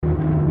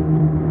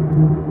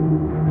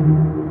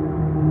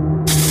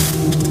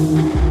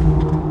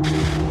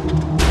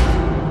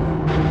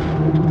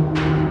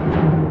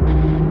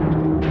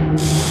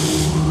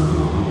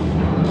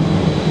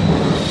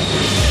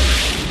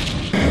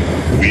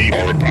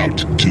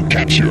about to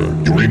capture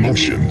your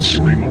emotions.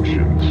 Your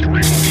emotions. Your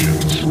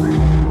emotions.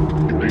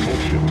 Your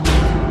emotions.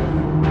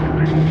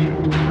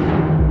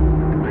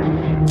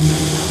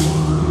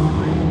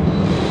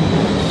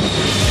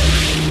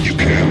 You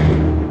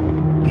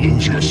can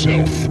lose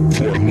yourself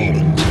for a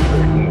moment.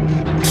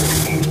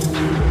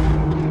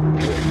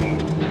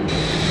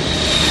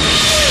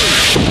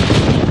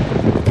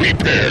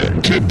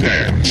 Prepare to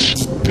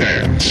dance,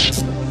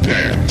 dance,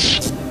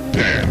 dance,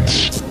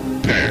 dance,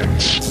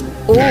 dance.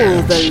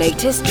 All the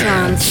latest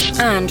trance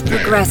and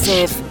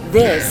progressive.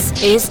 This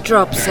is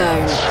Drop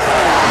Zone.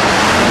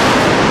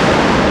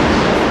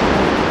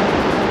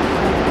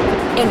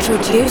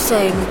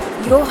 Introducing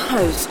your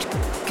host,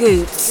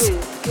 Goots.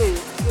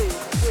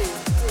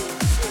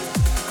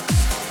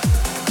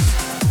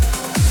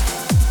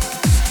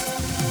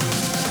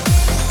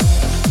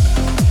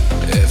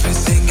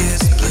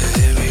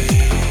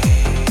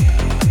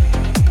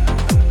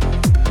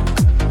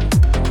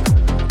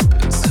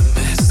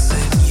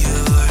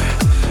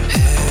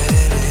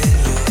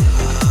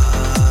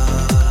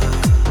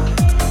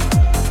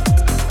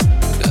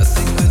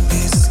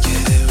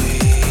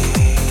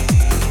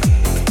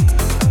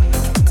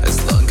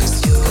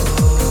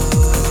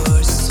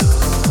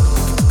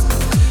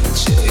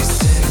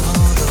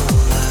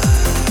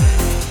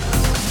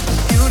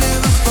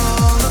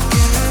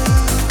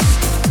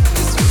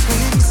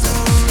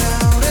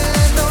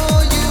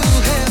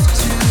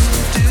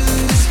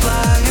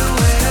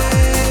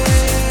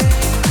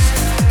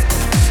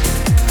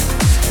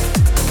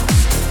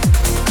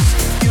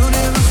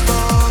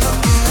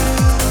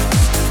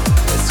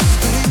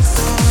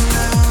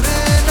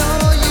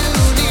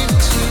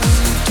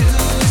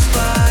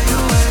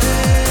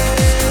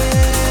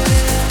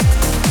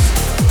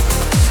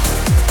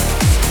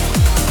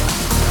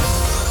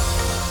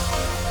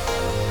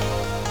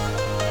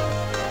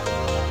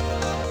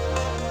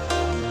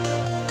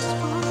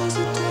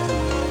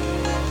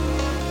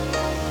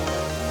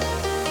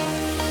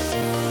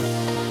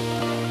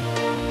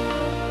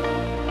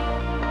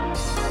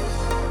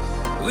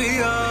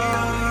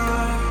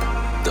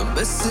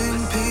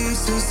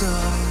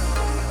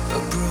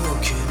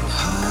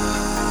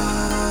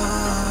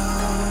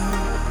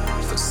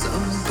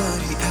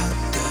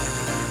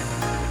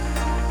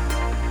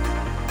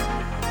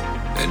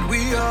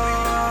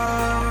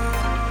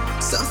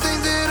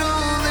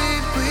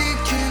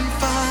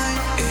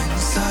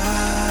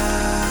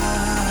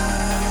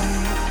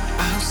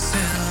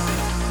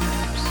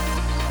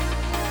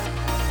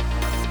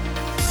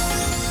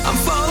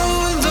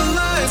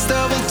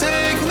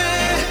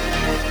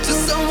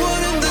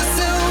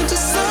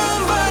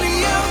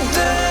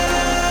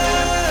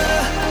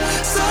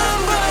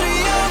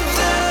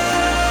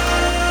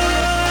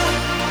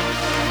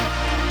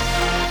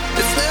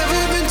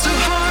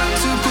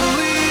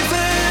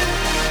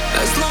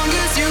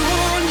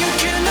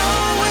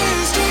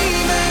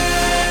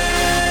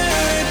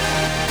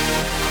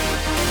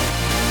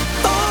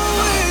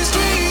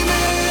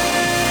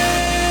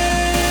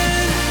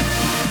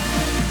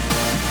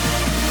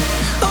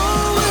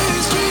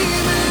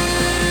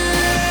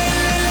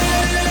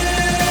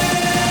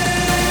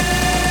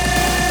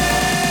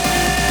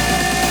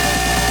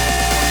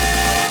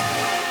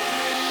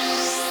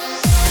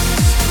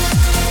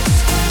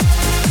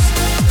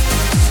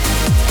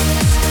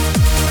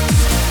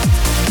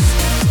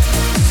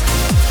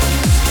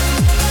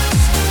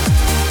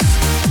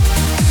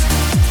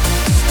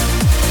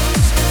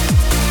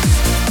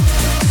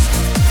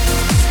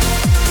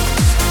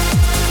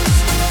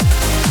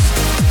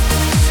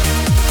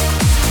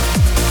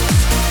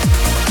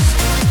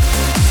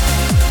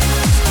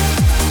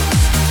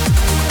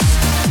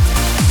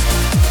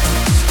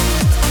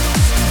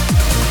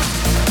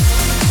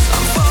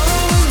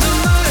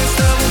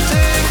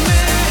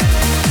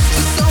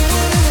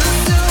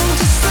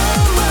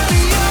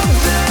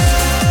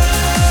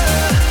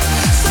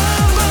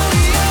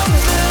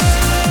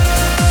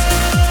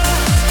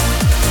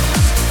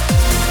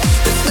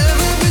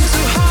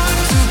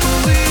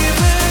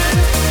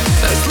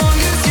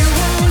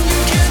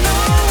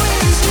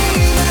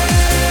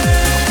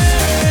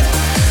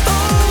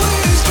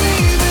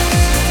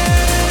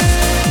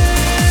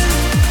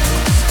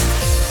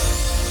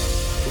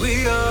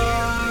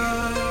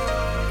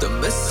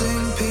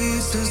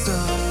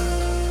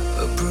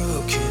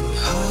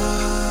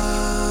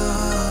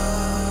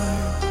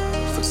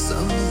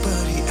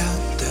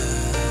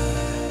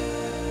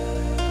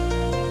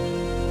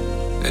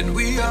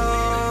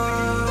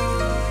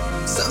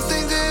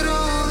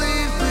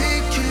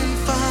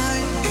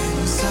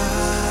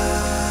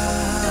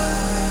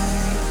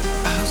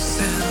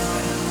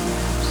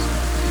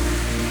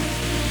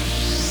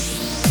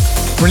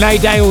 Renee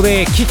Dale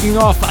there, kicking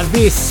off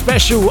this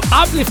special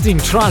uplifting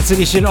trance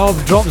edition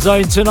of Drop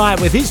Zone tonight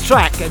with his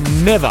track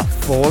Never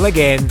Fall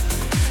Again.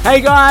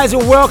 Hey guys,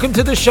 welcome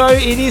to the show.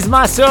 It is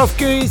myself,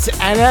 Goose,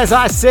 and as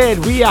I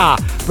said, we are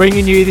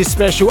bringing you this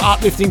special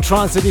uplifting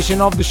trance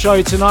edition of the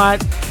show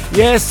tonight.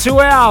 Yes, 2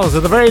 hours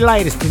of the very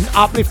latest in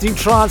uplifting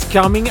trance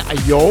coming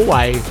your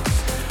way.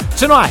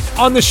 Tonight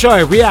on the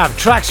show we have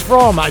tracks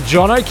from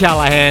John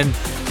O'Callaghan,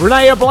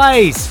 Renee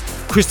Blaze,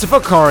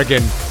 Christopher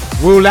Corrigan,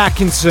 Will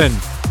Atkinson,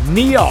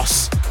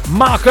 Neos,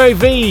 Marco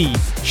V,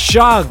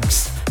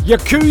 Shugs,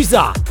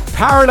 Yakuza,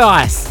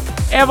 Paradise,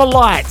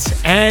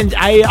 Everlight, and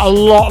a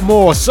lot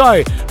more.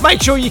 So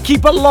make sure you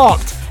keep it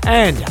locked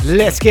and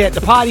let's get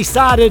the party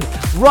started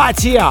right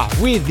here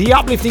with the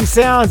uplifting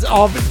sounds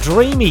of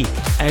Dreamy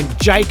and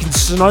Jake and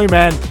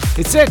Snowman.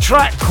 It's their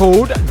track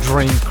called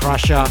Dream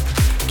Crusher.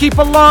 Keep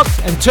it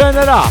locked and turn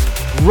it up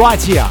right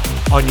here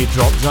on your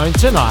Drop Zone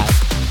tonight.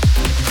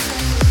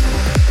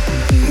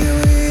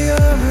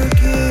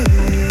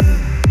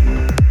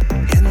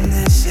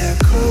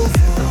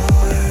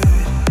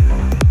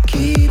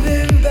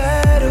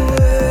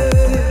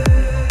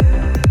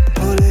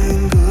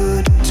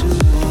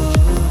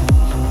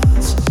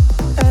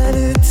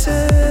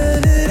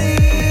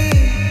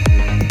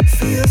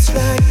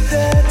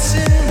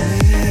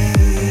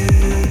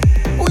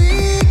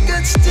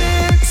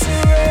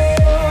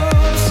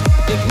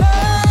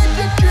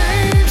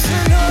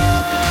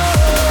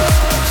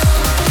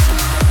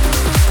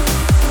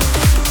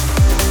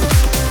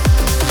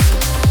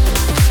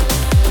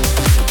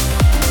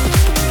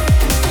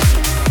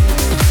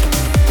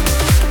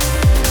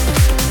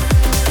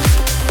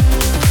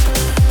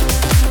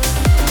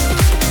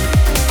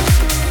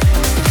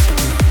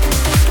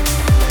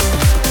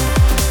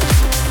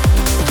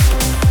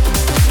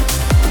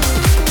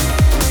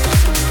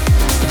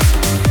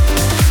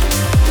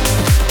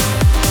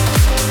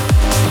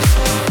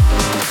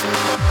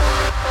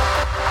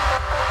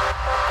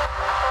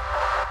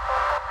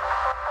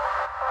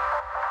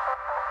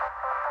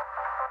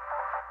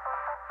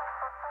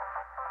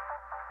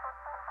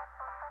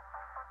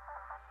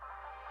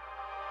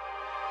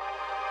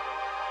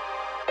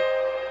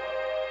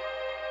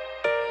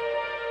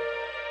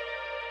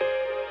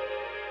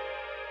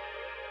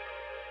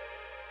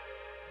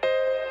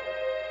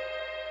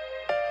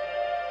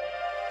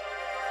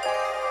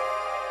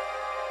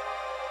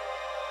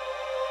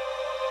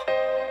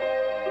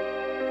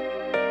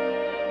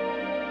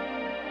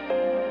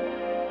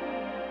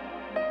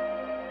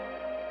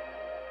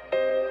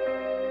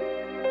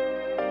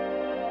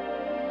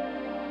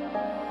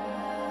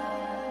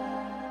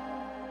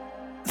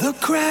 The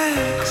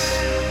cracks,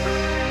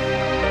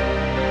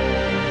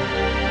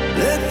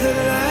 let the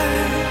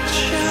light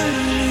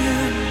shine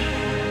in.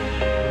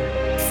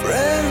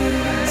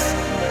 Friends,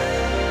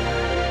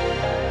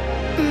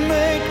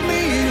 make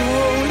me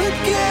whole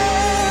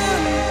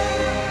again.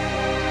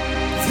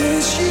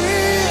 This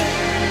year,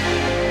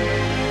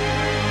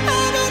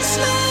 I've been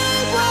sleepwalking.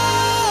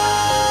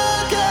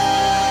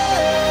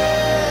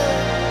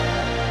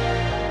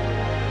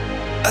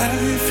 I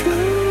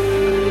refuse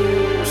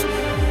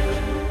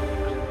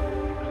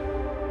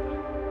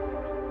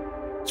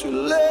to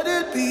let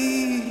it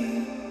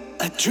be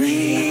a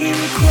dream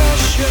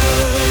crusher.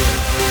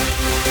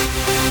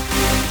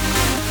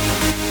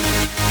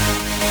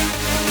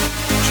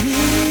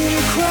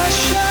 Dream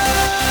crusher.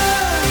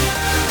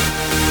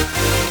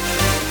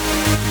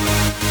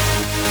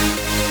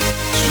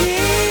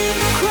 Dream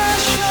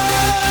crusher.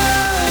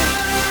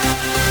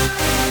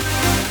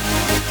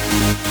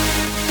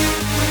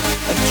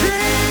 A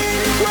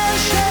dream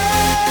crusher.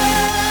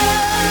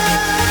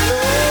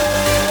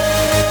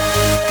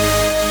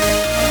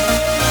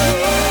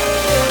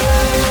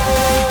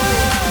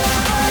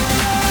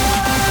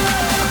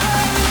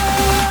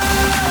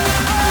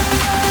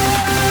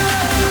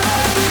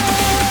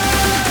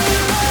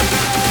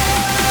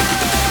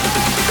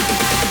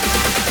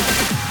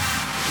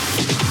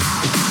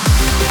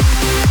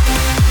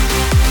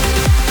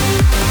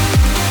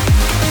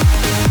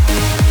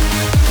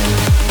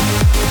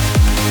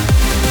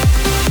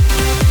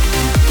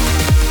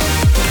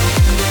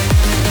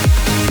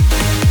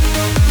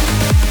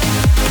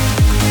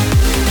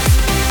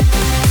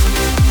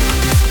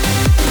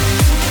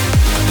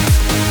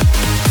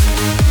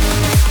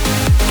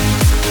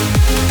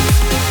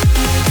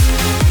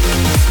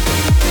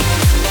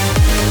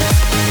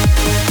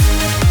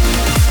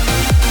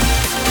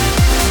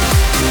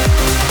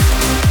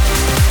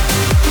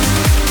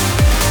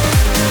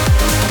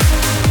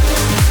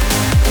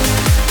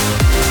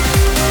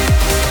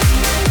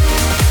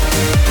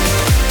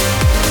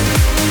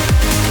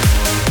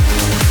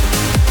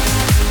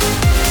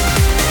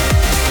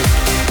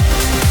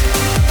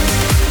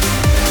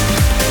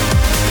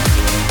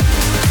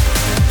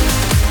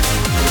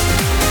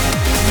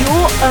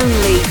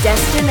 Only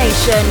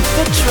destination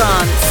for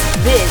trance.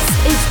 This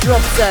is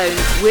Drop Zone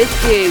with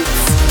Goots.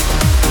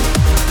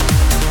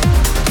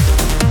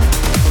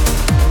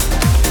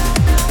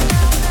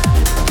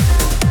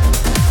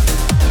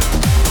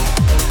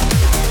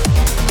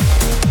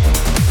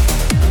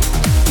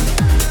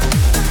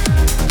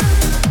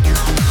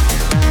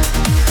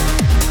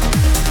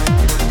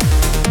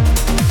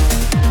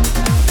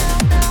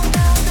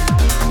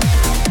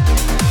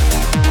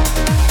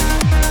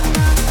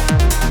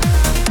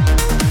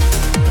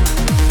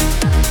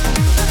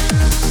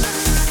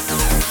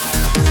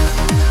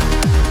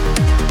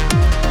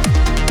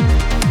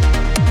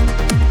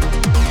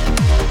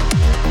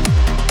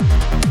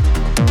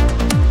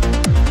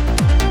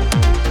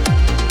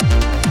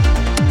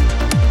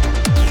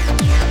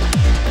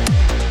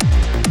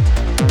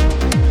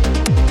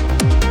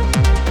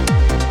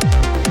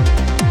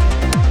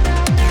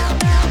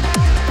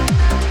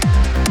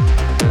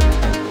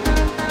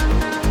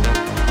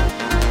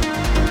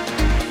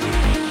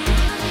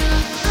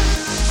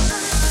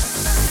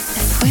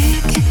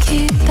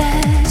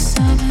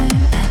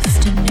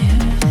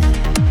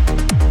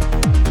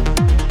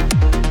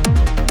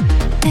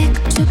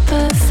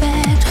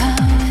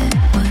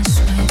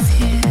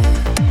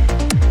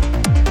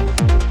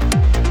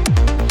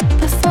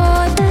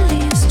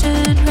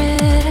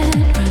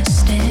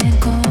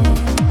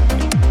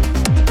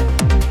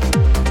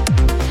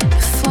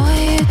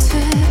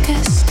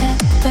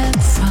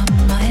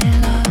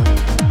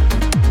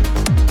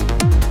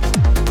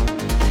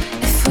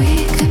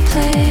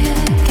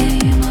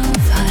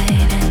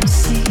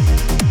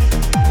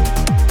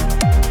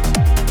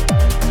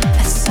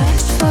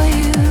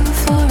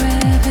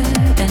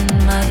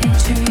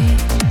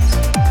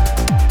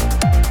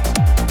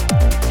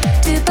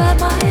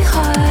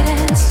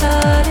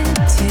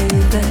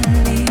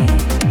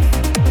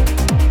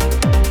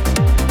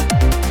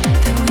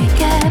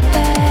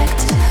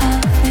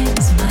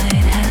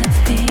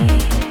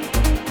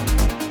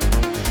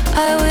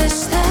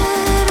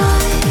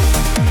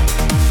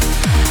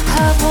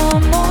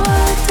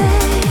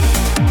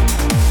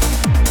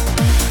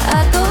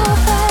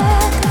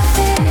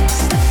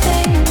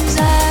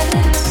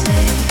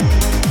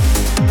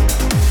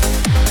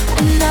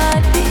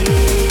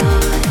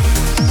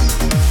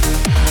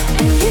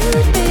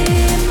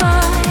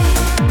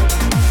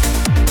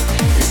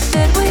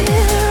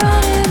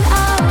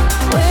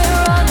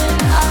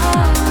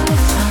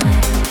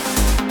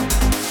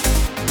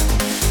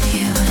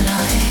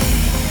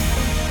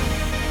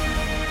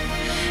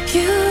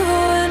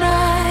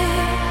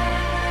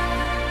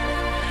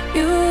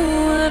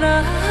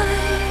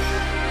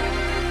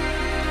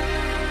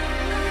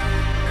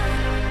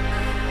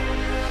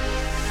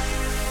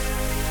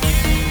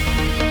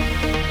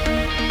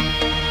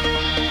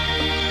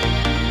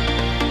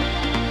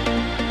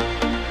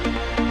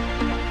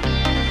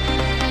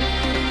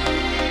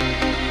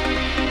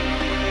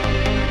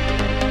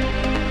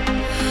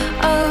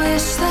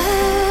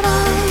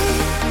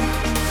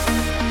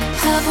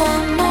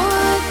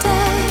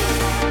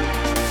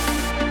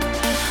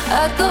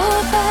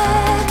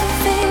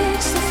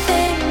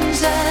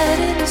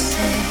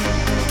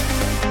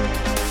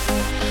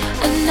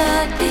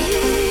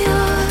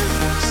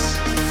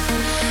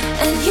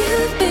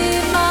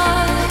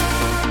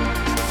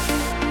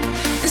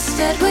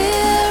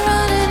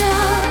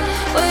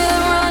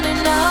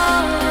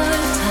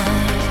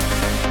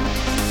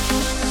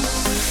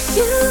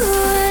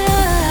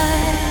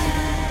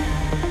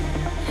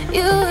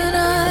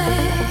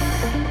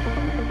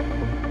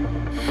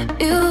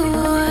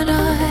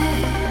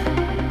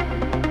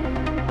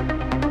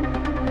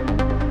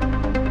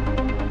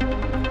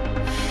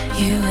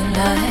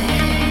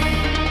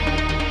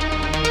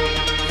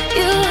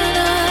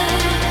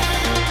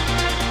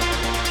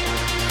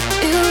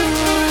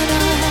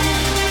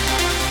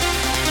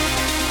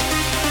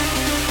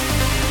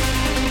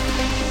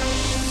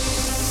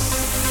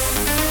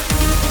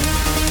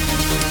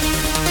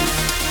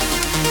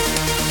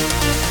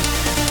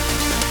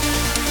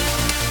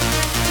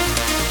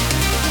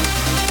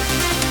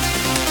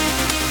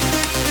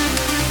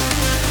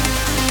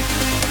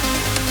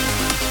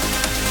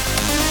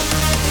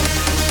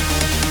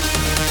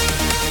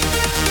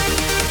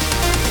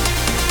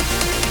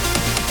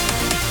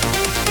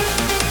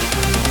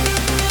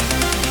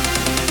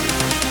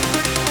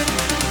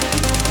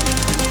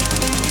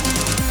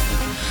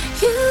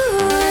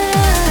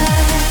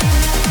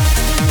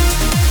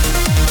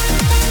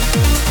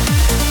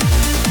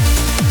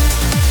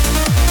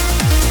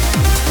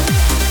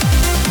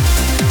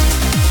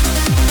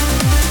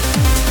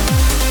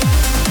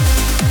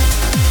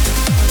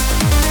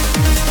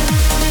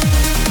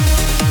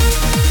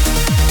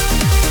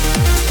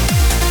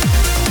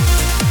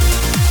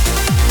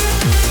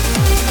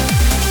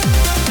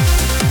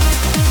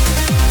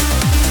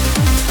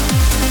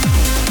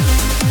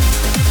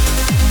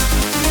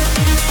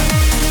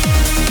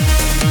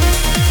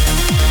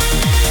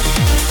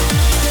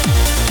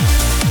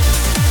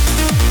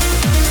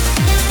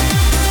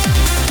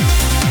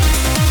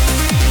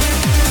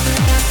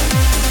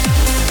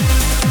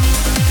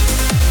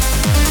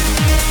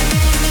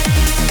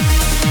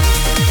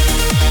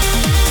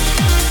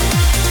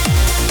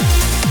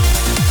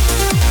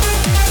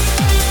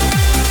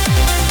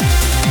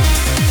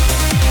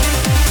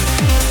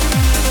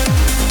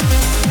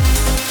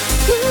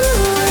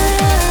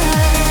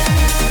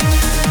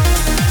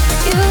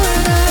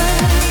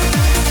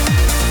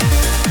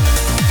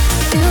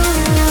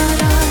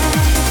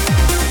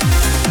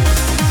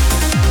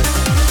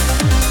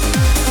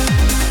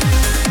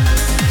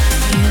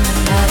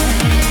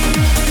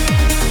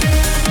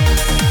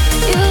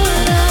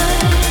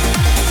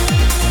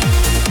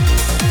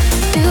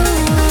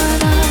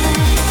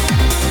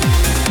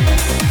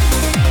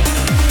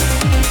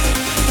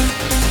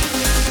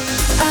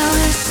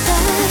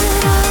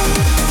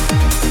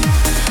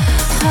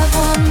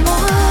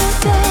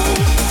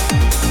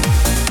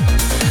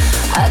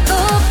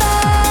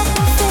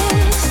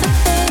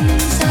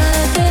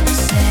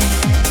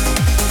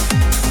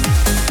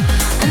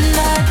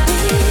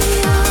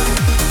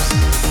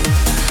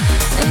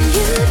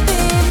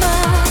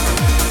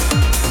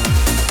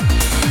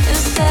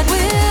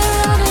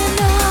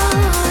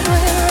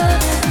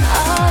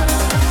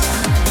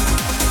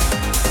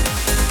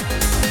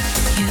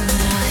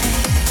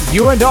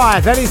 You and I,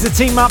 that is the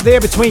team up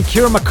there between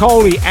Kira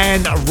McCauley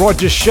and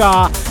Roger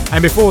Shah.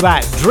 And before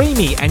that,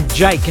 Dreamy and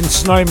Jake and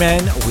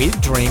Snowman with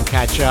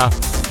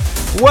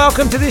Dreamcatcher.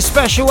 Welcome to this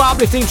special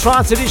uplifting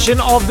trance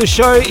edition of the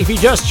show. If you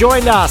just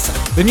joined us,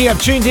 then you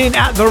have tuned in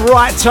at the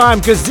right time,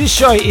 because this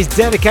show is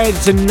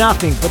dedicated to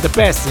nothing but the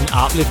best in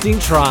uplifting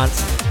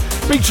trance.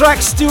 Big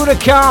tracks still to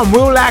come: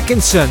 Will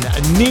Atkinson,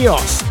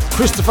 Neos,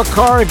 Christopher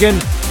Corrigan.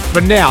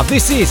 But now,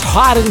 this is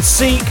Hide and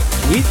Seek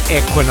with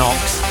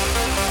Equinox.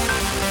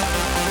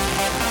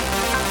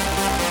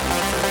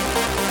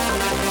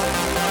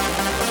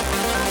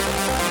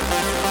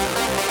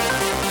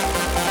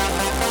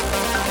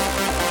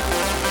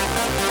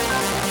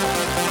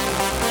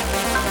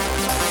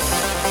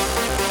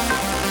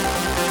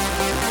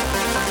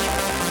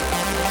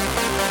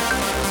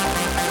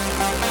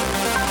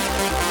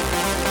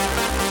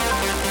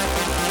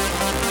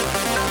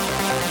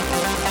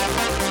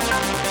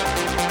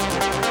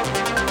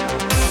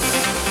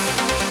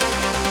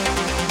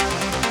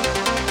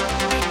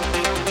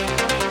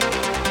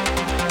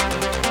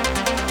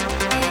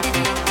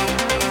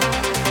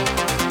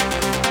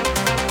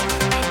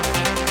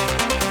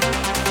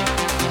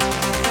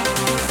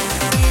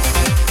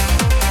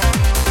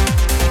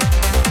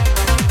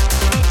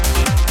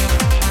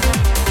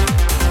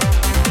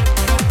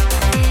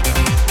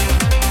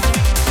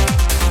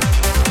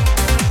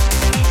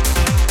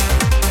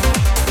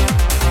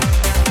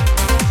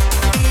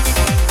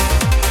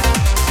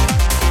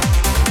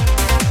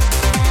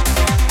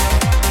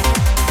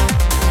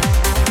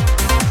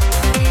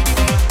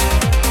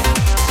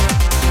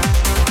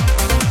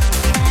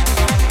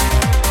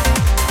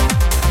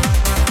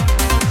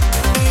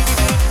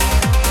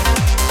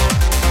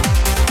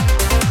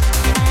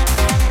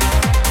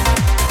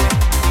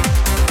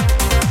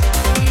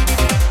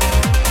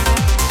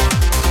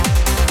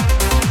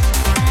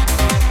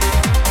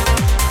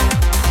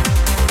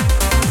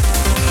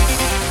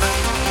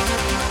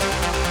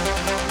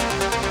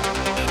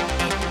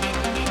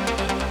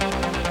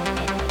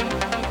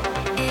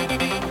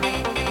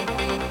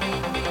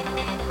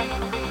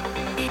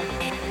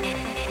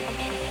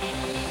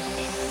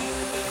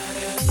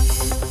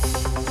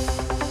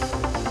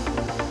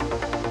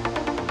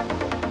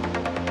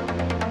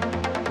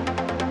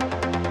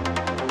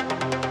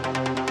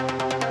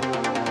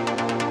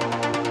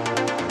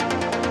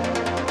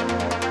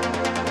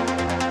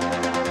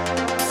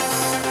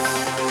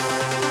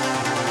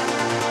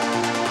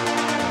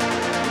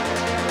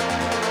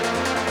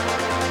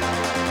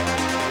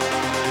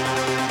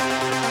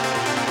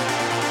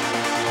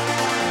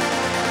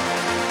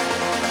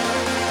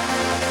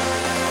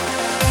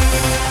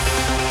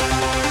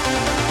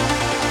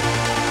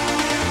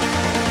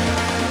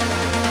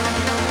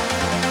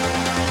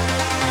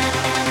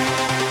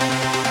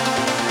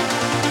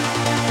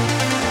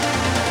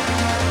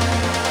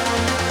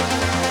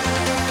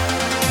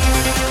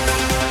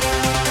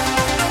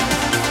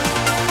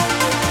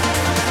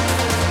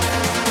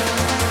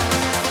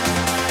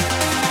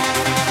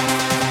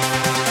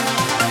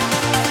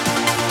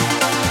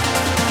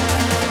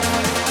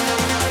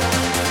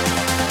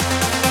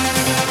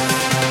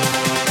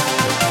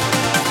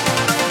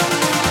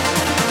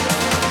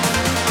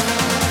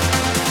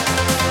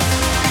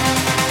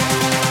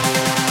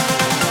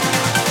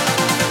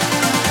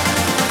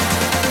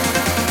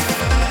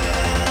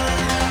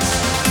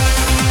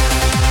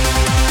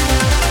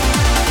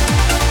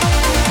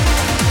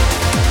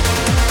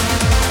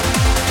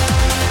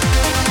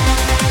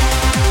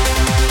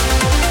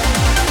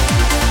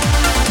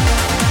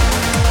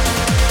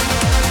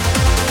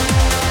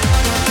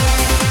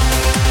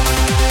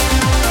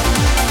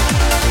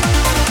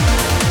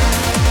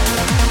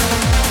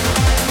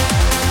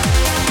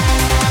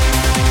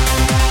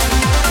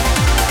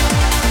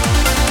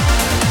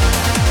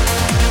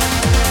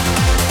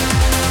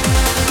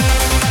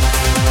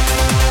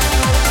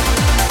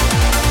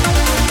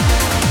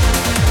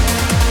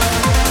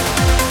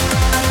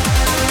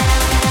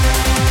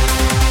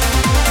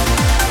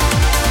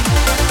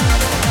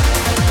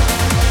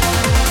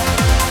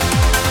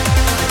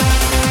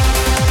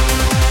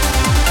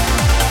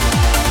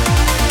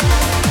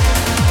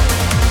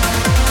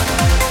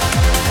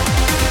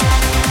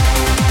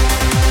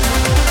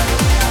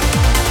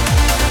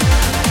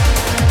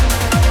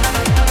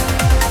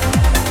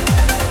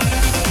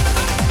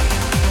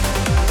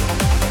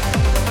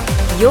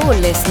 You're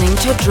listening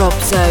to Drop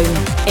Zone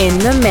in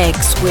the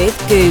mix with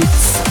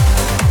Goots.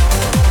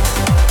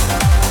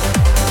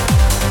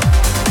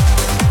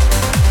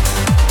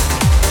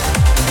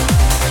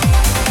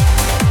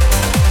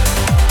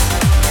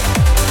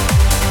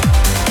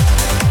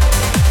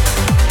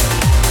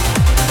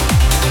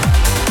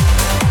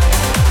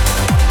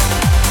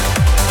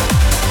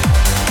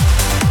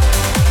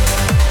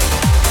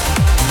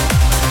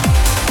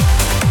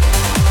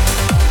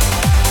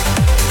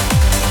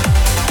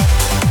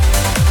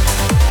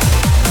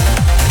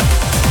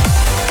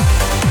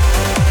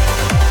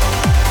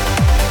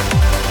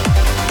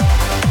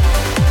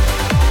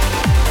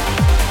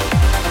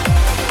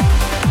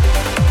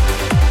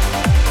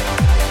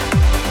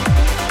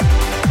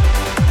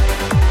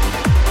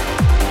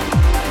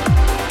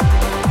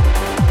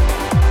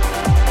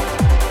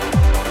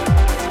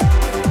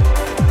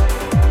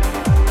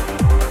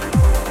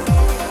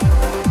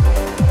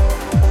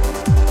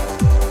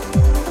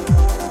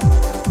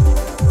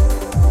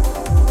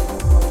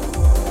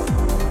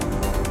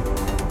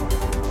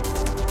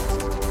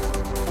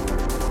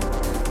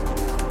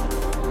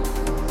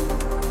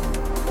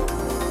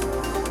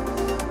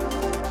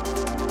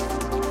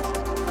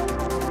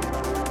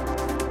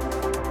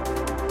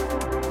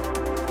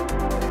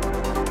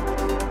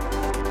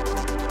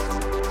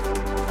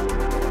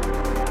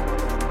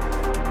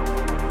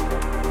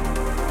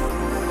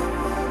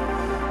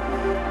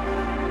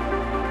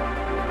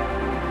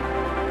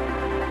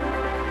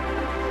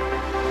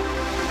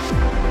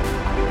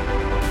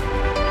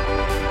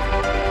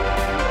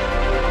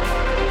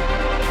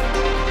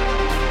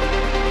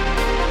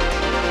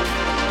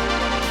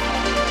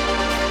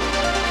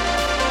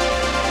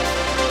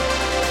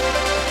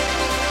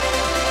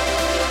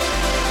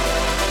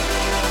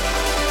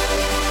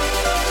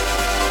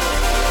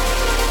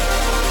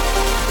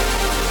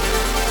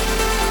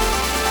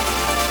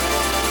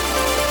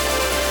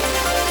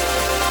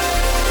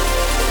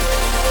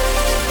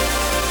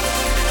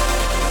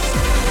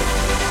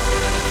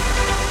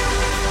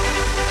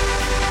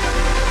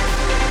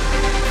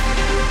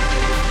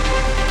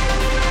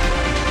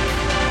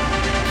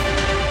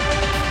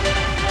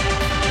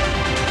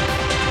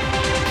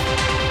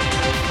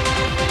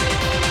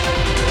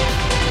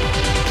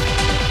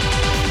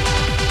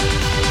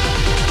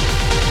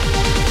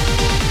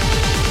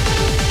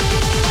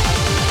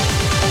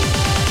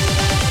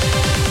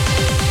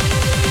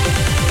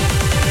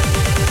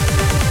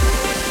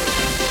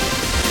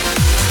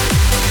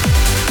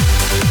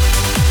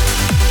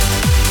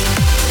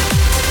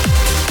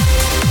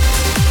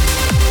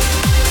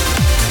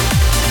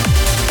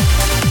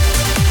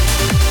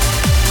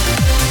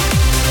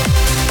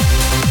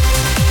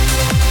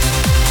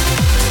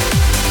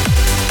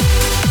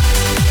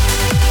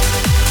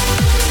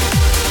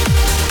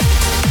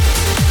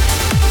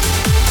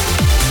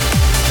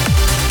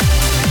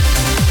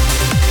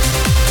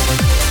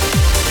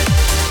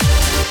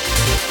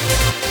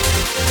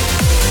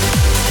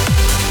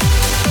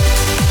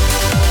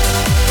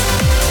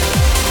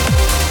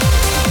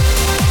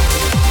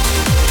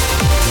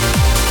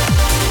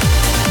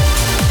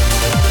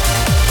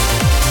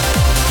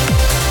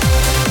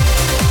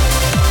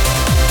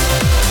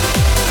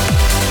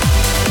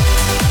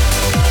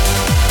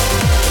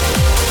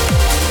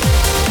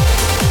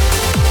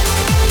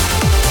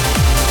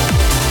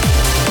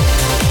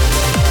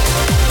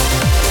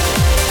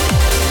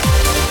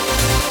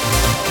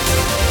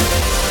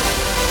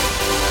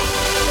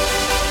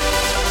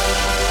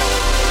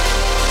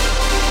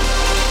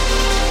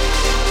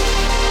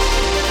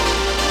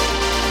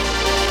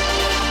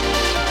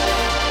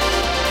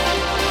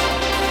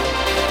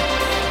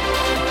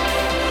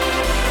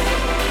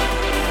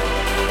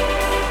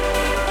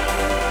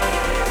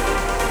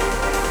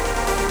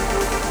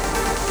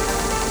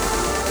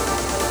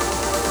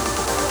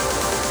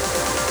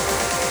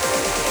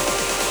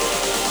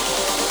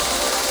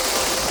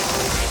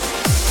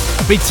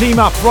 Big team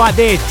up right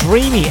there,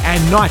 Dreamy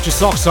and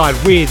Nitrous Oxide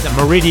with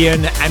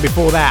Meridian, and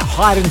before that,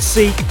 Hide and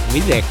Seek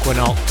with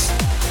Equinox.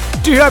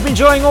 Do hope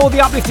enjoying all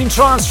the uplifting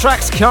trance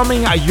tracks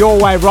coming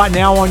your way right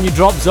now on your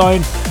Drop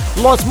Zone.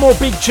 Lots more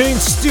big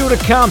tunes still to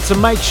come, so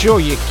make sure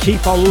you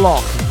keep a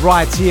lock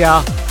right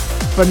here.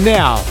 But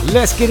now,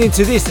 let's get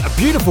into this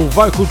beautiful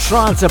vocal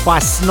trancer by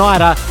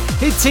Snyder.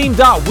 He teamed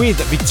up with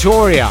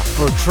Victoria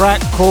for a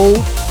track called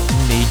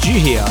Need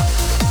You Here.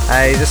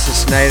 Hi, this is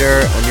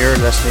Snyder and you're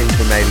listening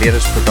to my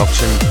latest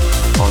production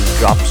on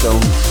Drop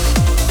Zone.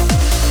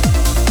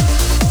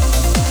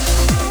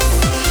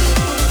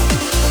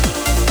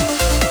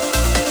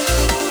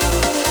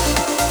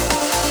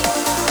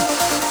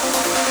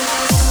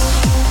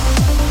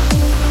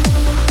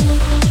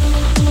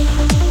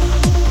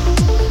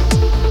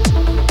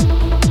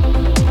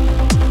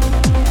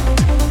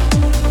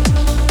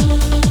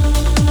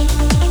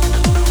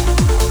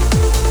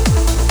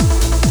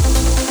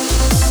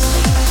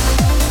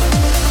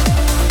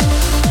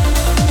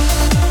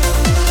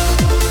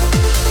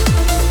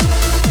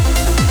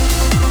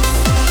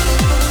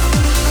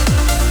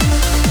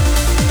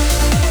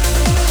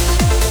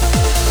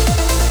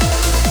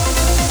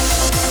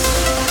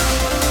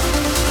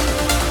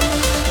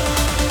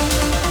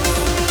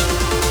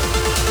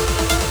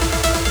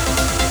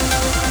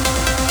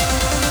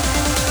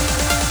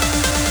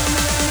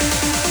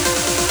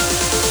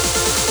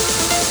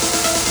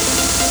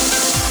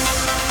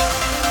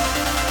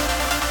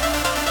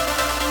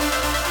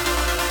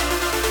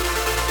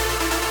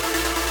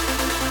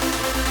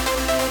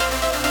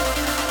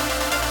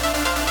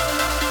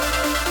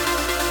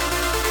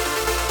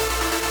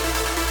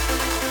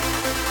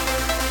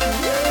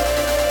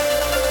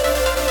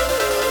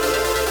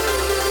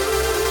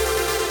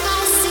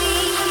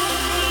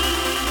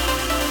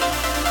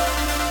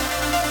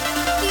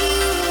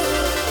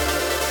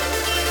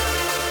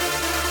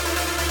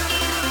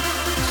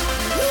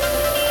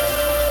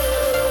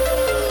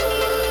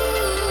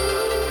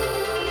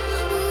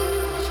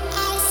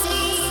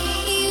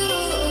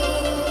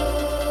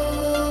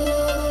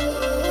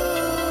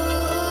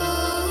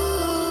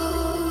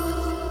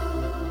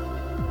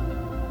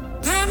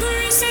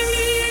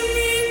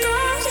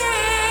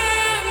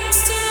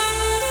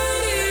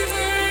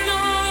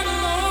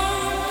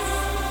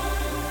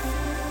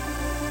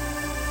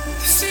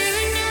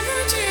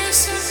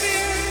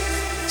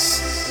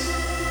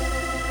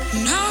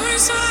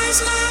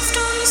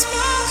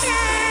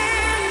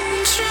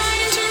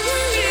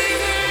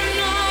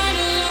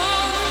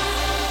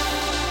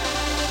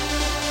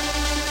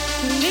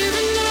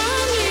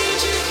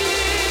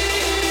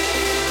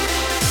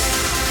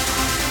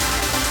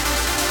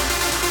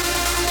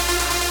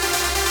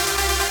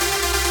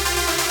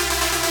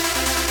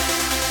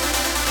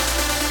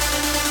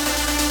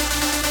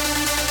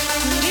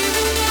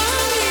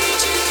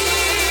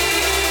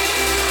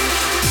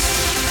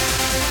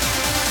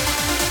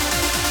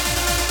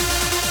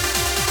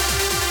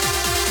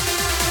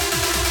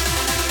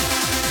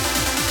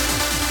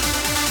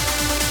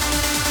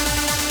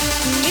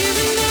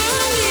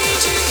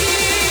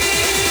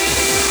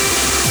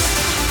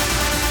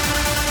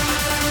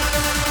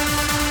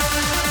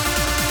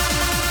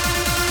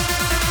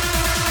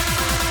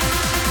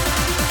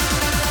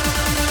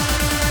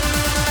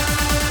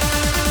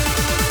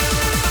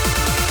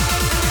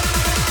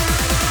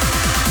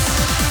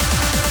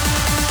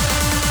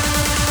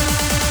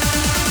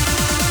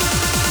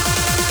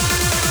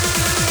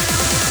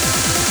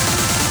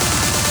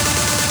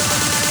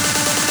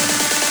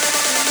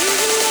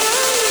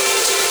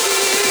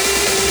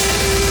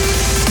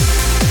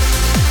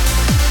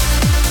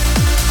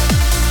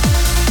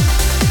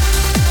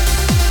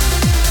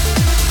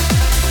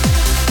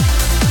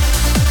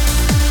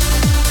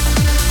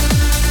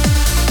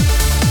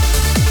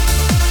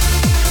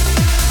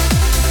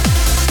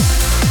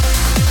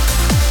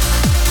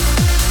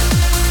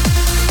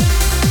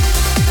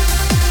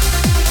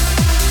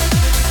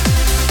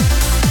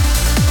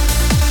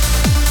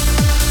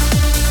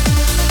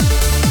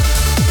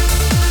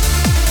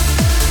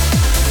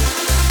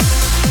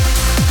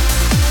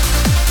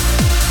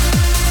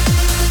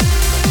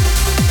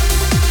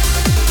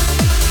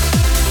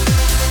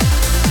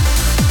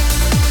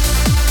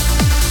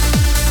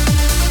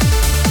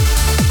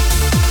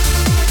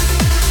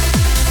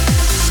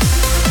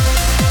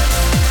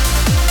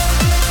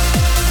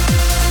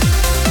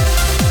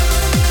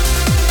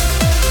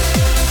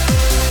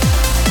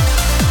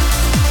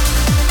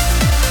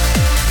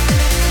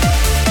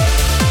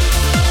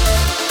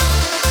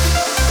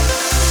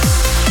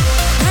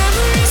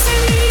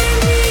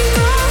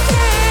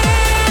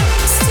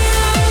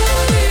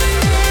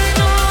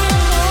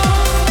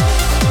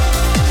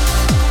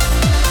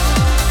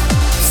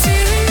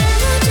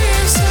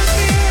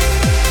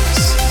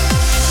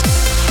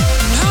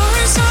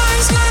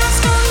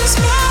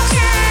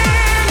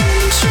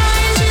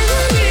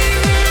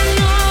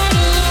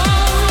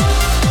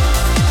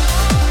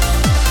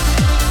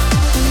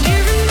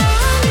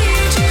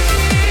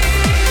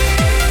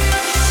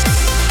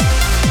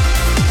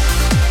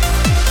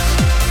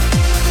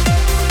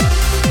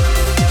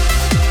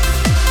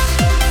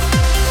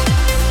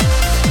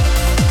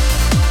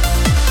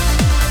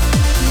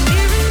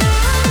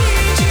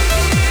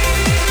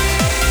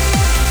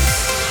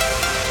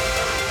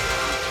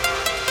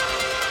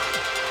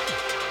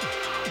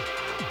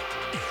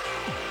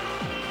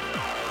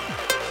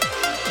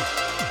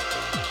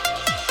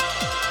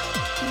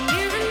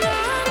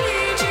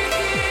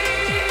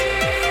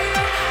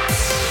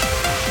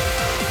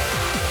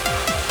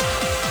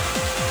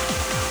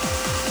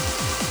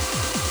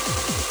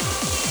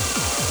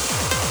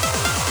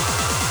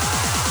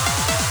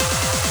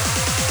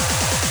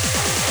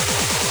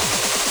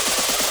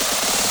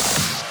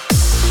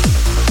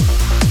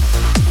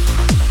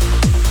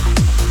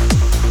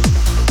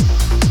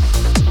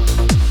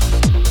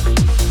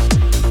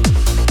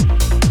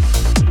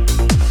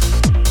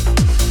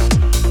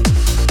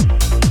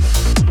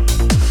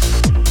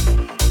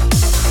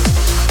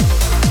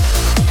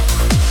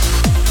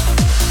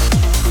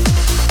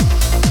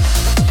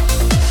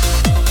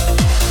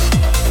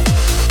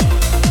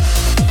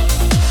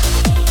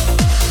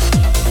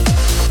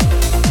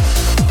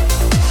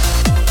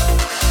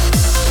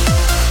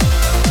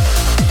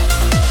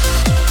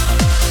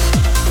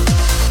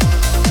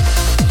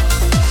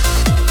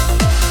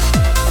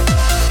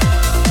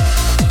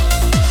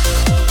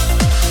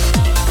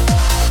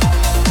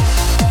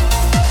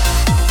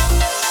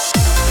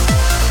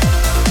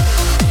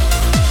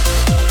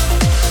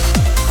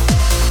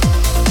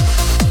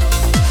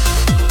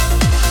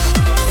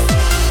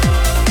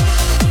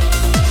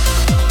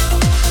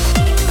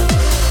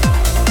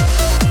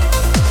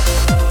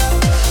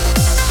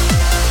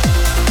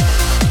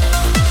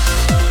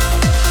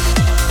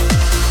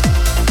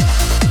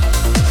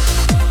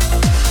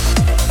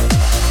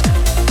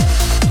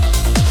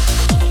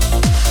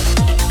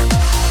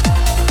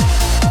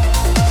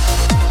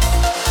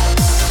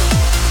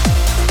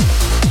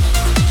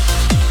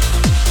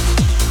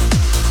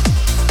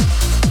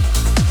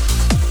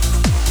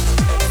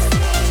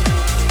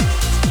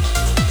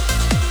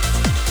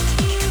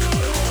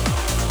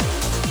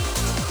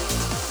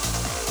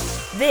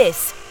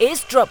 This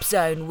is Drop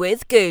Zone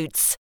with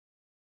Goots,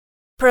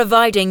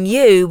 providing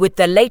you with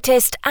the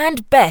latest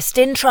and best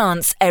in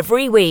trance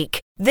every week.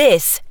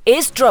 This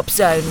is Drop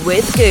Zone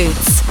with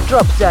Goots.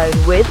 Drop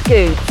Zone with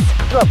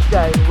Goots. Drop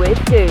Zone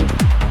with Goots.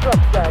 Drop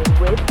Zone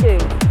with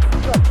Goots.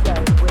 Drop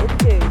Zone with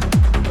Goots.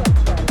 Drop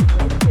Zone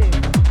with Goots.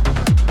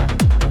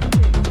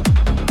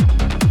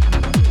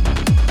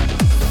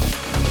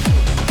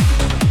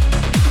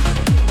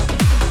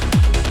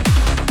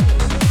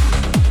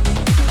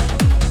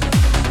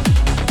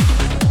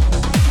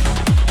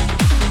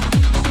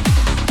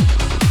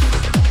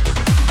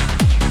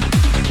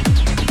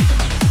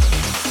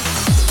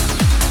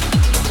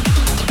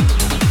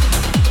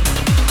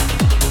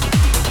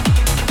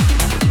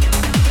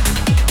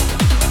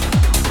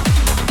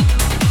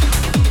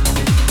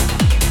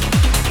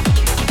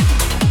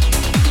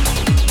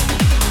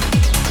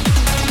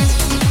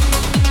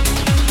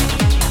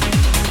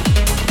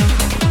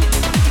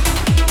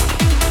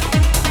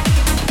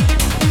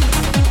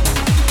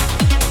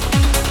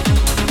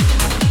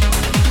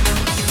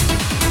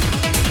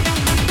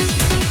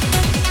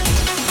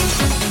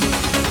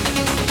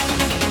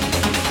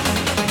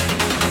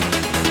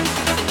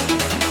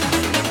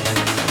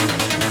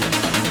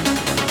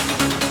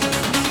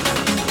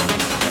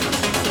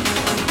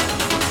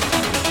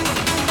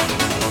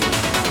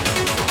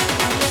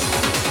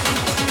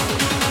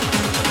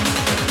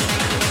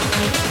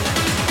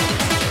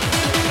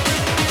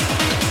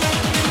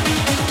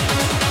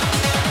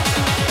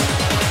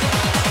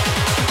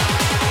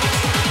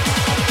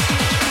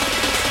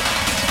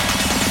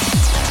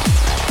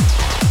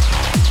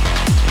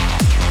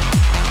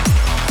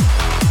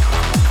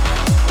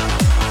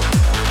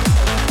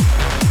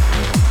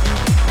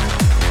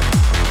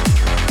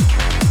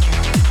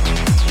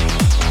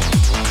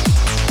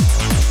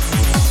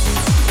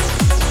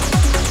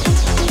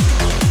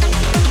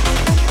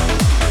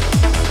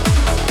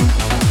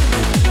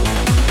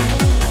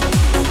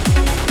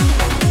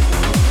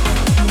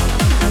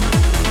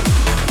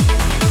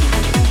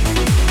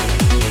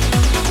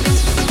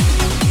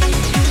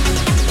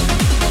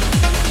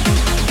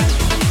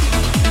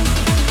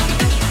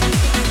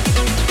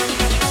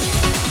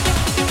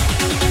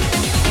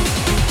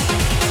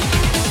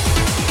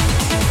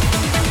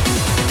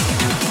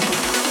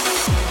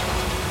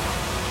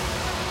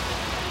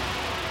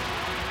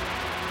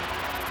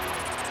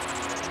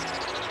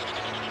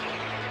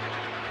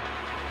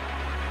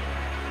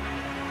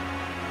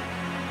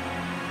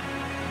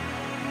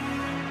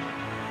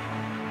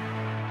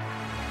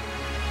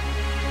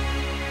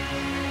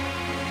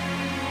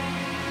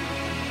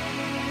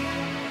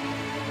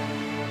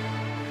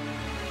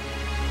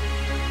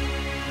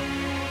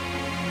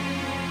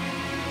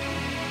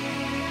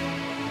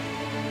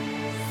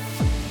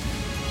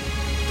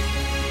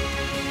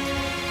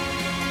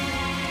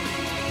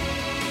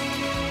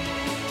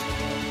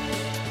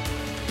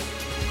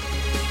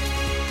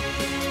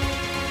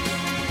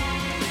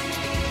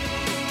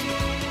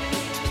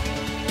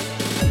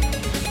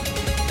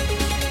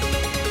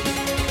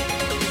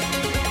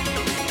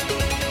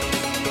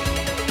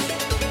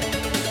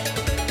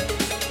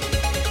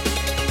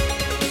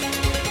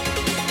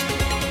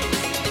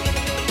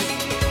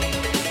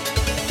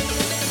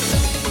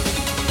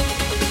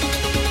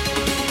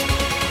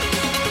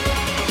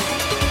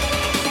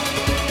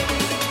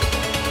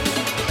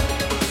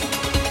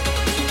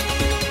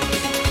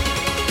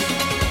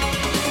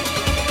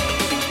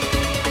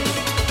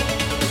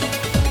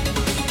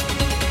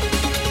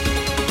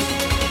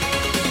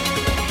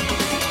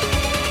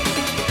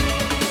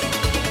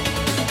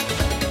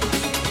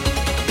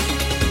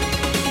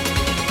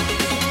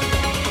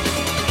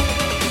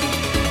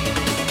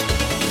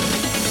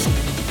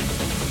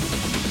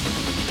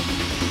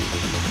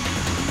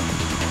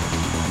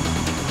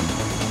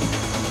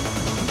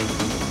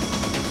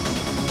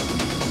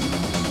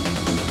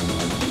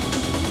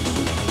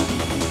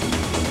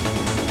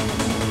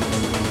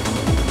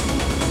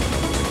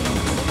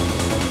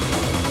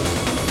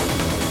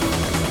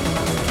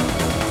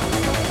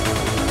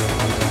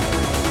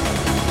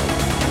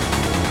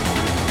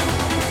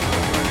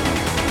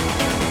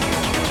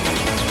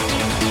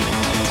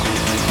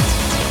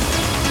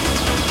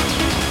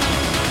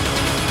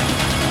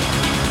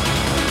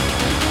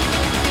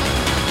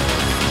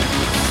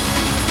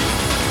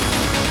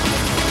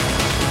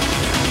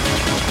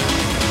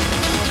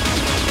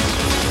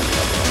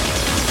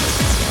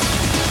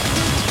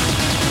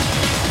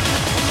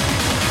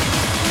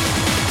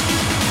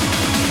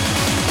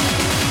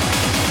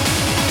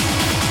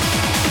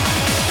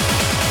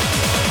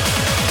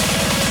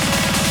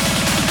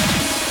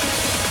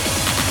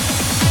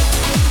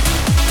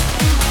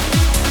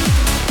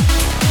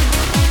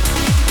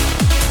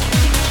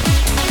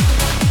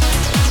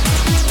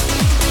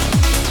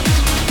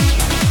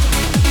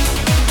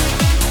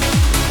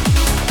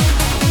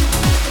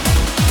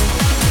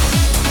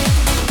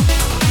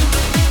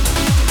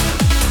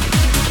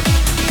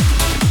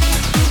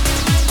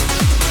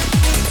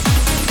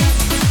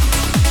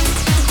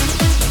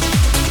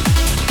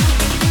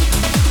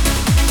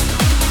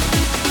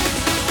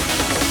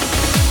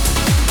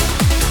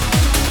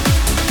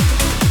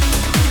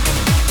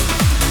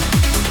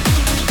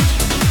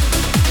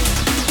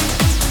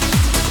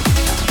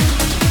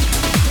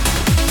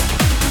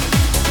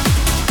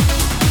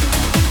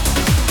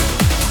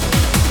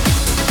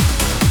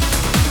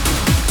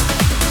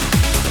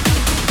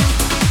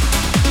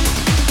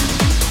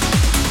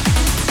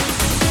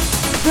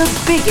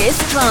 the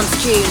biggest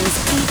trance tunes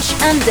each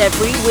and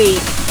every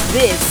week.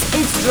 This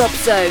is Drop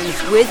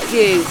Zone with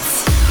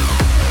Goots.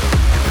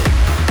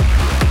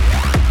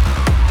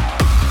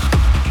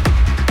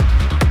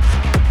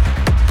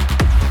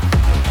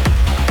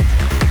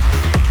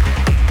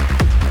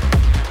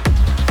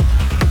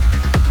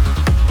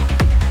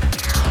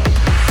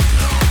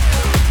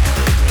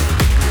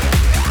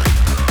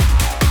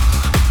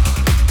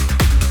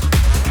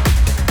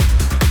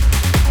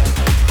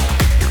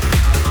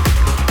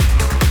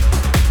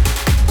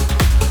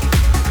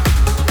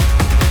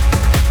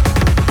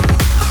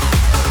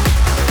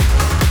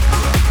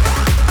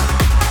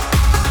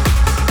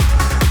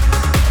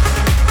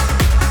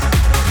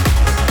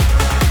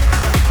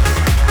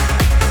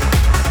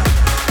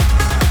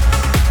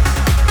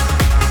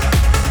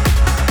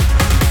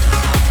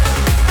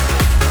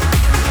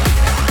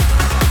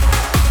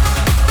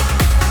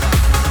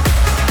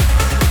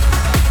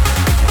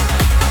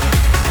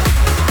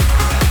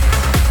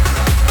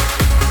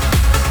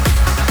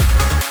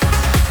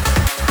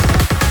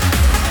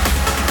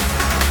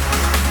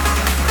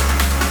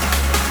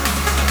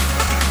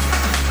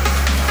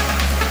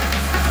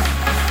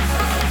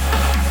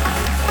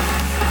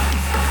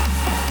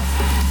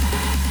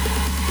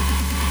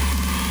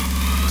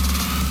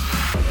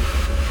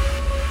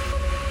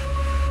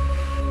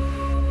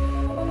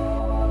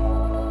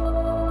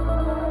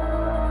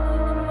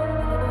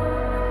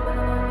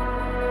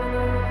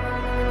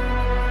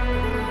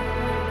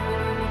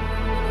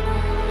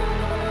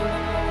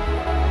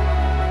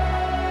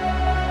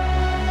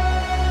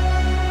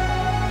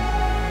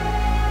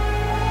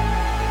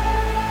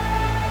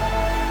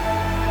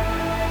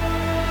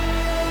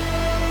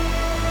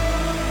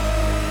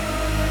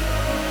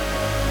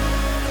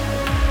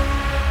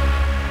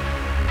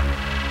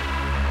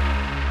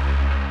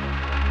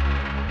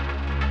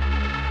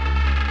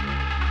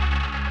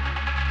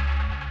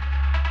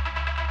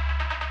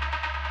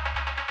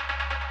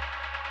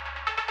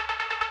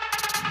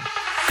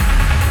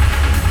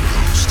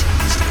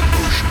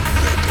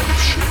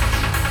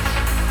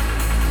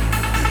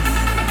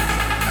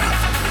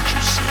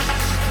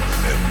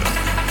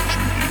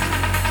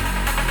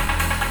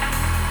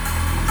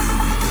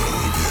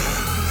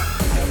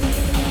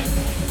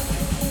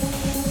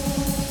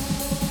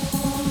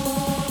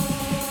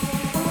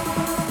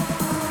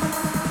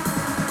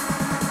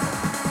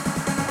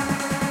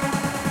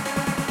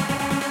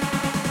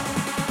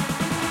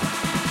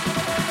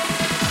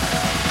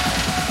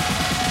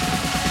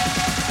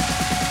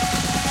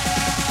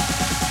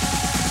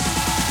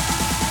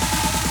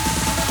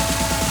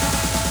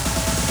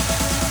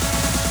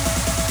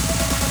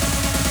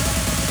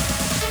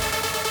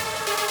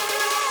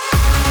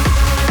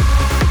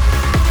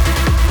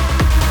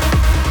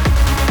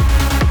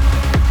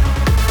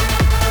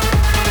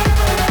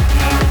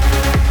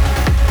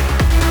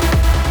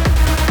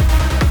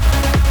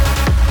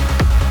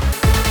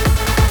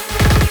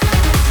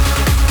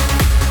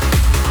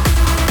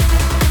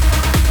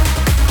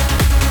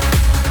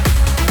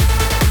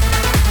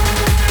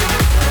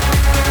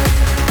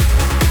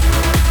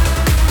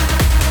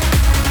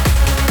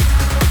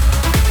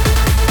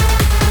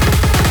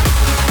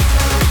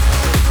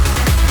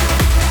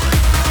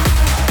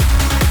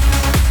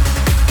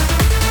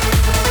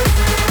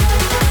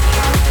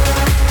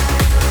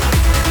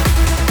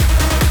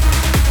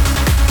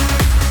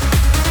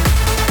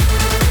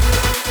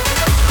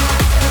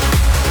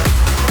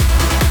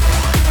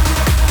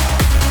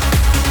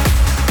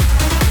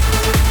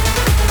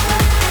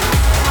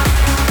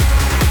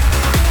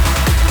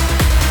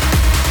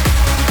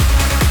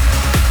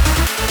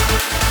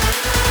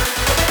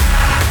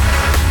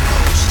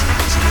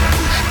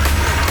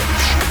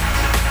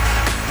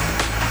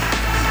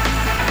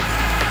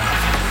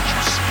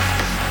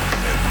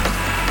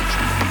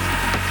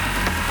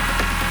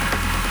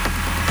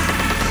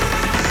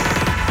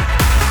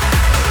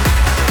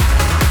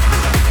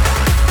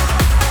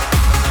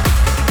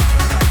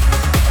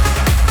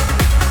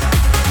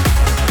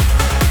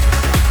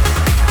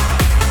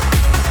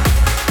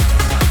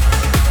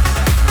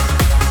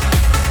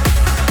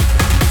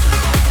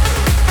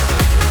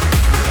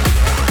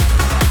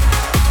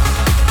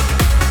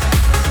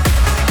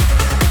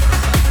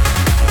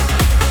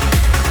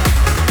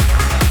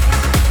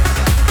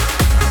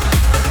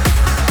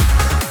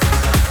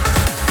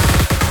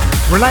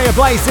 Renee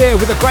Ablaze there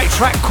with a great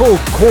track called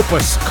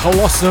Corpus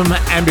Colossum,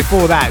 and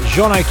before that,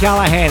 John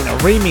O'Callaghan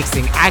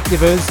remixing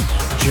Activa's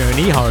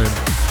Journey Home.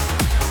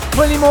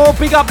 Plenty more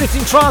big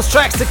uplifting trance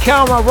tracks to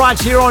come right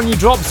here on your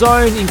Drop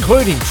Zone,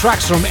 including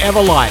tracks from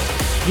Everlight,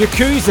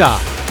 Yakuza,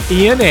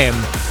 Ian M,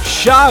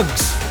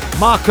 Shugs,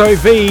 Marco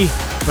V.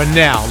 But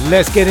now,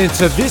 let's get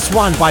into this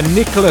one by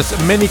Nicholas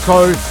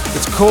Menico.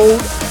 It's called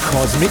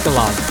Cosmic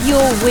Love.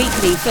 Your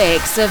weekly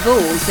fix of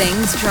all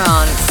things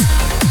trance.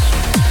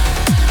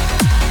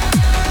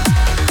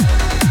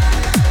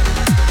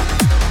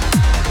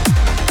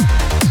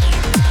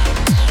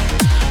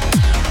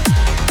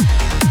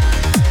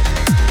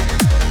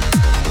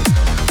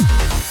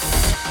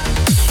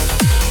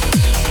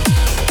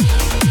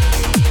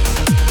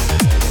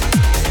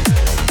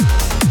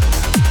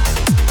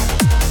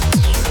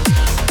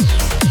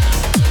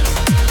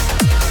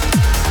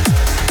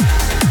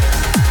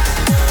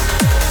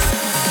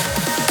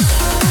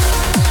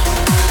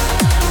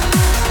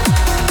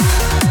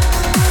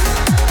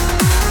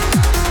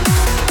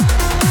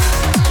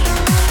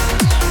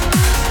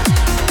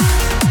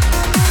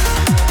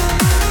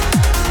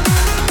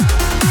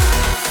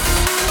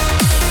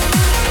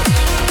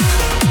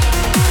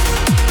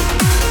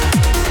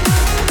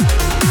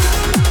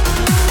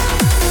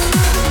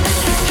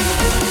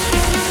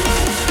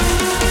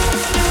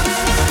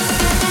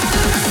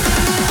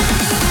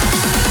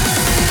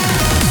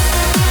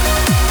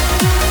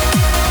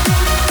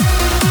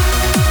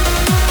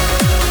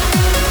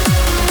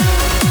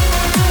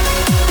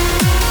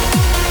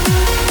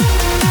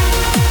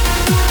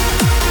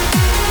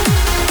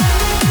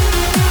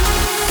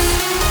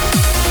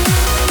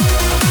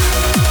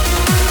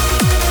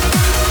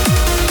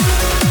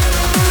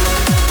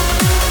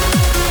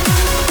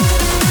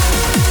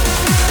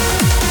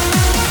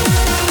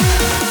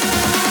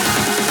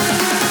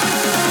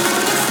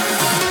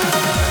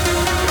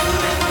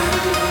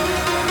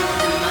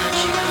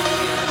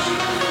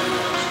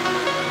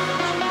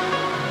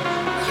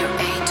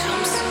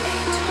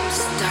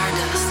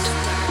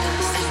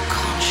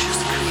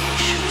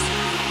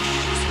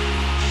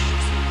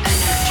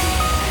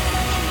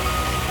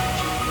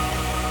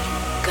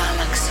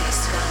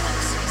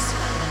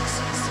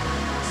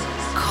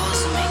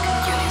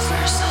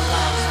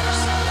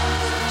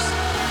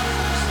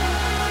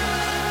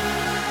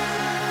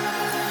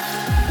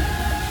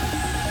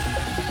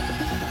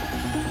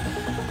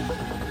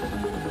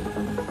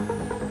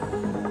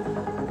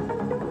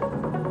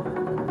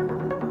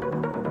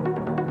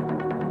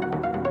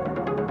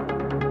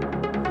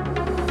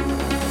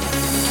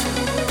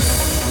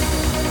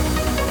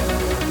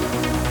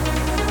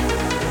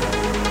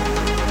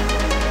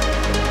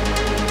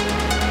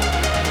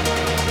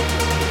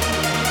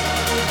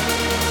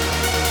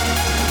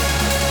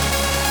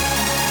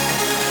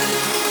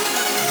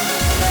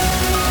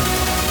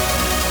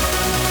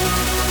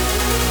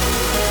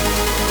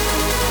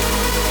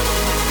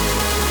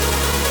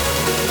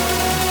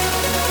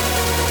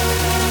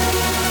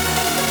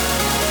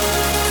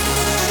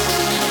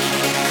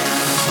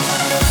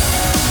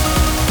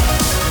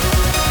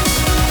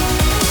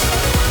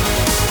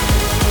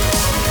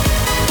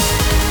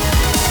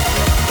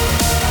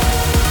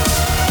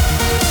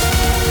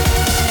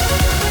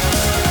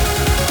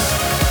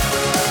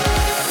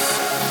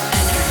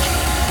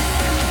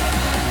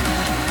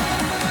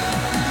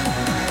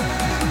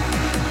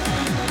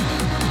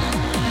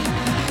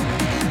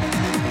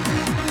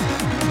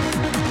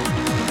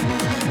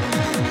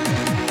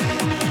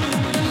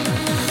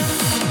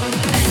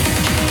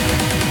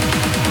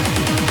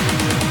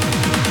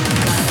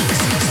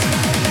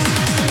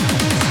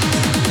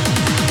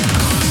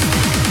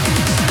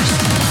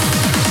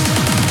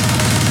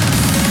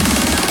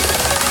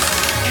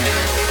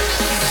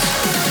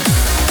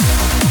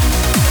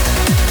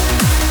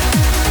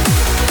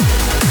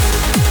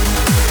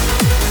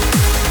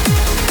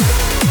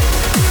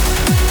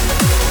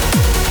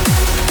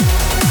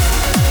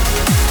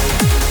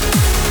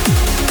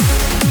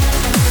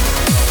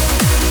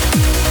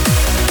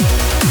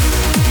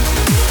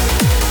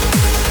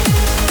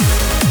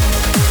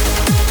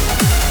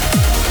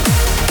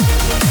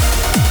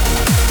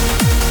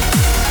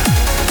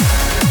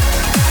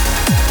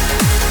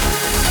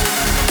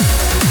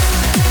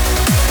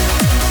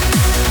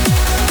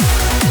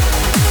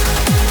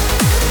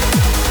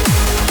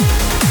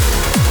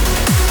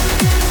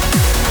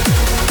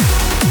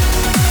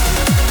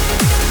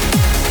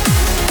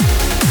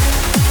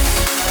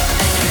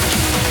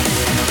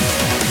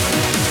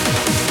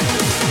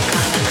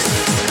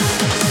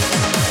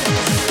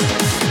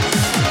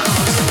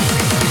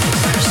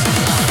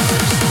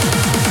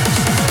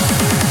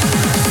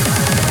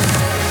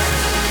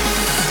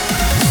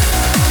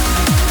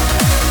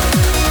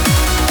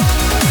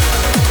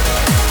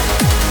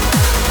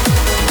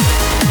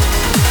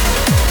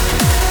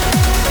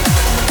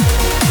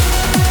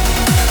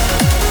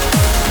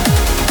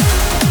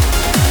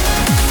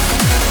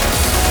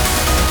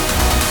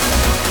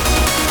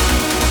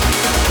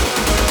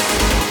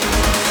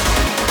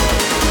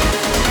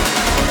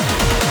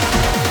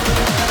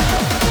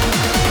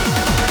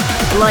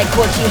 Like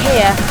what you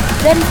hear?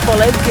 Then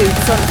follow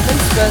Goots on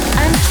Facebook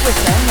and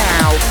Twitter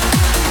now.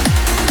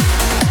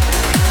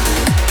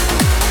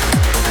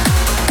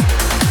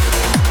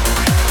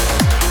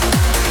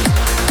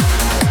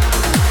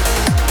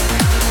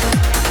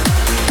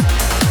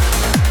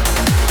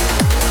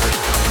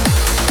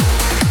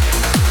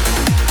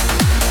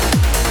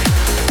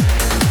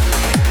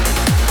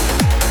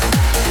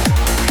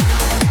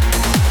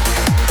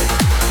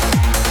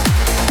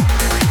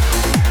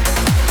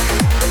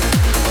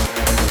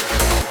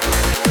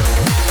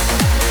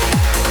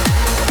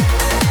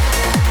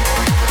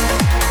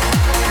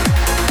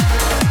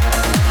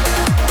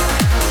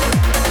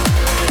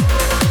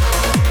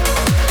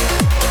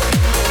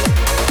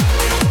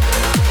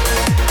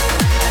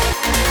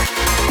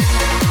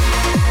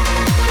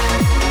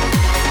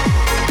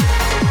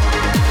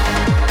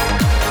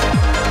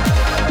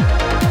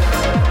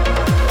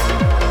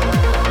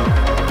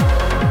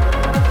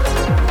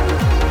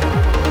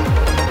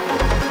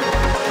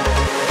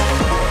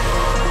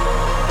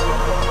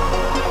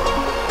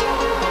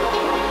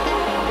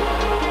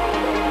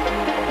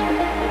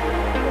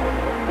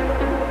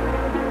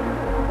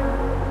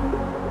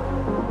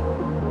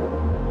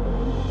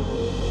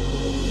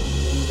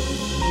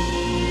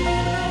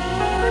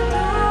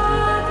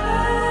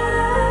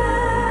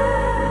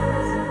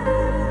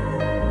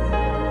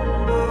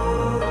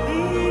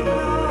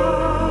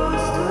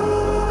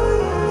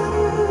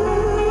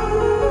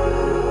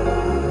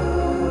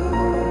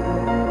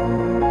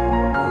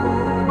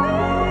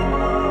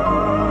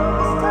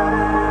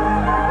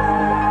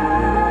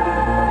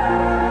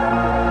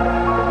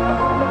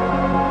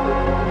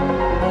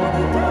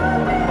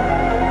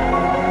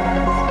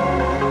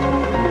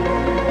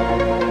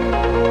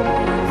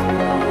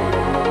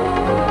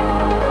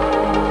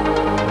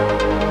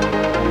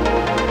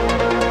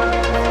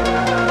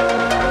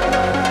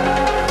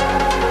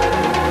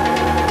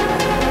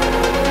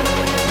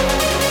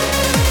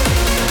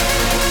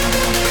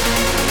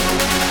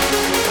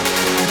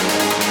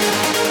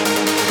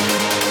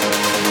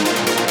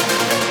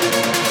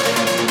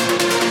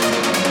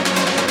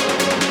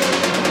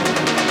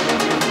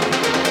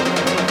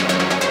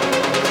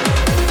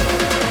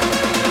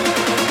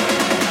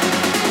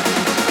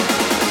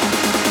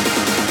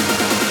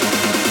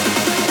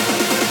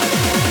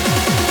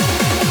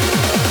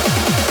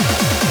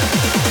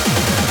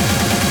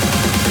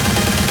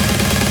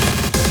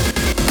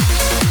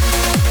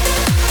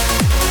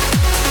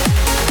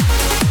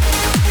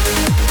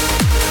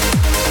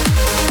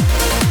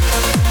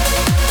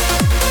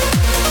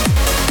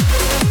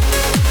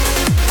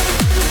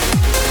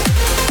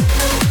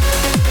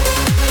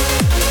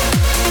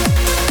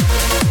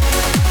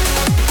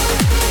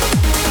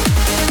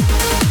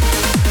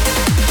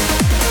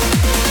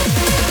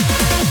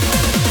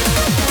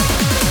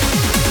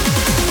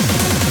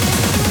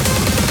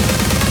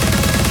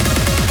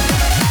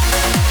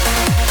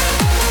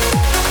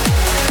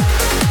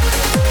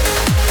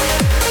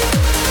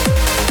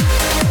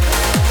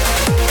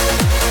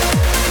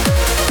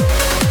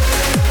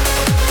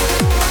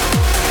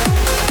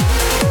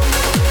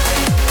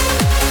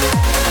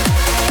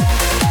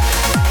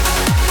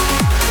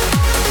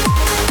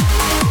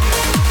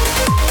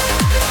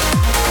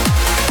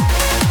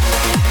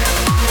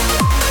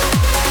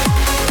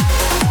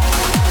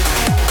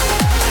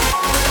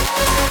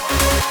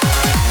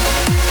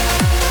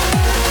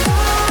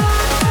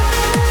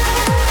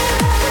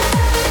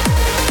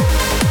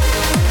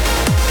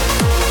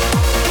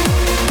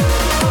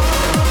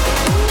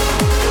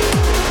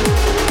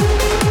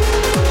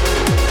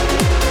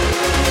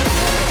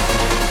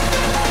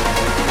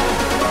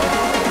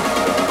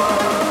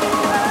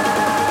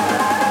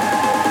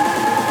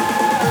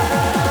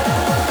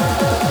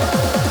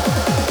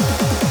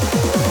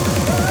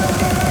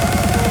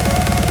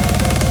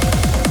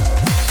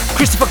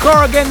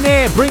 Corrigan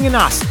there, bringing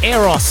us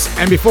Eros,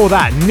 and before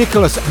that,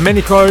 Nicholas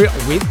Menico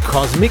with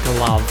Cosmic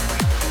Love.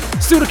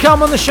 Still to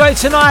come on the show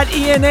tonight,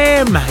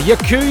 E&M,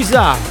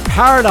 Yakuza,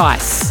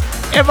 Paradise,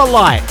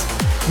 Everlight.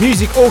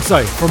 Music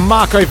also from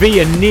Marco V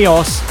and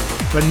Neos.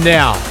 But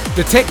now,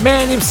 the tech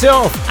man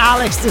himself,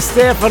 Alex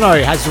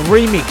DiStefano, has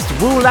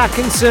remixed Will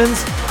Atkinson's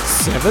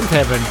Seventh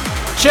Heaven.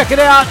 Check it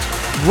out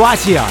right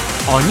here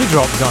on your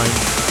Drop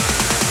Zone.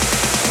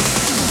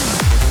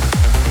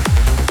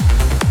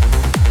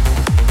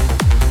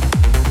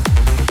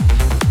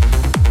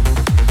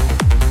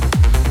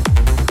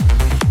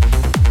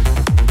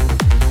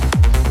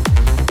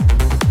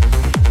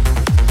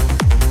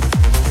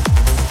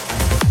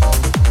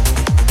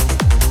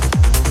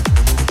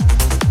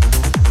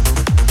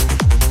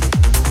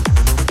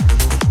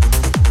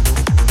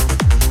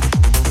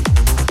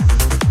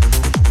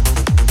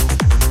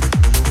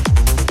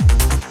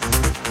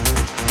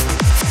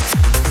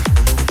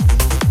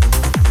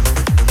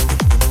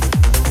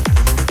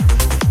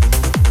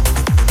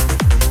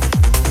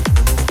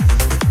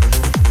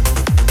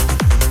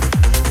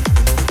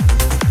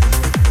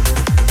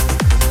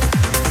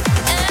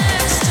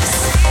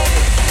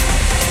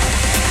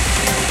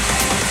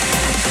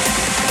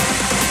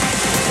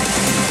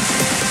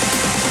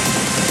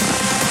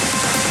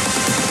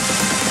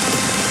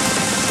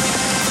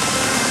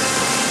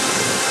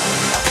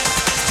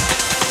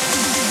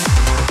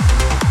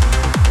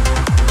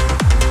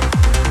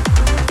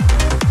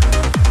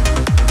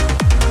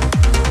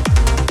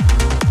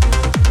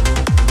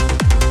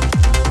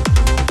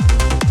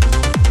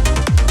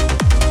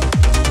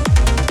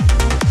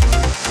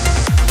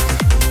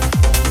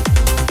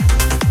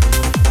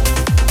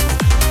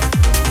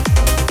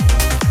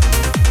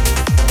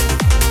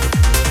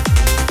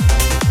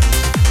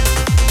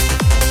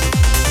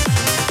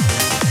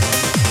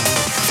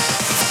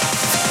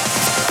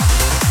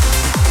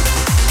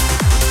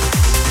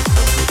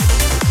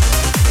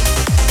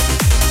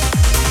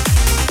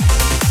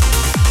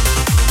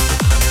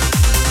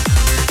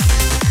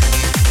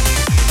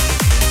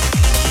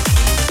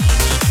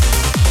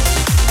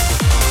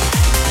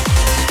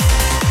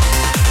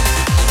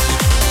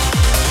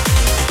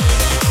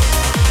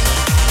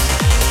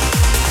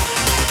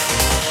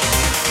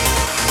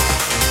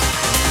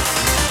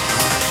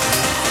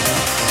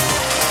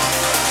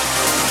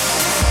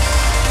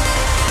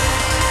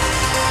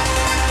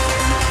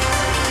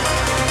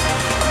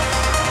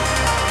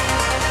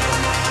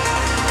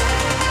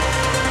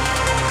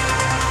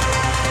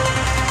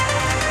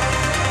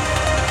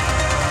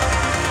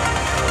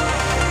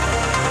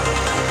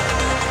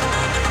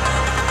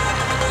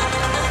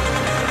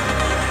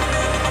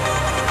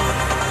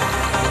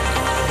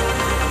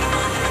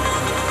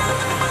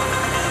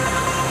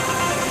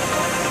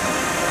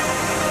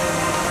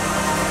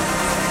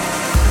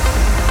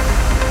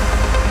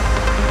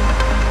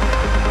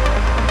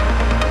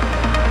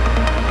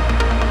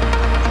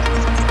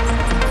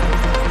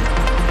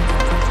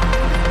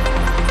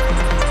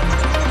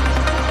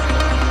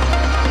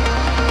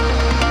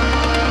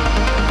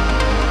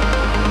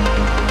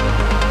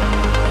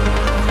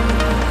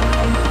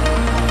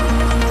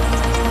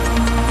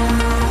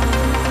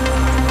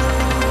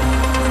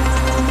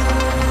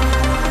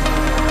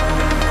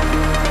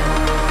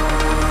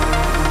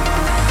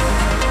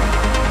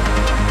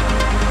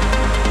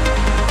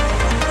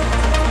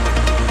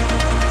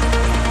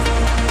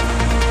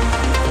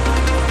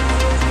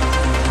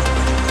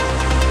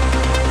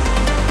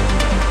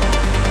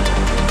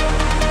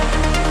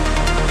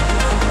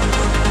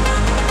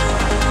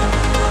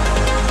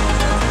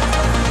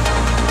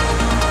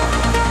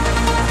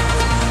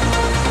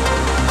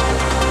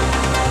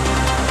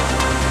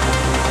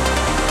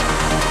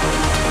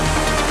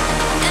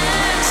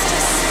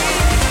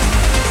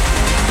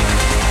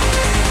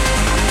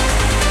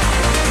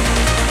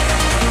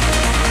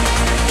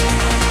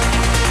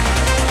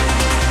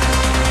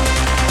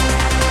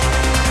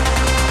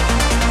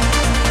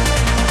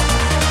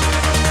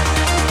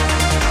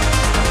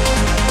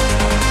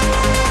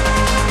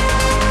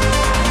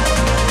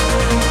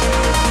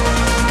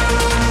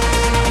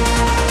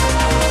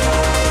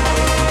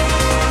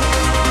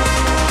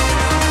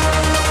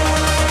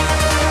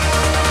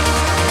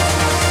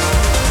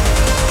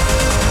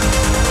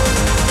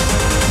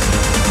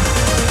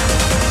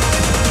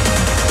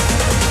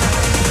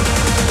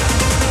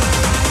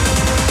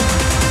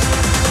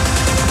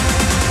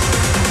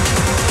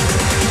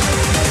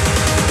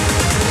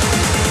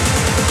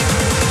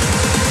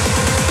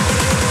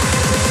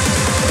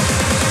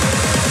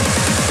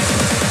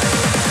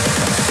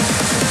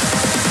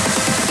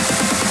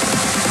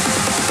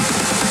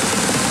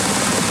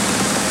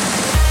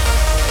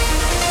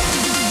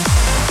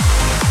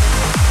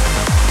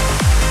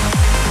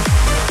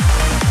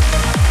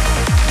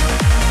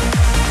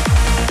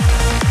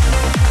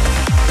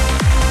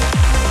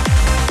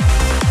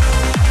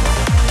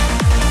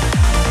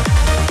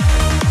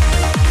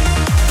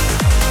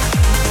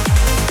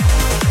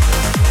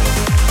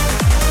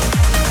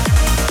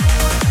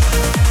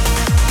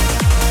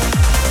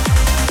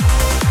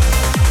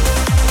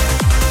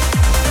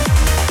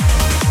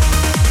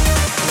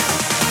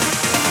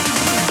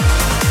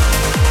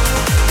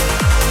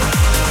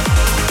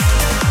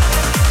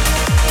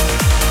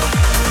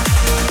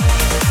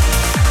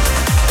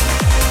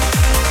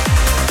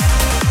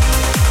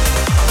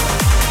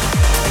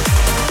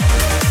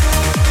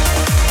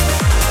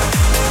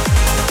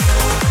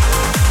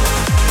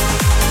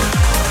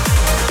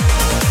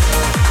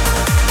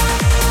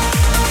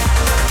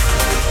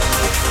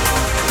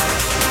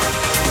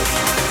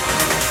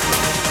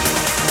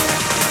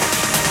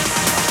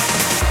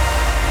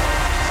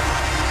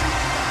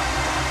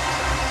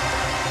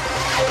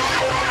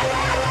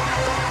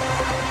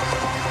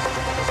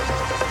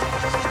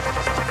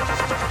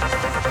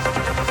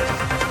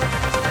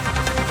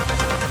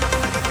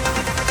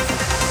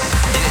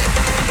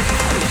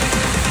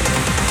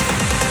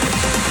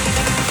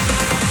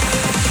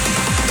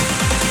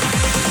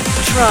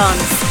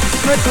 trance,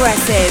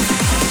 progressive,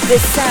 the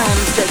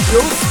sounds that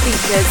your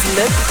speakers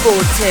look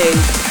forward to.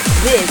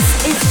 This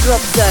is Drop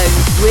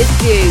Zone with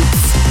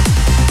Goots.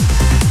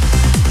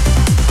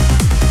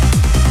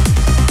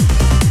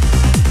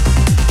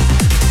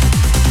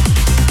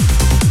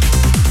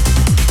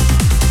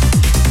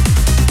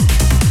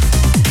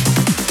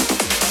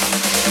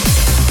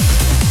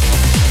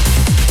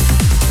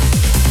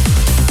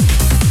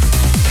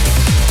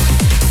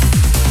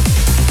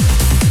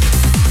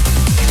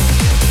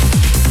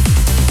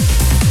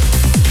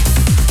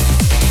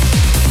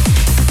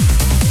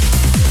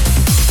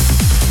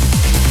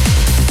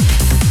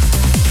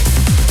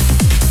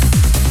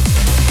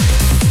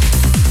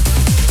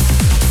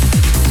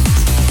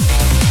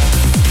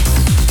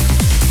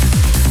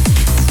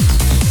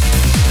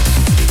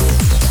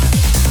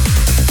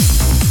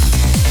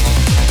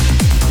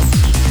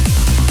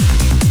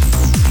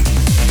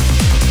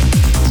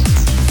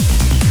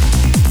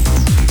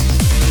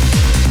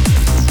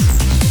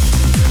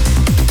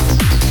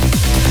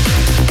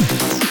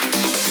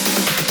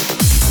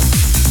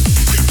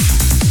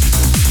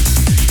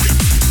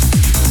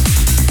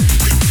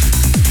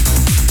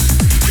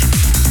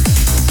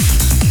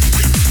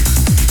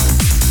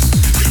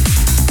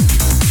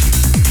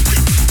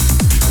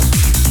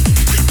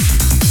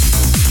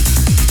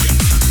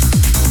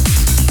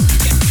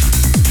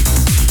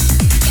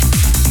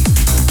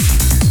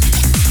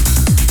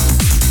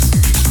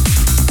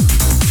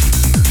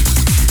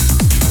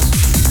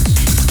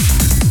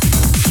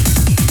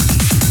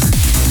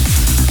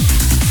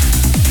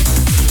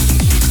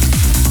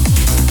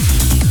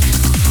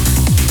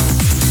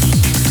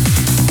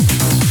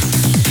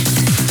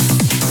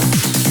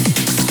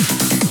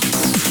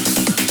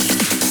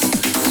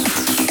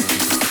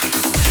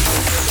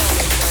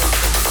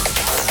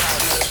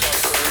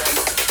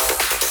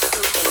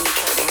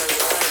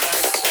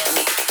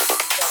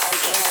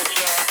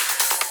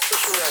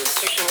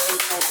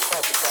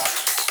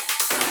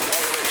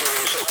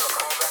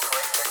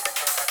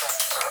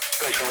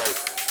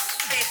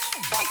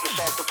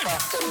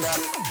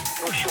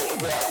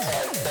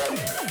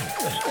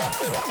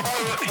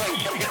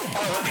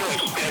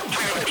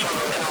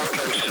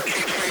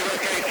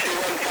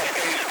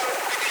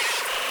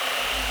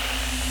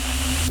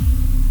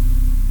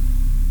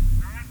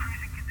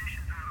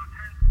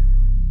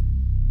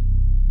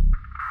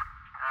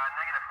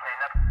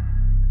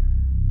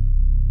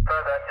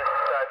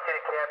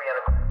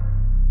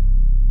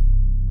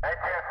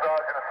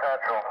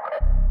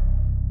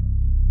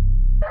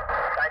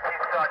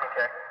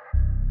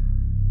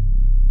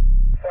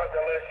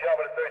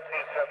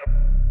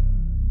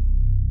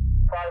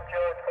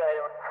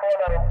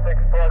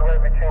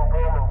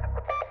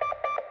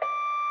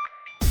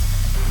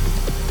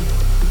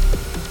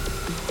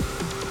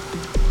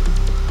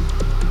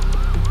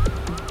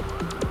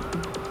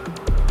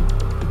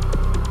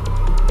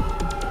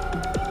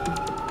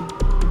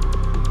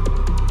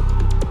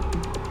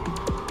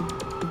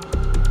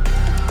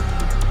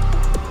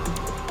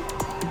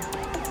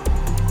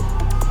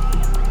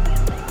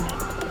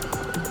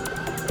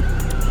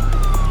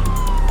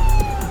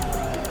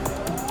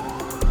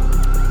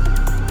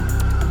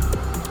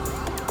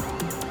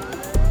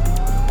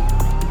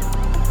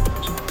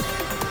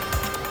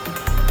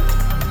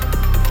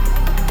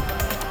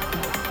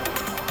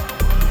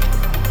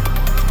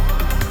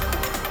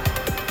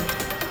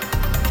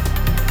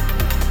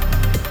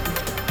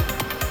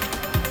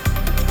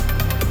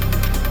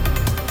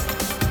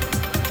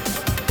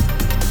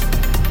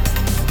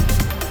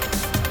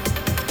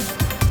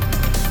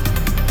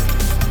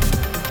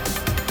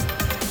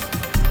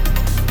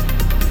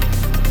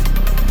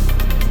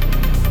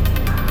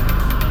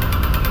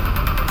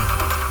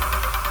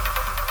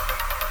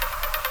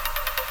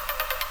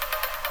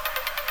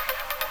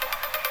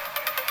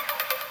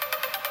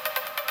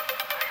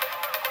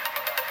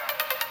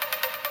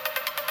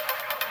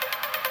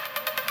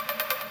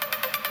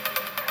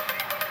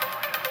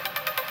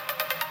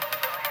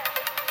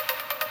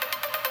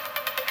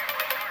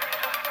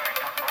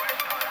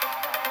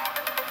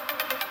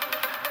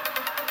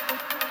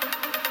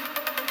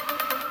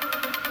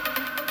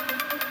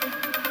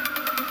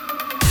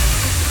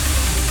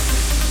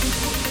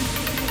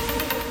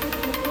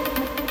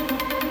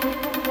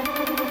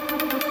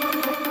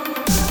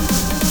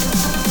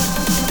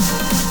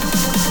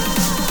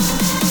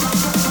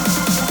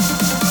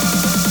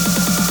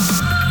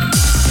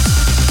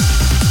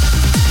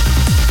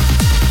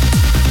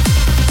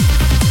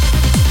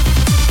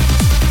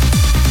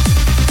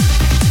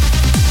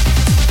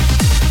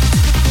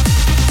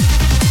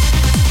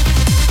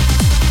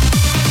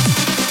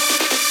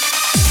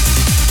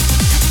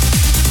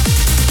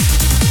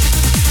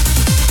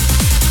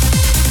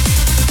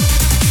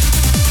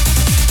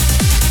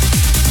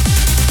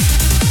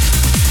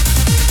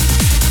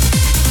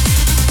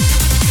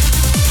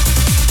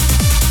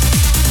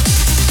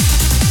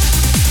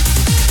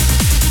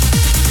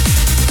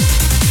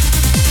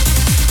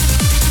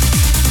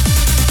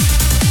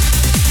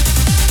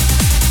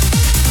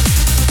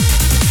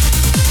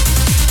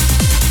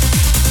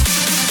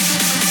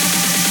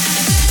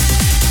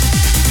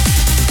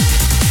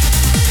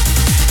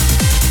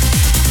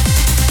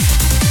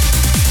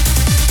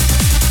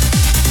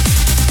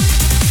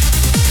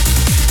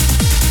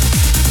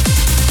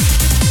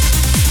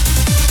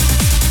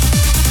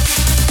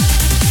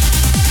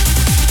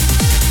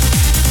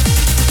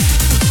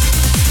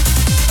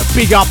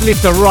 big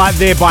uplifter right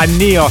there by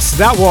Neos.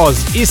 That was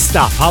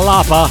Ista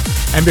Palapa.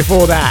 And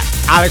before that,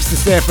 Alex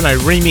DiStefano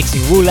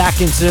remixing Will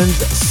Atkinson's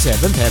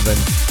Seventh Heaven.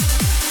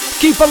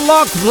 Keep it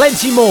locked,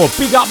 plenty more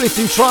big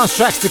uplifting trance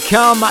tracks to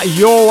come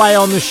your way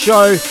on the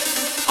show.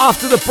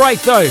 After the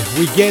break though,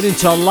 we get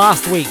into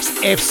last week's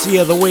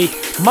FC of the Week,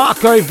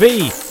 Marco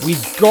V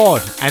with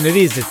God, and it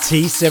is a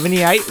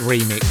T78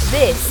 remix.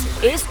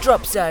 This is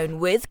Drop Zone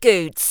with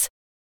Goots.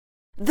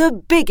 The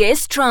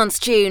biggest trance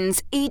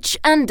tunes each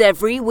and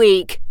every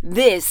week.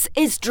 This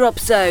is Drop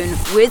Zone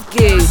with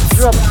Goots.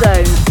 Drop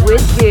Zone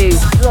with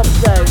Goots. Drop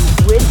Zone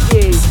with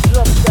Goots.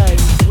 Drop Zone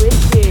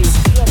with Goots.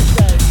 Drop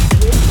Zone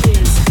with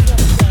Goots. Drop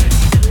Zone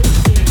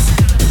with Goots.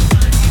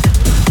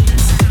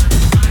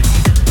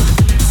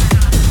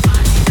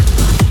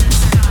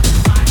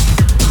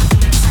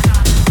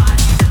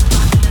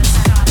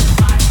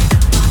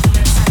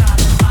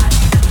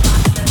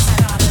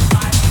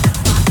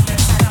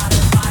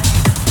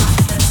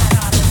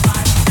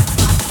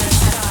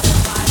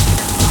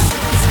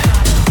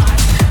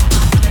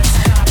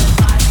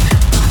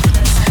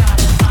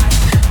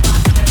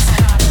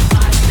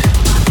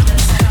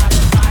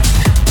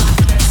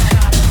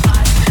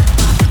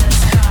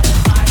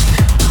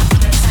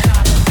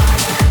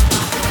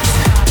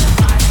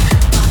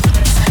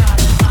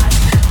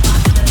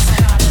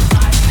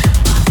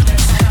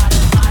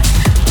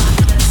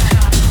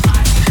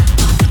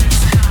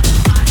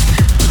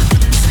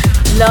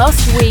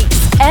 Last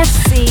week's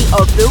FC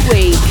of the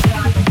Week.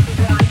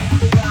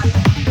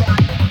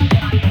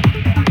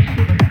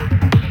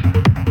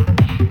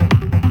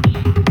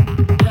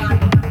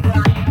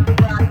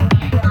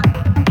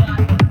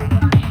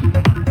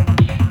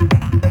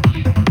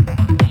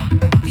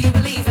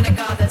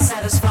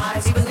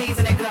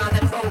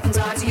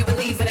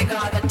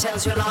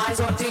 Your lies,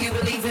 or do you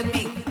believe in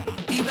me?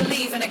 Do you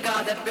believe in a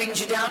God that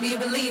brings you down? Do you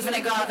believe in a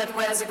God that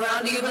wears the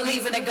ground? Do you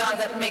believe in a God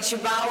that makes you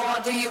bow,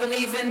 or do you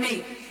believe in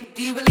me?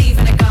 Do you believe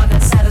in a God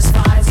that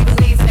satisfies? Do you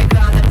believe in a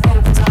God that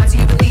opens eyes? Do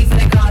you believe in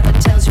a God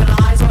that tells your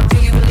lies, or do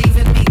you believe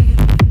in me?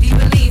 Do you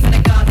believe in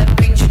a God that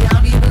brings you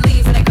down? Do you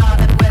believe in a God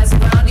that wears the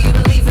ground? Do you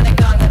believe in a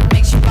God that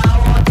makes you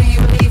bow, or do you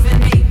believe in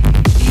me? Do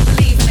you believe in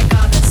a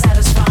God that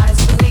satisfies?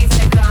 Do you believe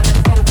in a God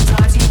that opens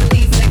eyes? Do you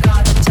believe in a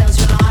God that tells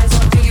your lies,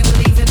 or do you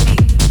believe in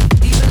me?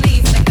 Do you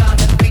believe in a God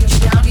that brings you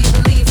down? Do you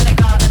believe in a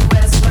God that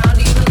wears the ground?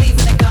 Do you believe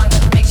in a God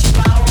that makes you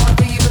bow, or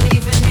do you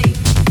believe in me?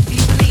 Do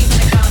you believe in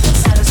a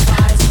God that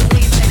satisfies? Do you believe in a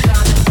God that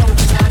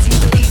opens eyes? Do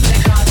you believe in a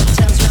God that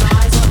tells your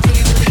lies, or do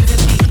you believe in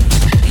me? Do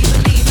you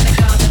believe in a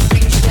God that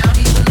brings you down?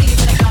 Do you believe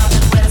in a God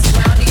that wears the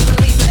ground? Do you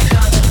believe in a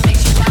God that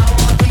makes you bow,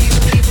 or do you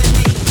believe in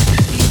me?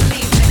 Do you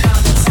believe in a God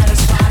that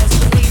satisfies? Do you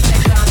believe in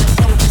a God that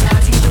opens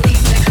eyes? Do you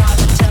believe in a God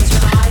that tells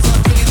your lies, or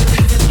do you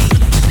believe in me?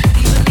 Do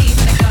you believe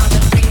in a God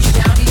that brings you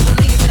down? Do you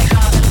believe in a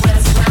God that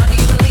wears the ground? Do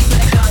you believe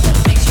in a God that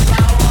makes you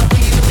bow, or do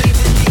you believe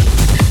in me?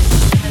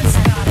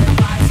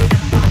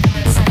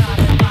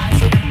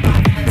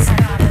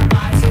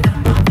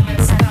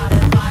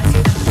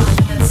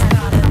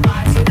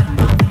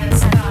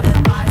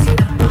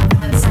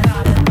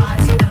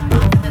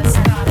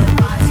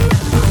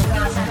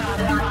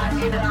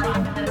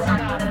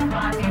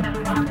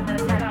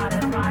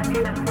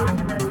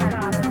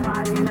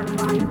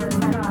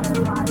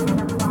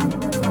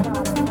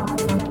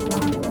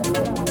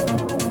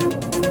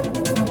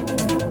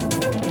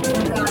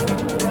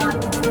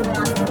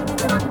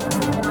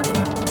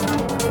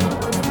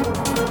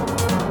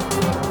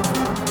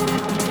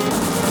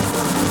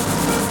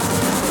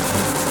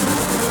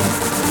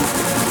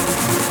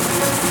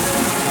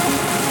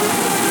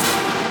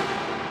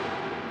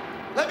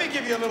 Let me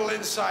give you a little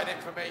inside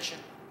information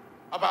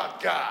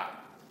about God.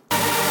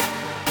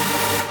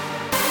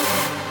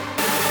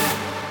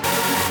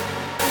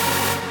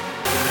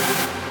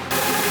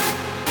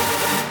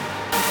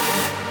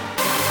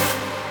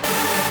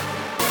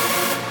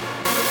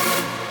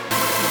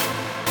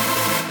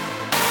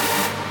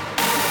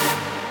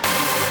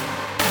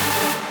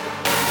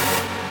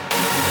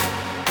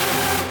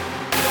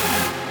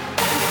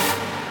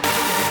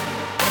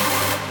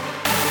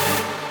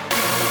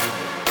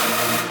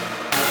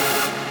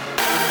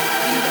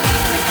 Do you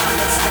believe in a God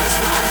that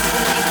satisfies? Do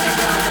you believe in a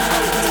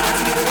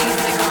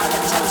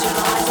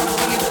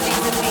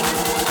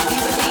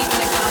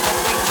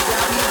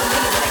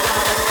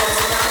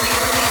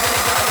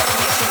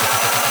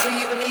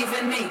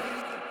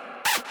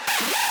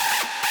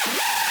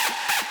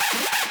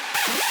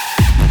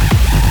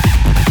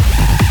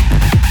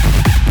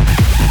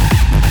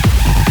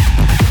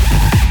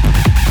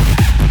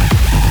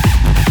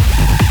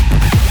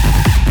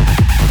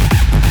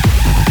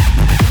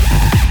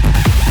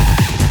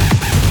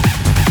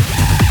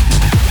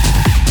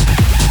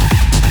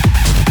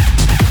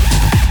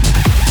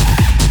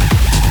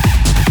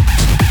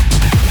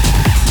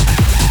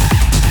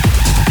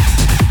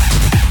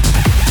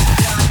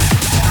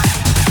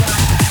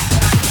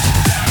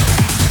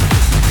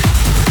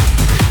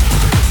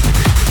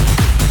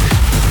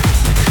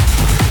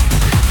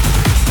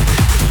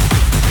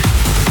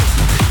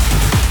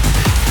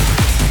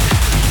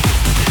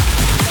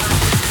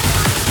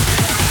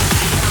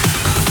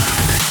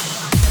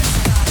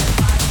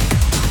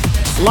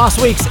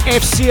Last week's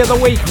FC of the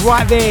Week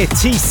right there,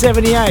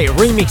 T78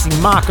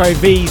 remixing Marco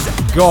V's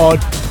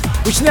God,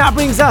 which now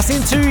brings us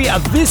into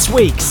this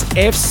week's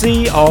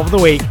FC of the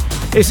Week.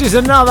 This is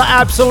another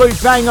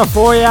absolute banger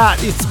for you.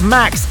 It's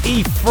Max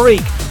E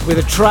Freak with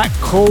a track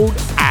called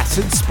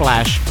Acid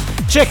Splash.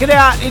 Check it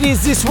out, it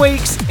is this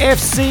week's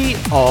FC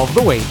of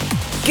the Week.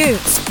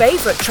 Goot's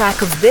favourite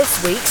track of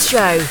this week's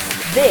show.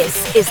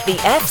 This is the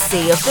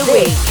FC of the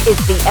Week.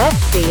 It's the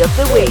FC of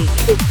the Week.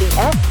 It's the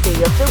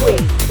FC of the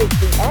Week. It's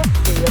the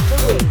FC of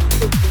the Week.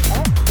 It's the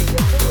FC of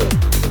the Week.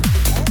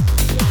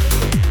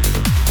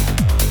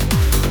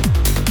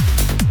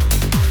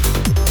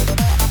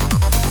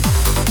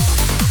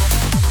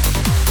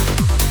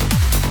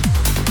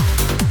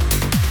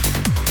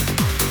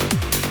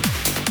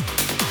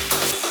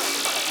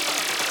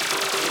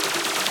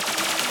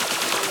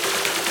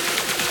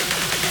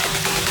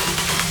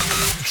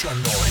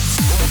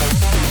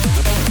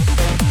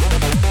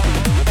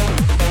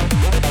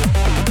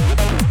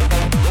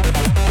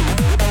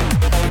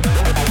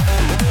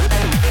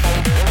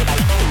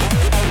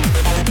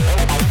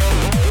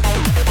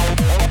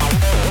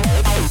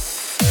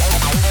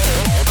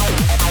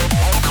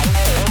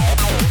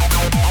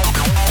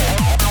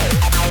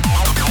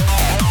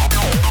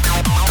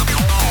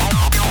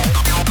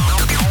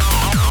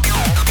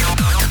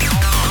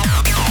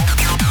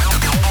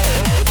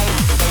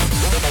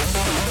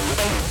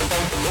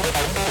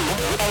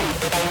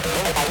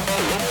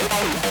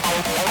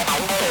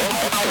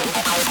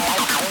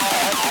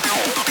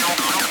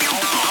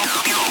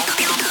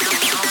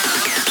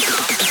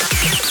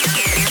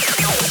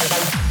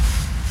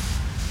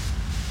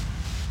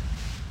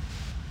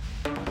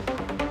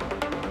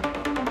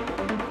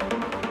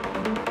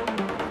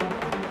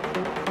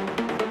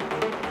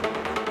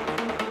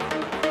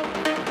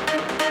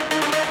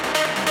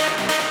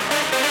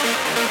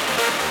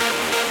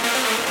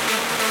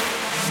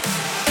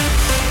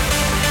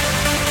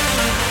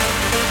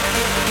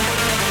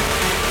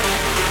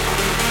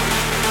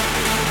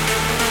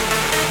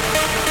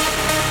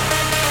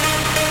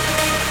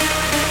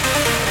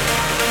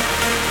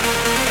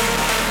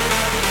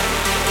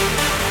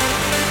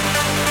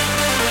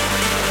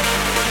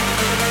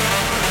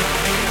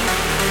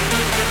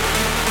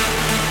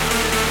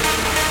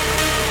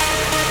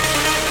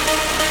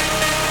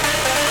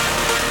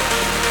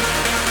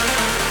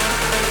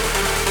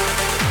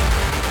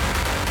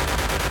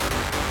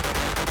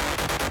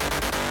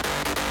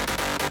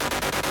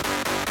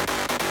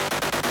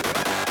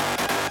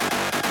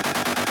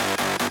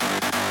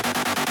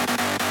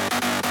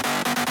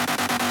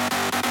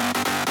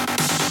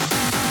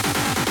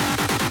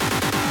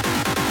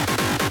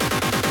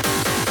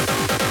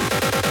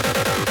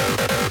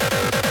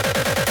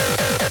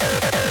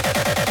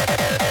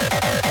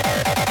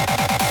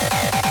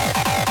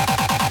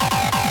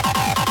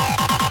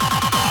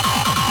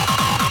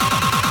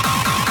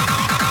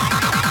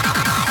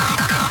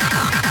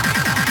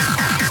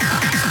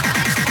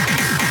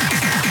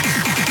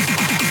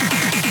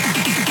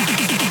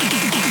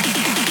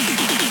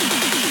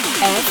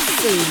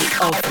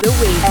 Of the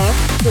Week.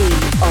 FC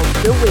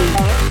of the Week.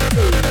 FC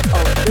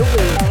of the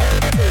Week.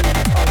 FC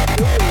of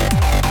the Week.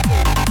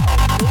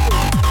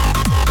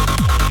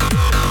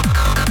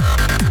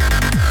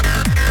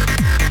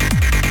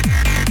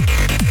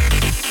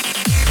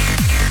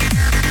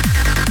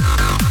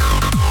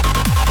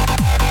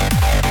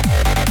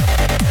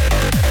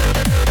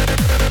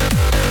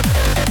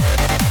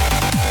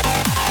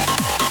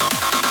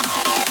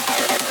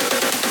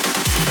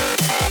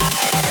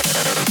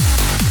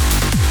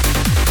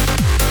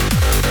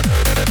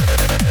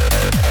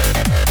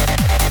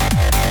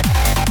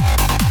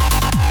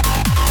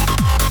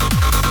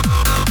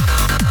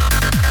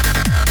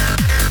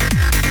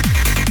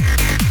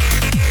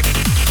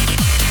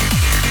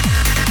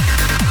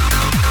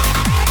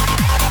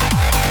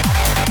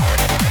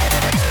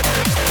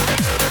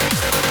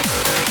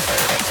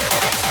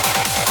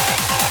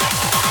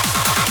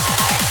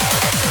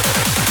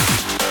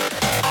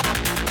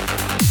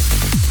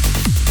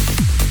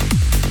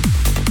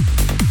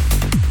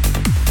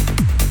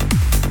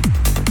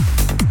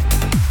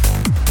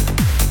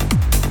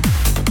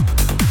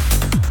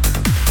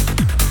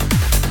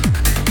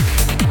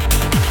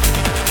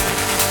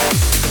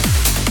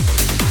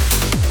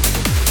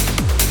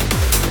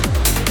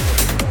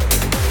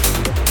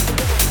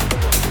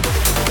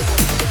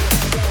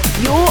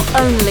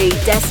 Only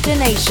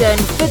destination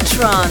for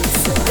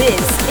trance.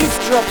 This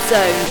is Drop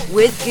Zone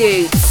with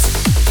Goots.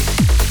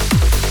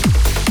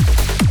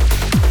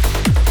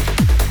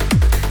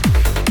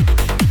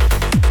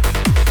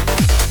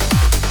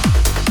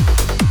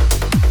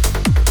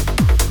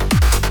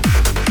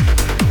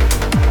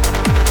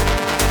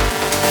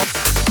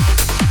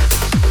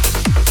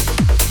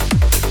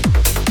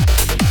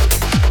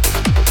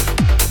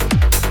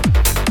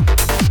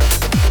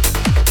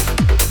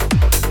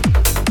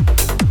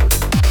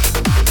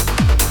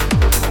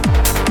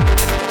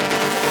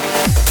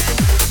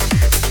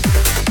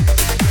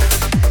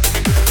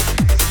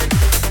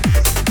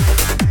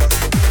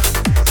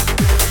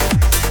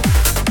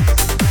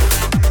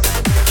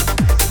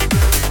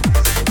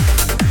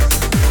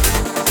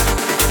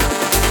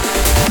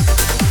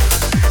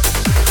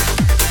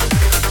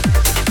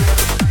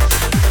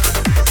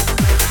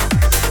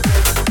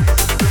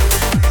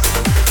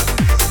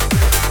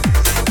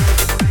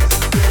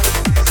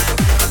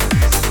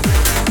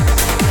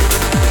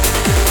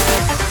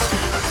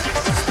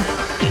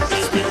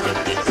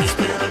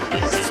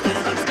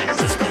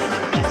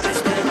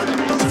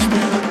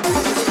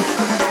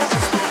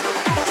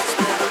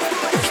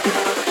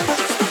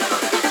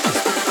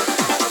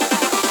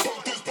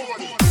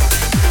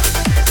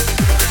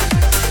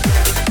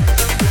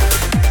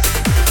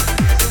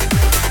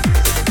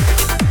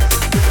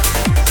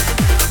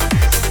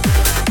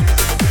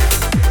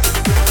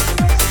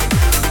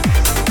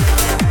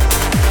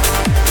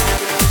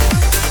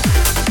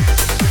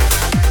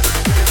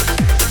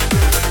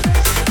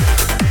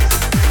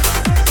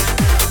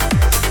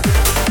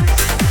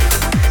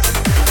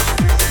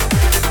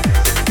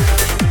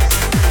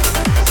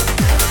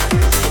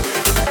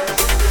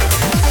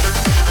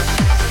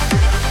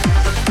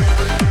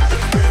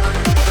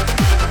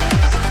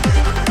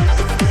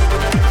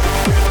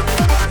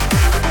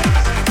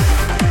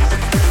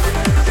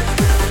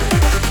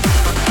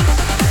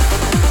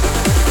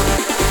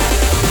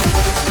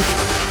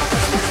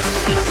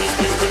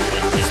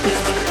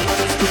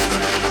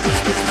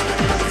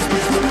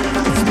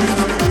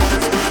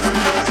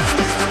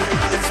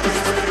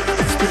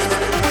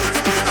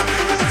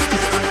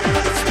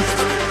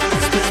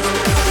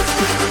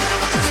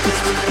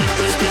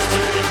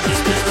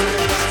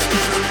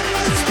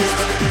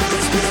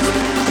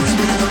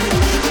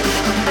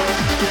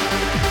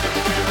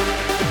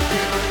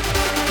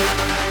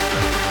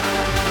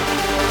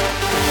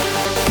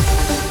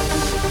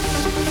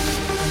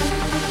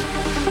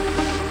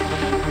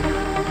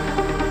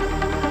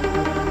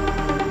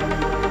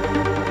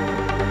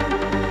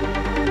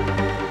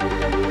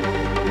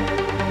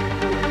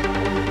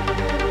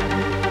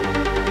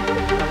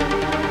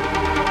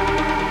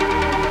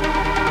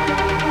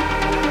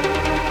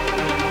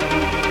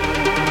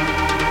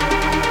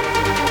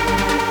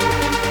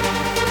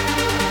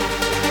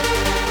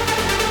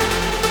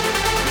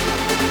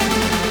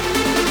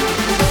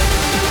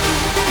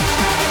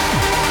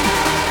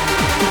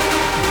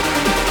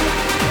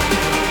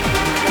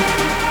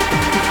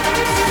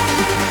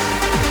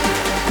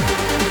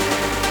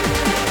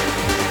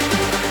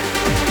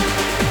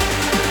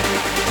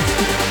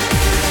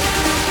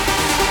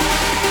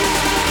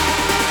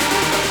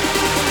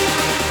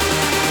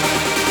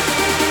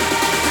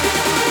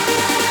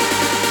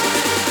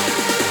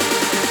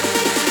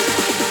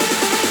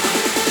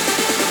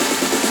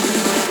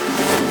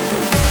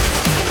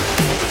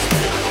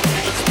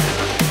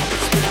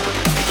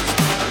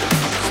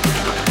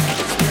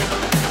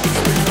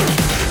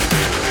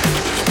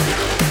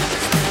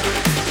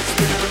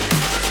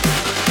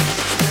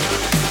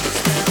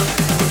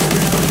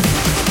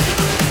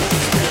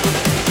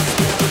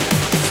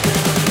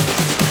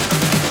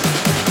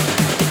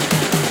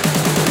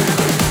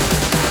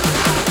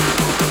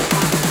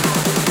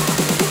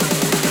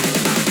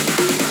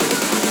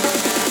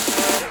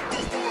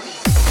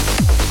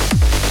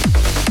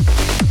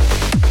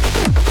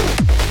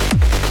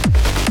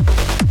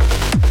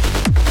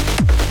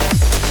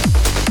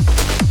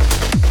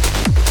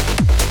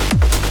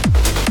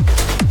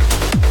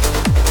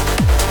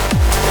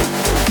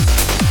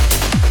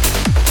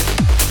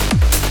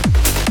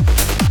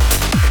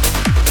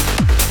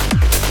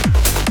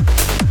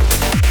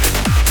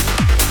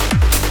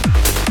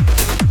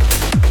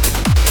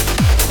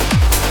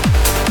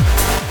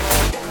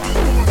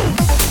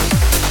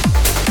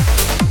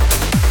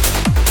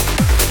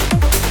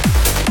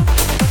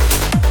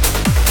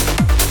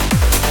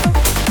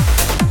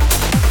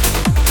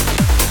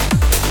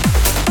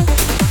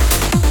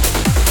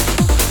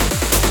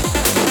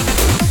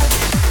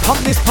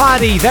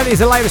 Party. That is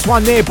the latest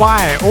one there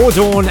by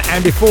Ordawn.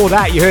 And before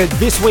that, you heard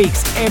this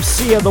week's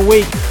FC of the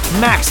Week,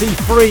 Maxi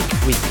Freak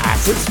with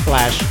Acid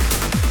Splash.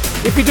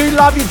 If you do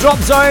love your Drop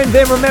Zone,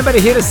 then remember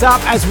to hit us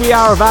up as we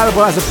are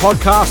available as a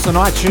podcast on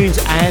iTunes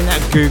and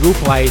Google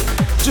Play.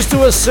 Just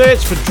do a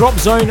search for Drop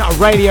Zone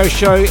Radio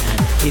Show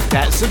and hit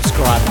that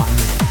subscribe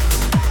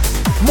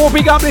button. More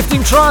big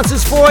uplifting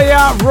trances for you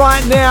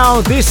right now.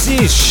 This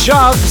is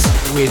Shoves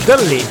with The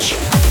Lich.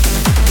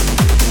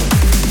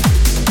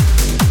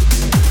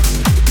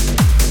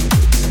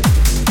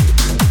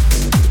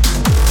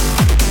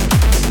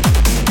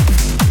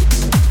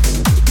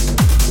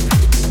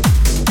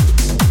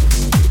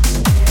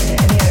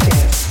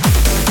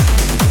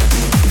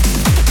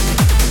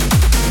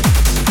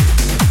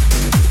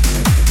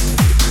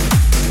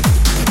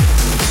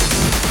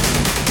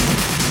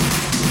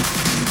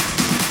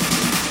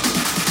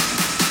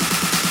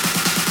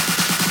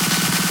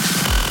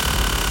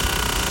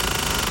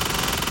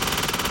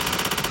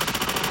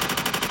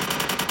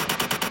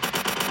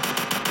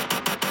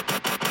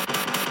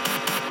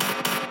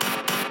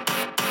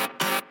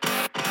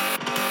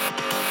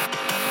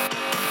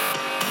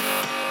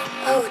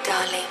 Oh,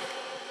 darling,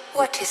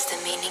 what is the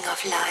meaning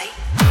of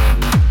life?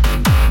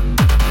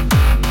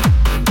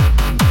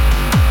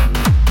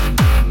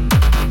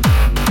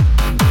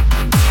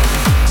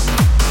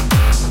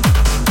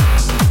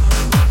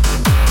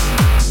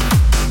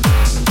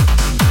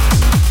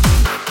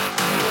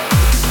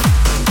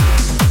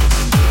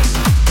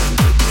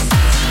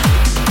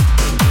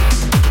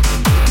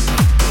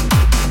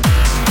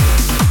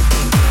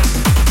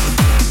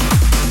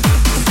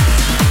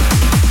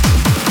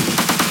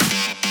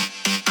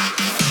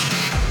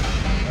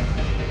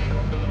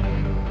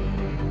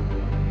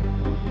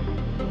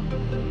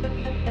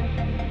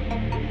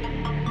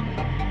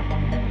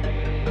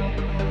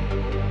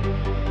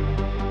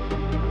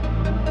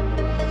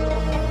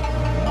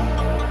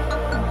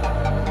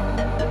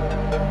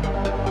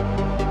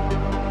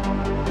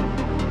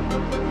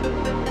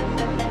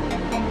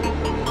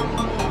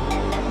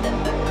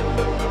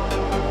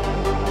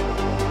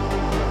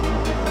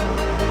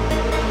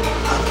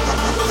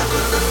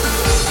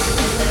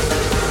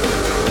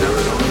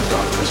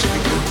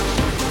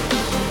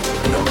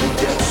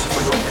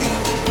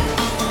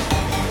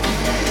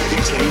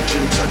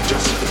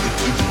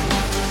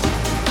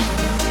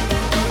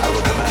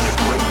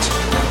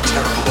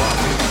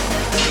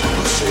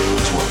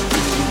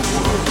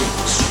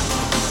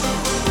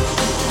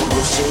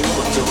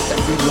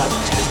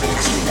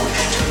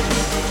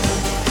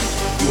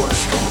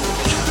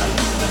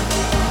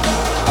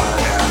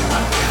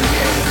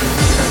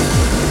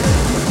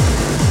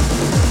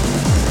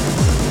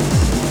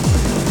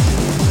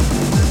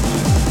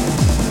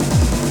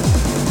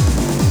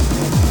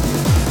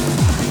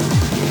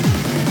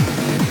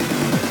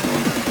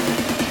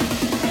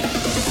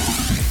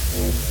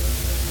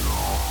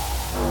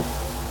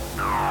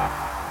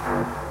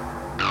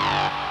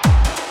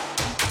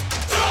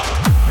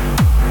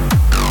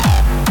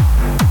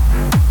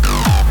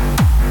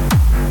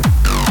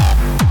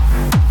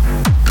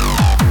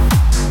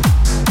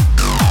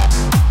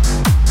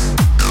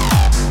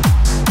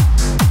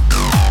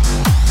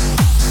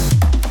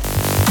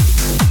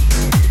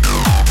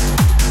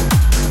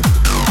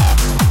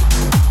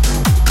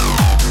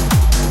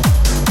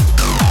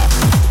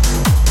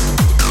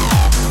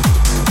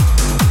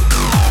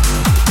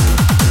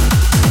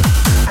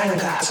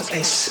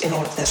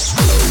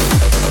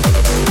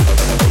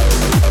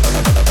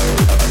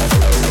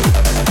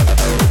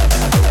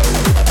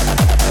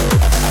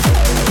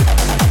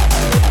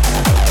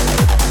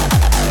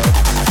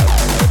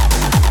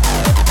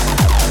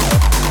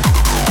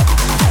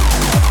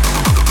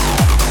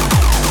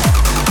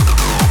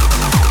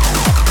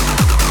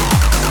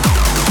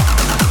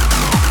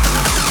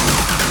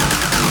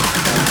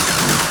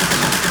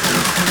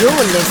 You're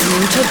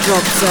listening to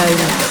Drop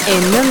Zone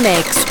in the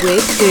mix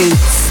with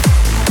Goots.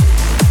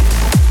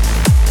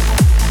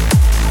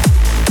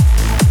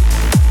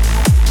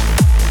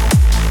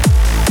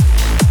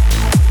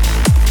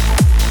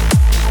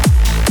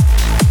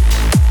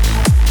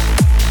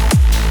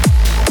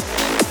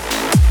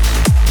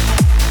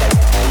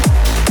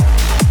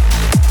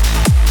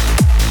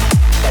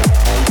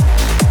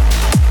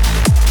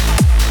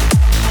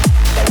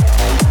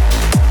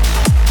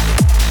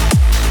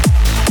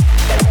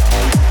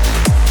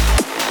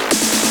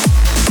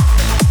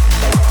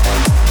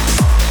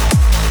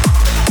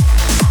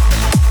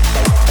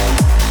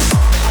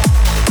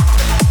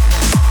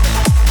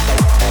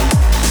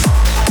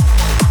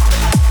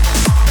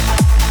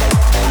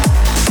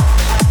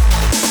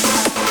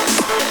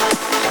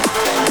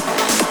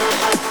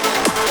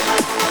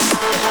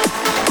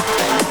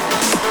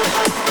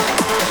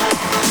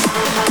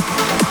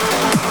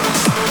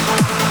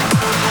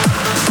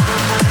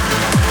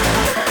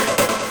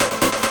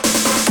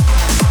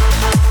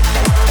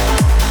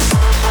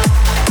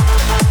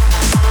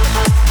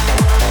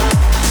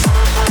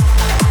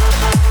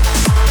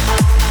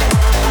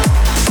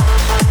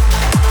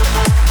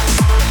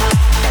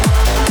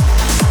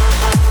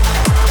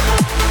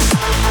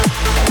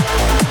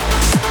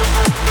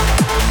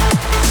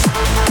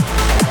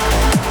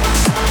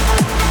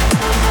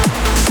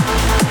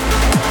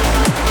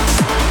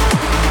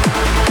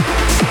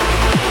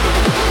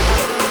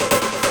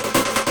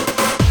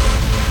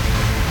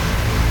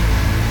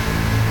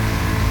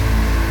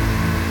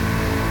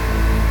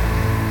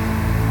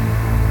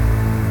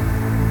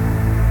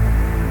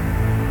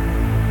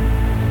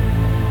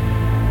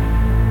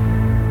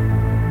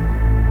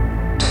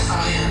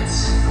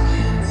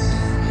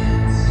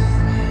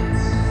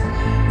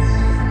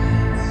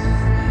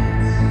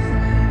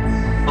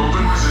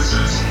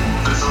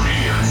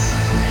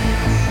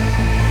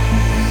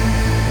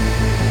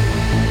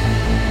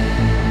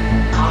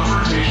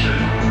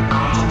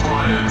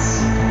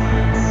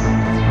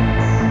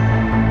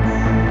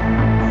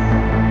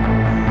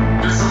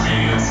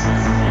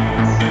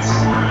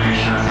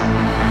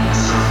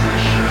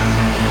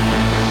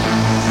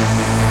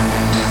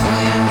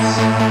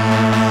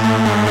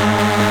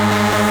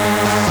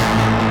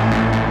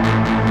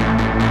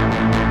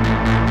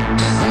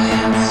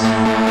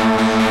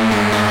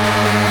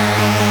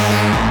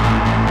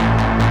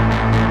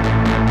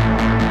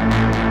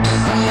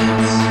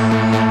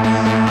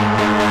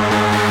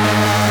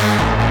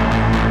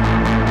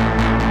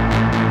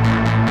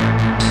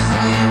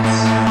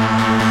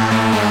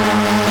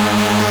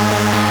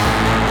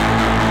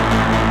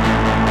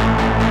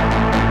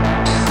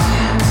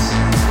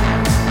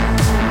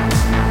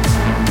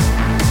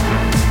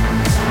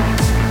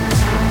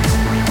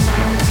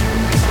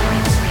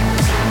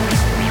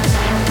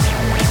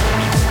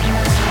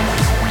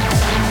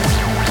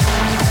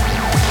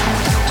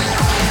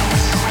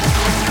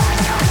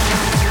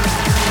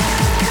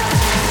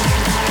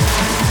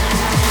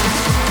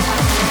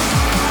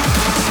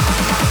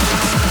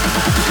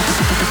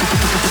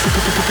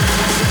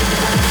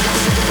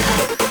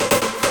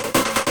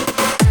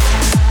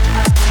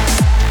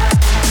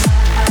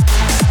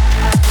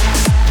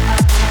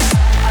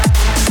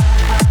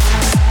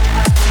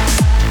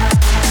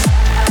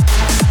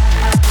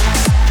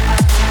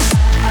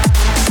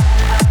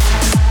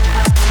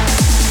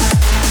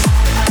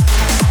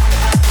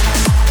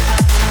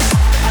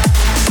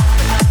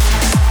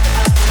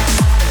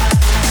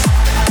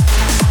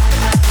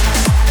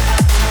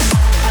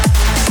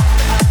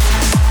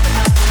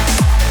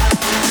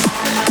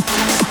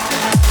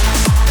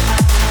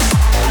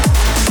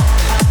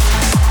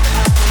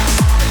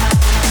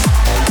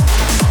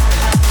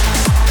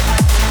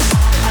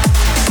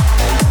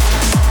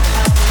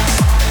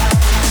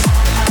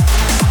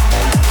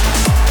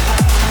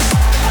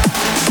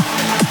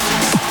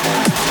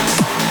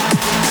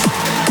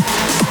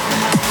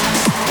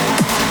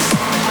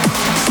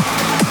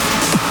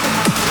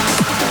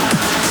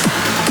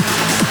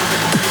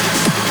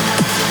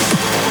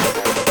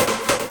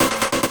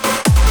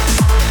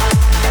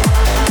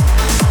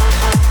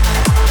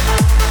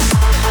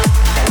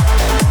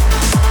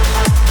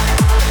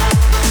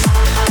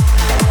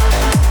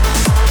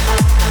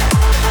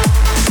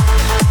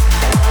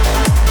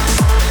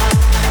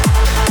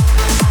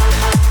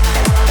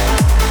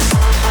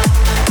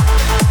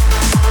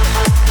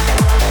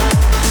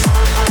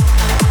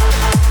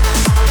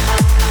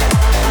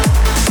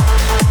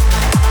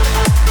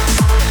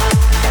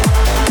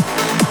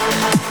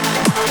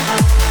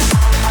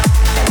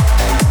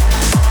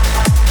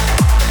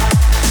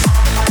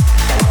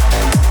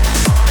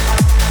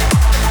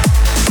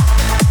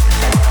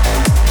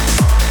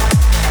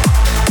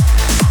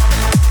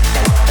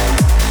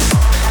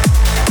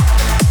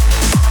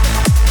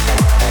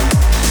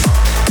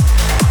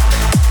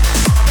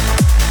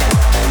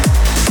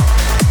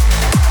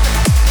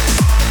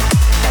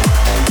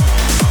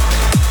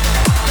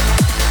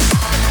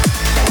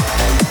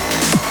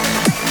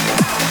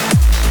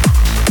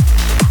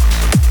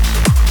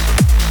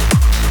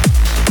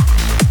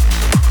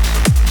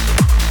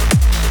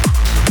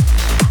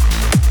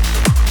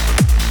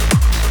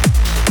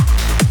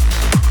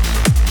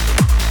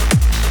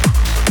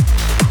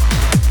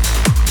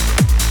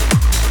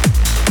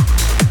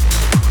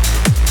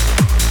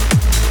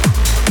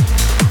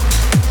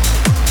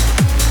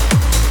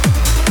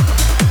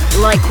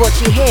 like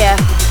what you hear?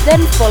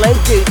 Then follow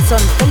Goots on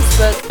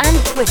Facebook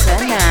and Twitter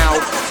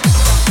now.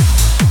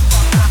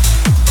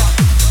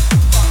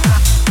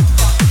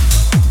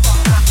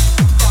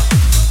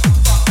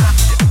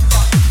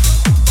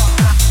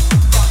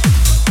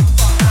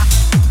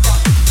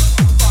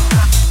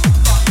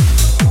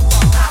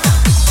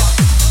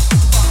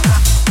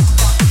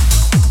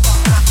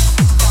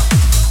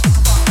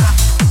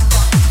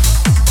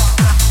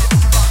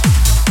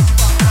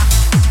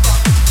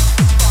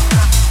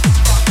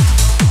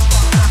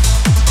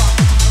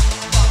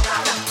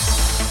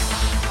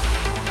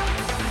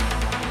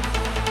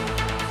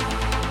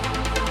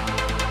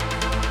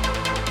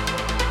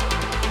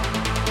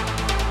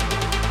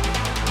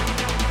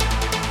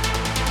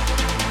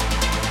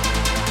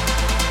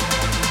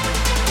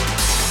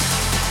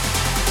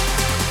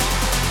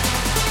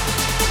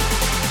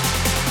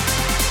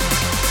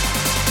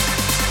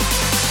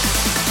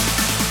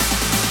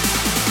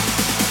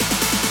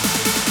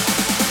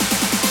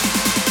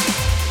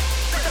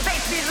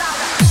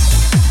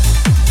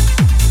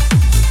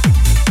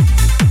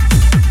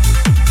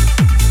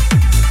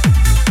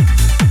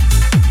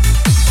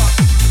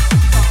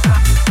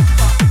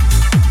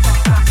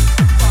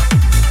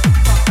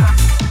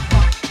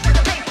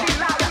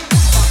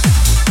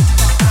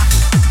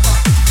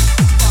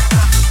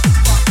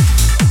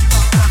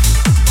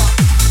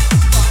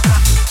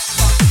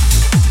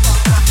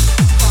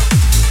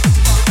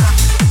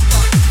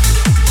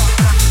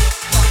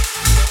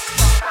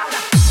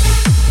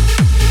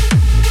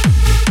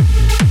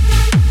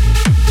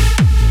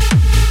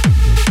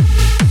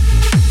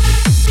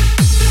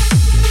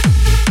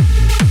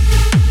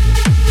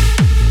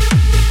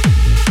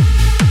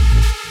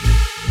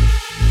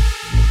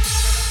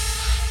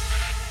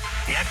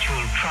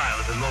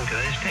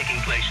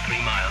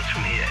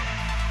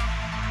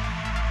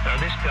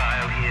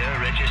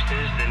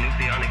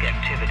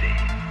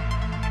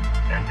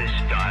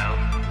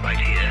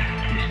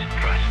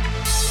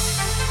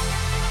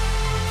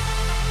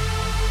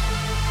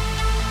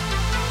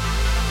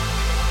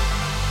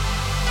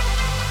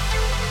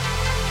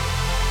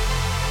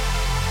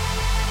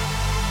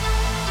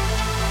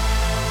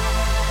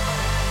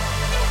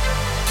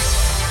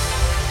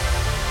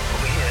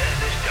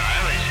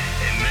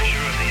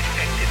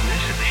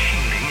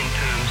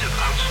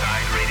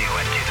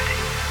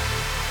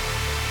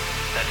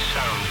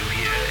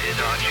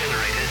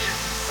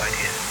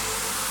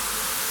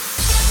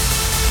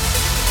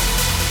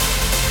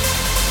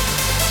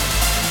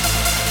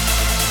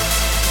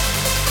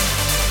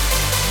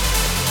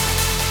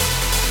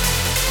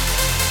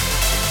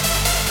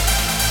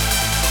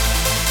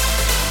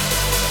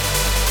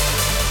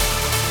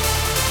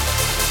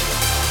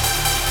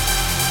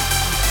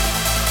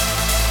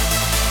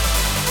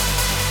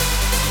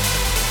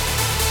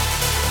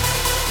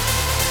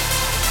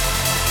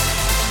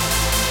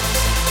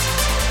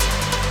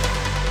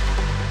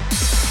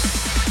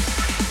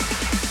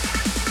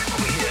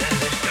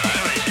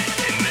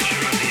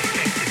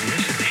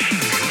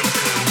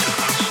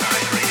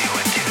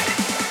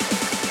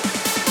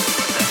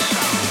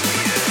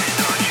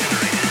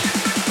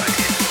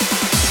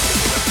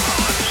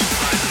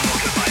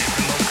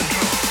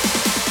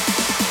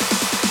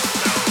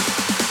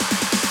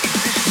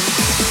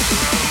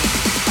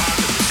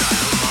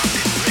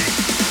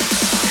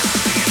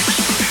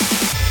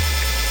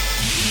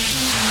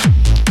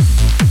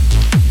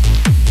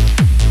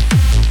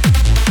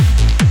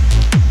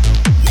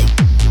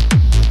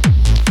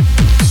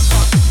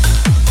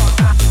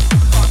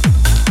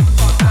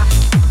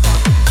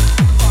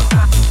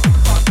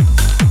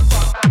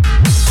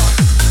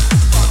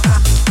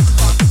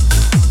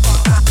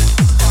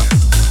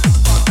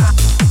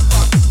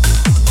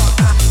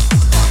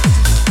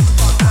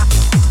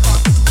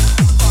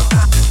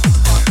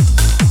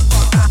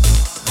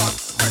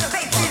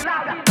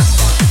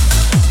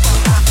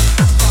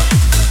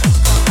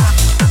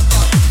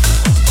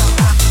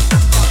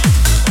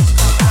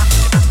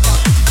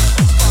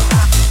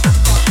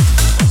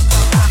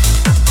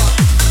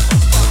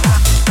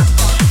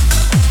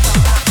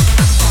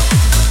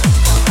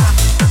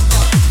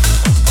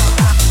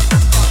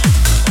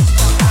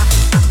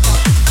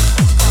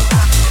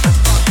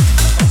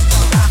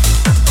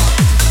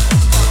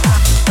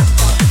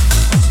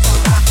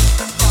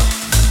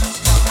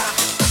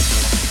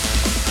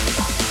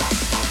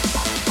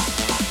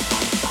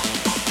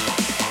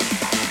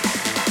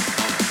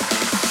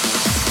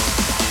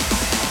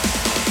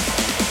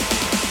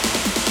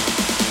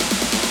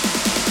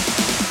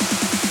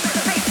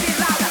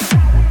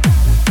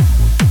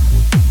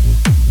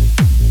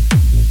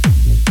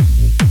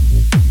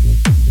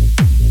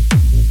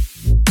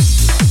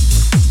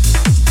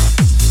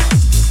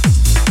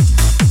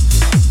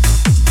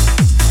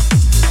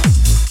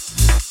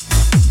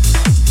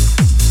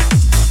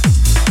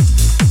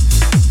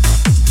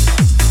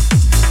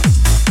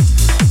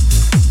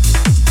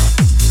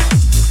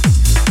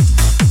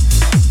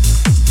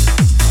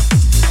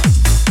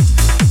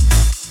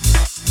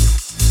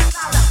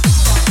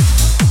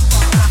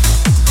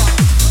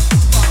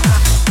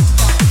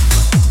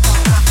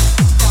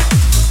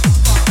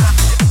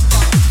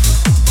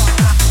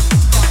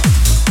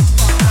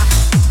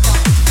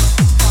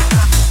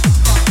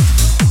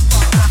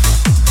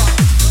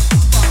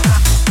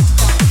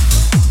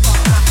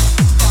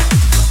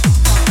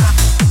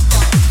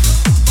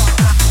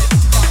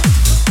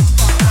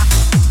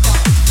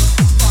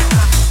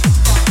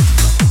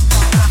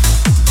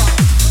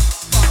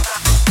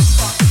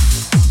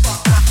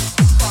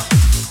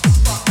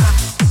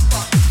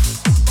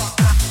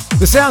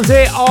 The sounds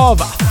there of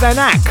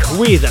Thanak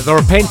with The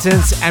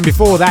Repentance, and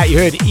before that you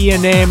heard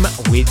E&M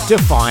with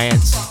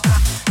Defiance.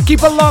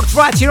 Keep it locked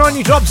right here on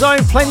your Drop Zone.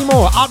 Plenty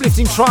more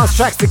uplifting trance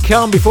tracks to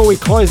come before we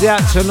close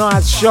out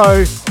tonight's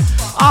show.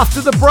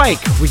 After the break,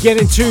 we get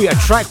into a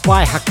track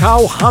by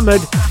Hakal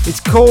Hamid. It's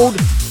called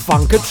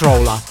Funk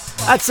Controller.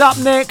 That's up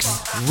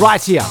next,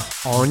 right here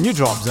on your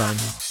Drop Zone.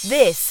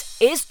 This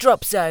is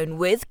Drop Zone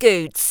with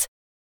Goots.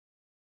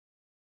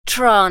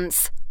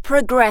 Trance,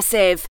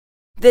 progressive,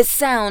 the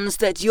sounds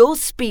that your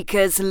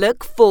speakers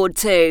look forward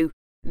to.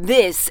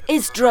 This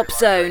is Drop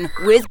Zone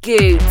with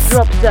Goots.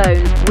 Drop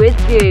Zone with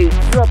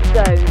Goots. Drop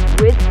Zone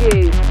with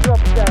Goots.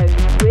 Drop Zone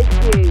with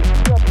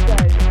Goots. Drop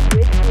Zone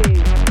with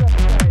Goots. Drop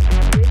Zone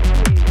with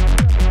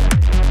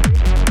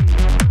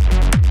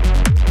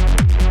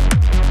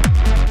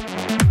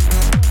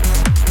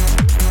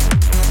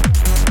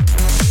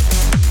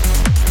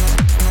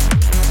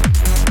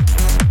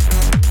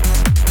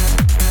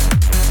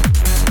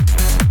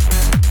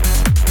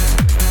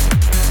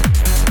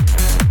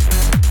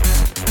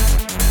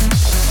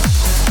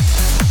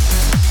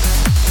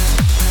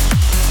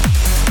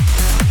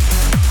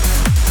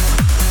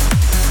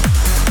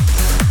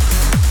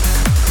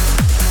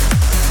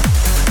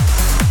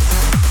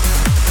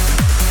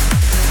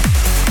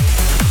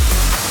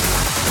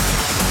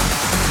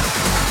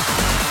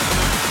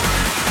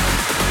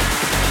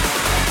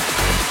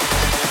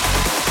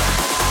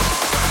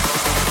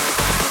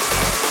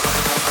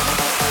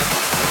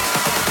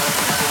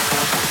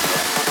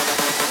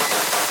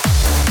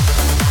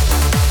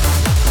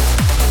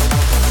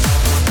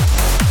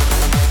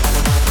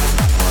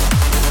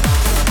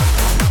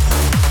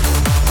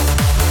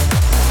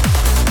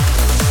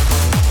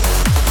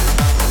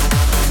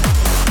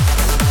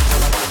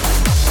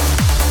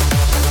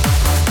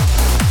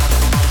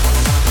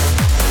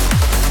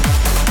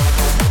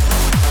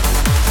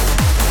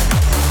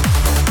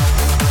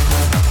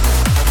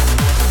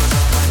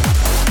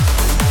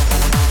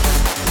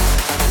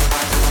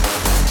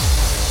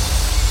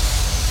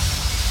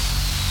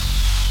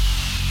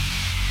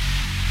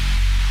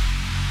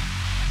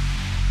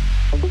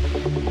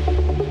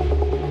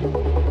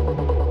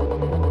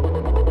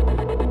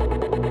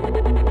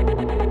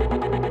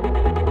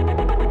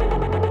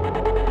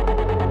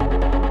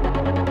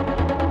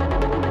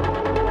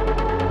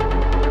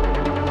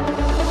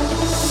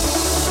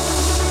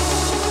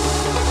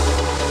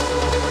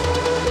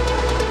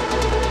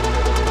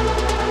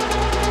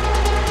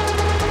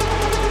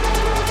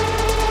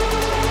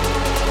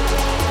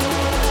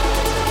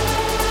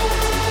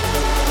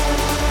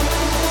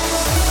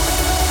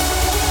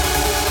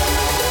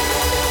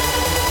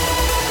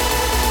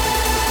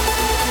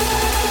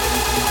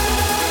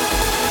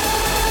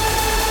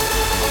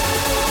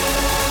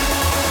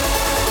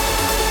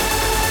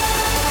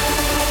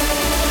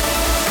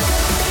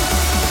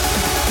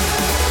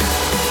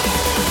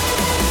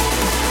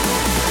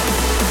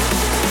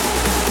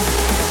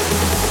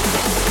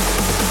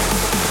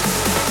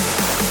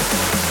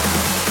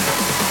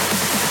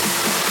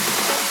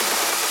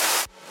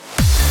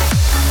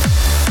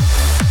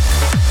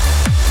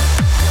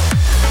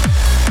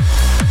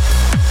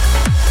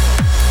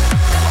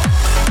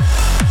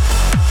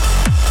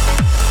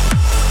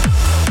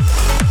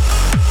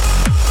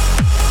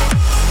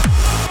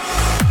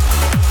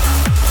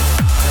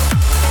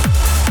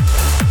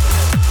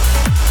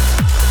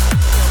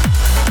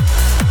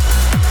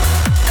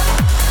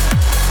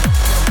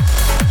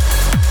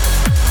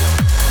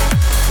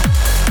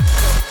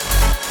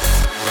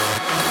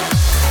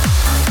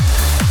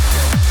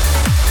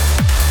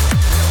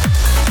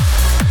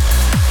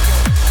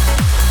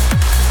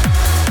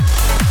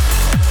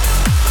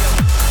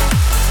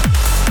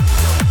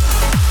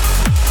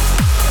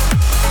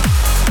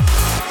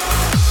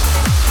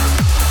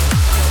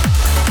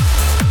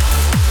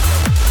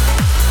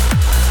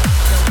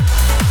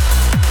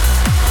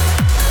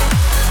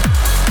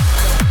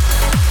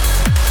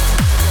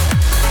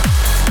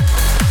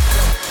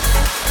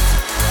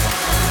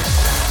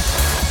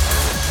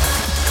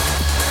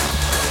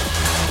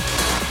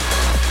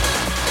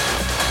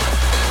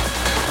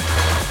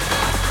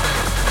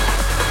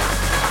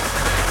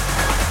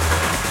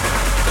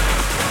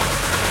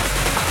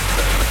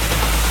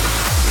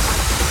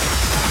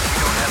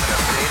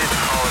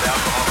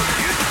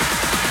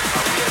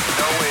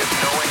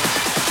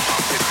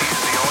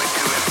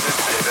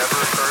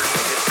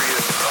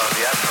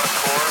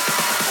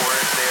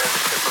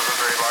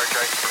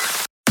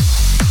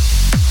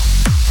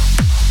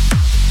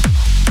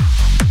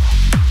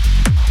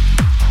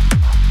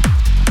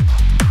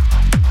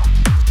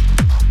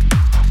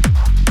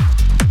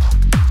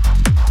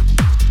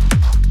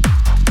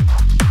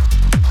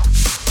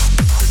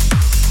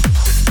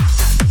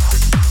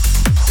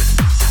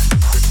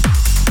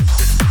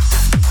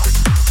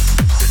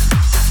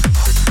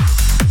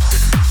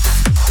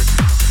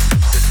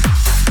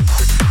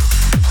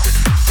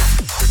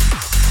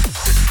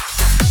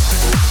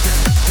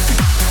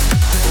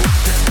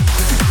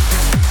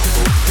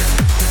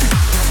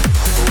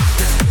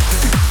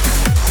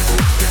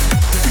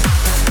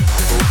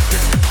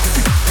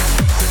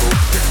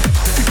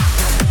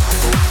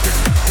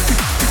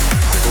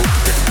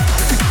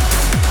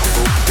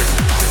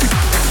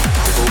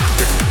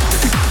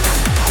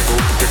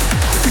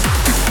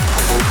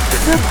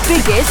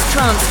biggest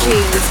trance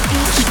tunes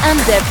each and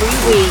every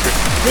week.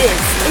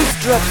 This is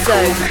Drop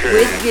Zone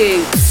with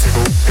Goots.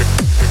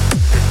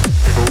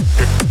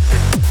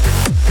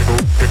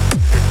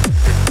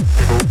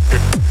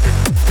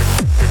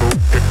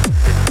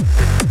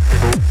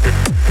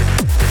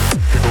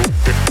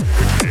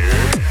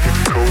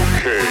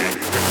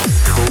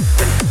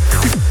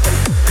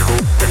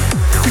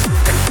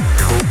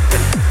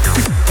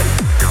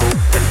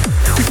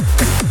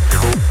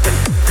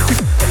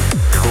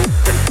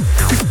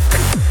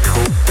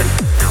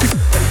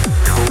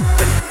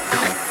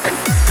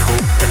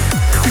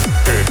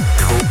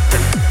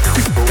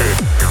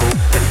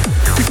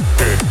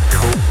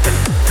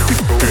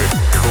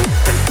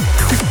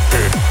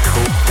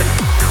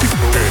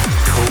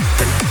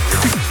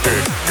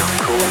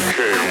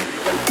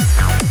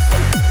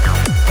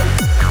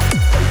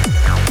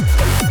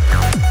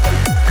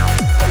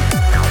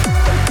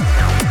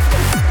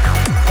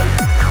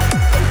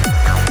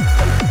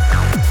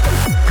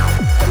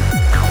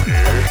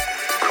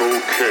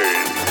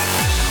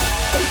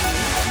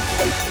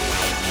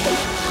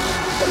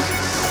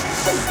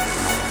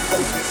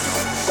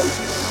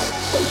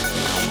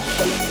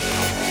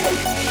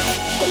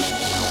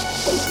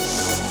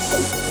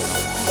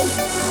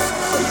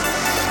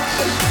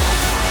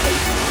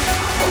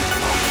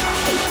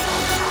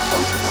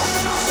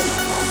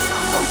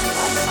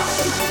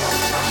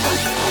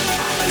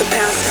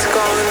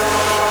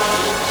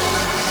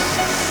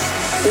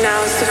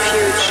 Now's the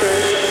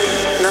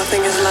future.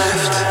 Nothing is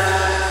left.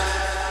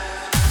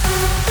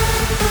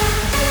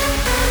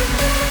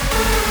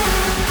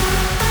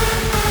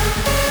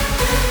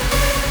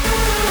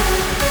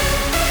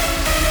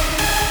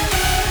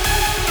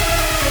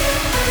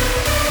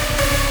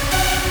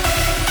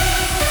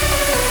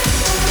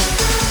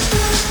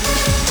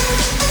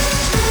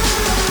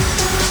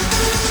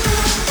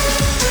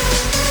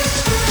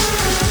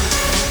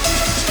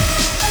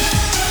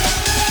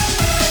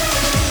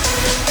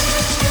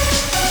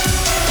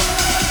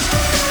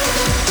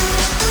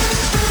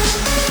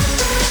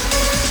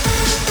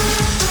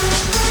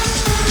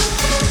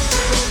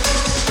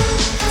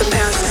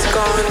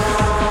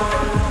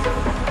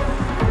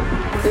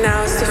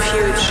 Now's the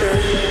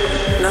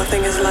future.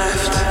 Nothing is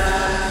left.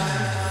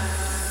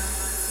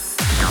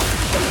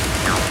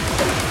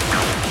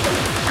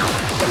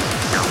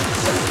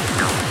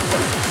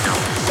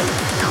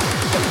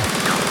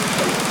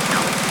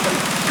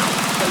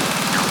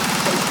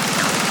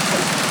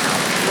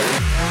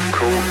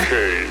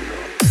 Cocaine.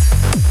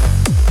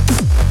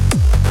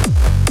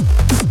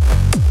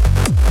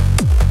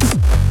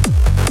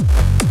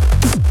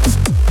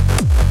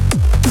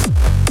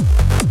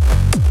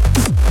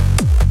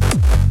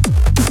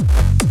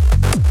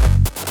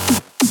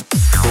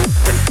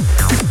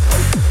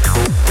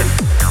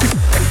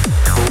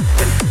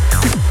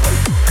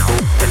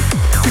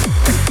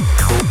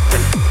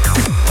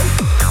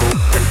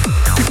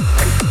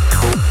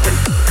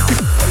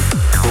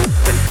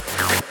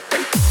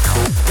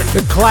 The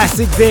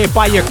classic there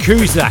by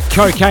Yakuza,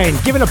 Cocaine,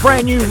 given a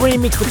brand new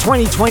remix for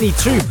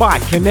 2022 by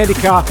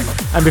Kinetica.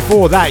 And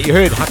before that, you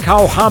heard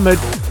Hakal Hamid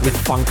with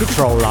Funk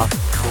Controller.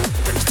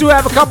 Still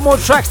have a couple more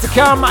tracks to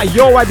come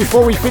your way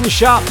before we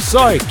finish up,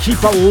 so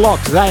keep it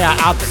locked. They are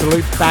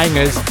absolute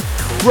bangers.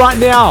 Right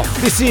now,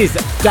 this is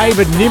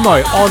David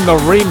Nimmo on the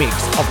remix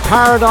of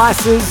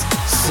Paradise's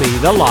See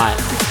the Light.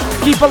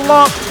 Keep it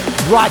locked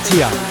right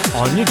here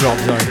on your Drop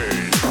Zone.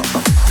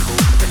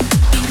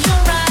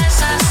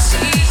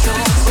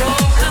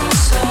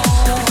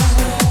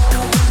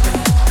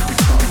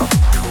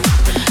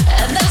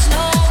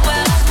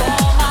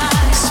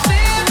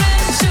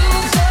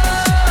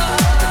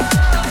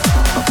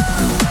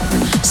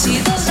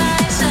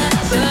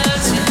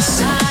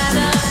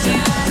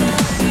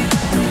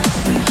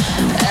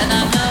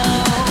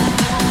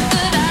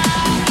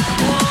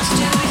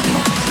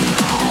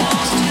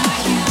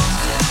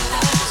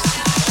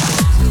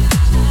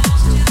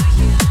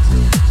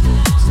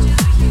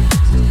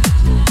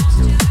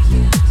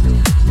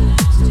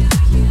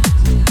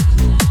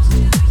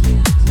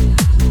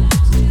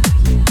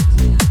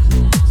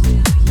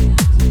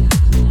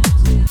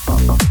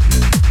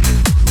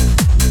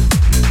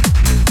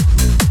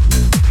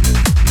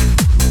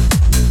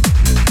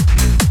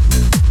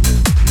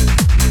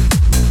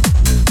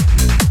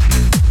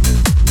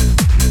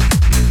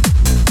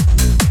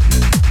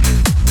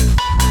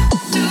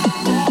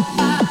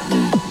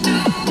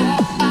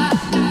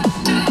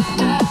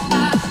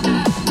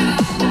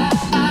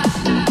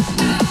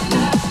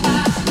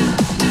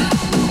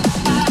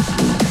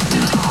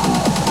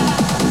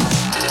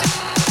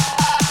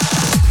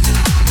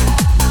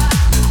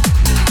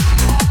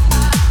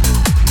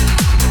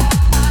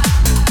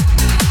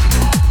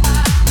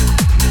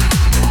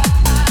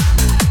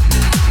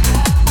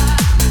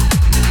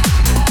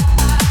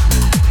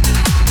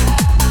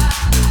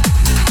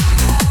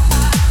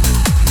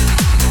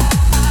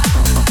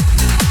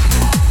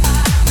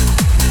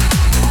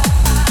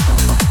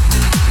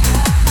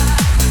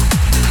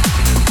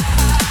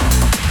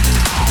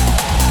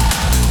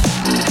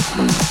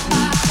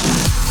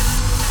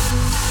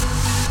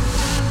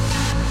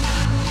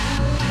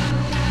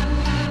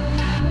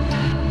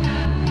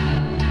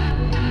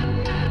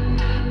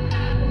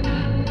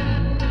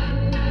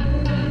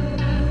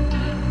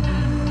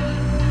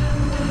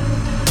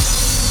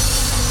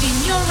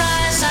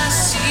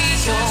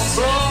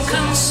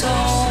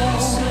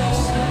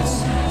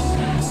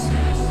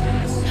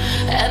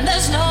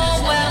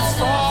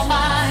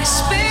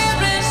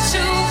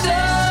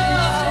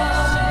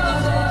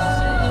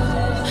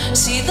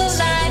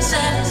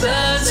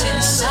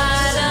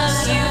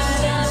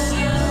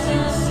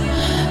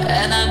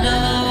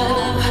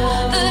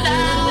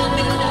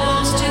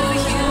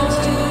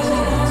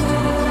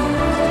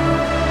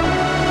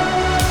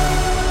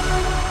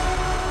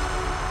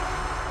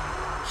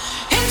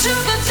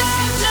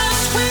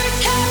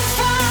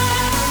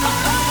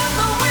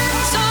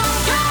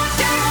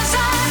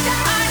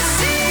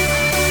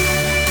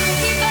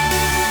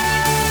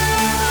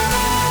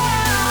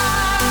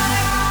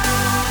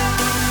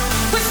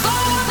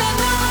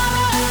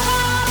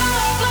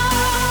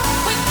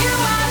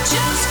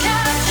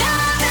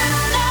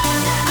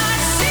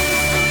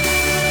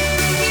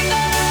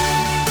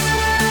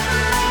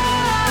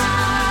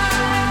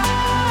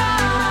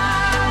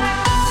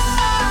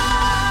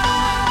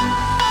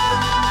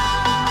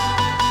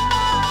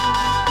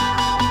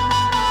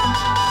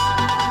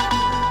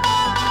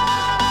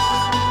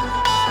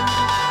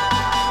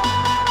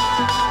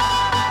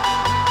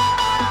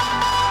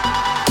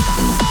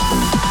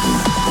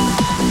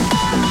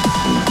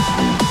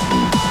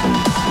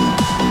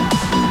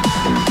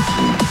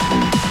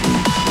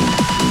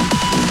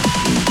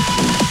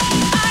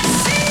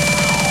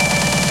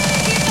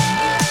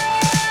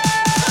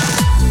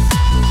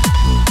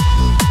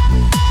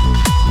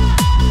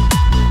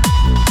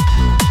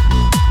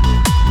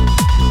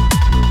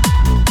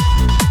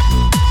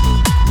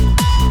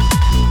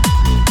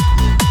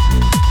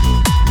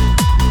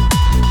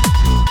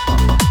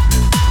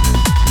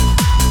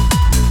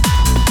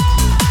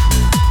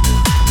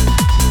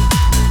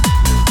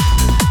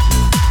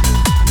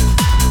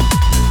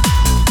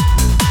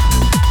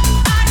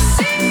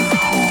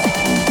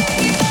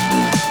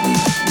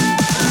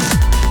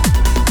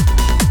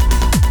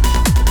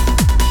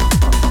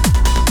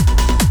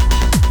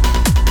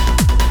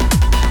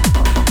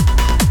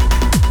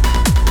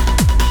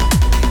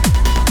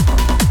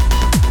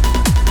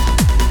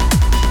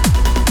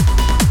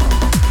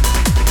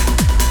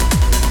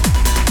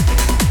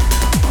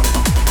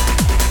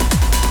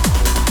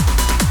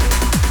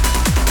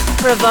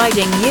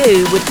 providing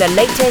you with the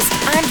latest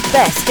and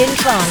best in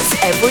trance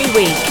every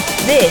week.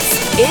 This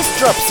is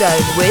Drop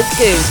Zone with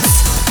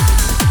Goots.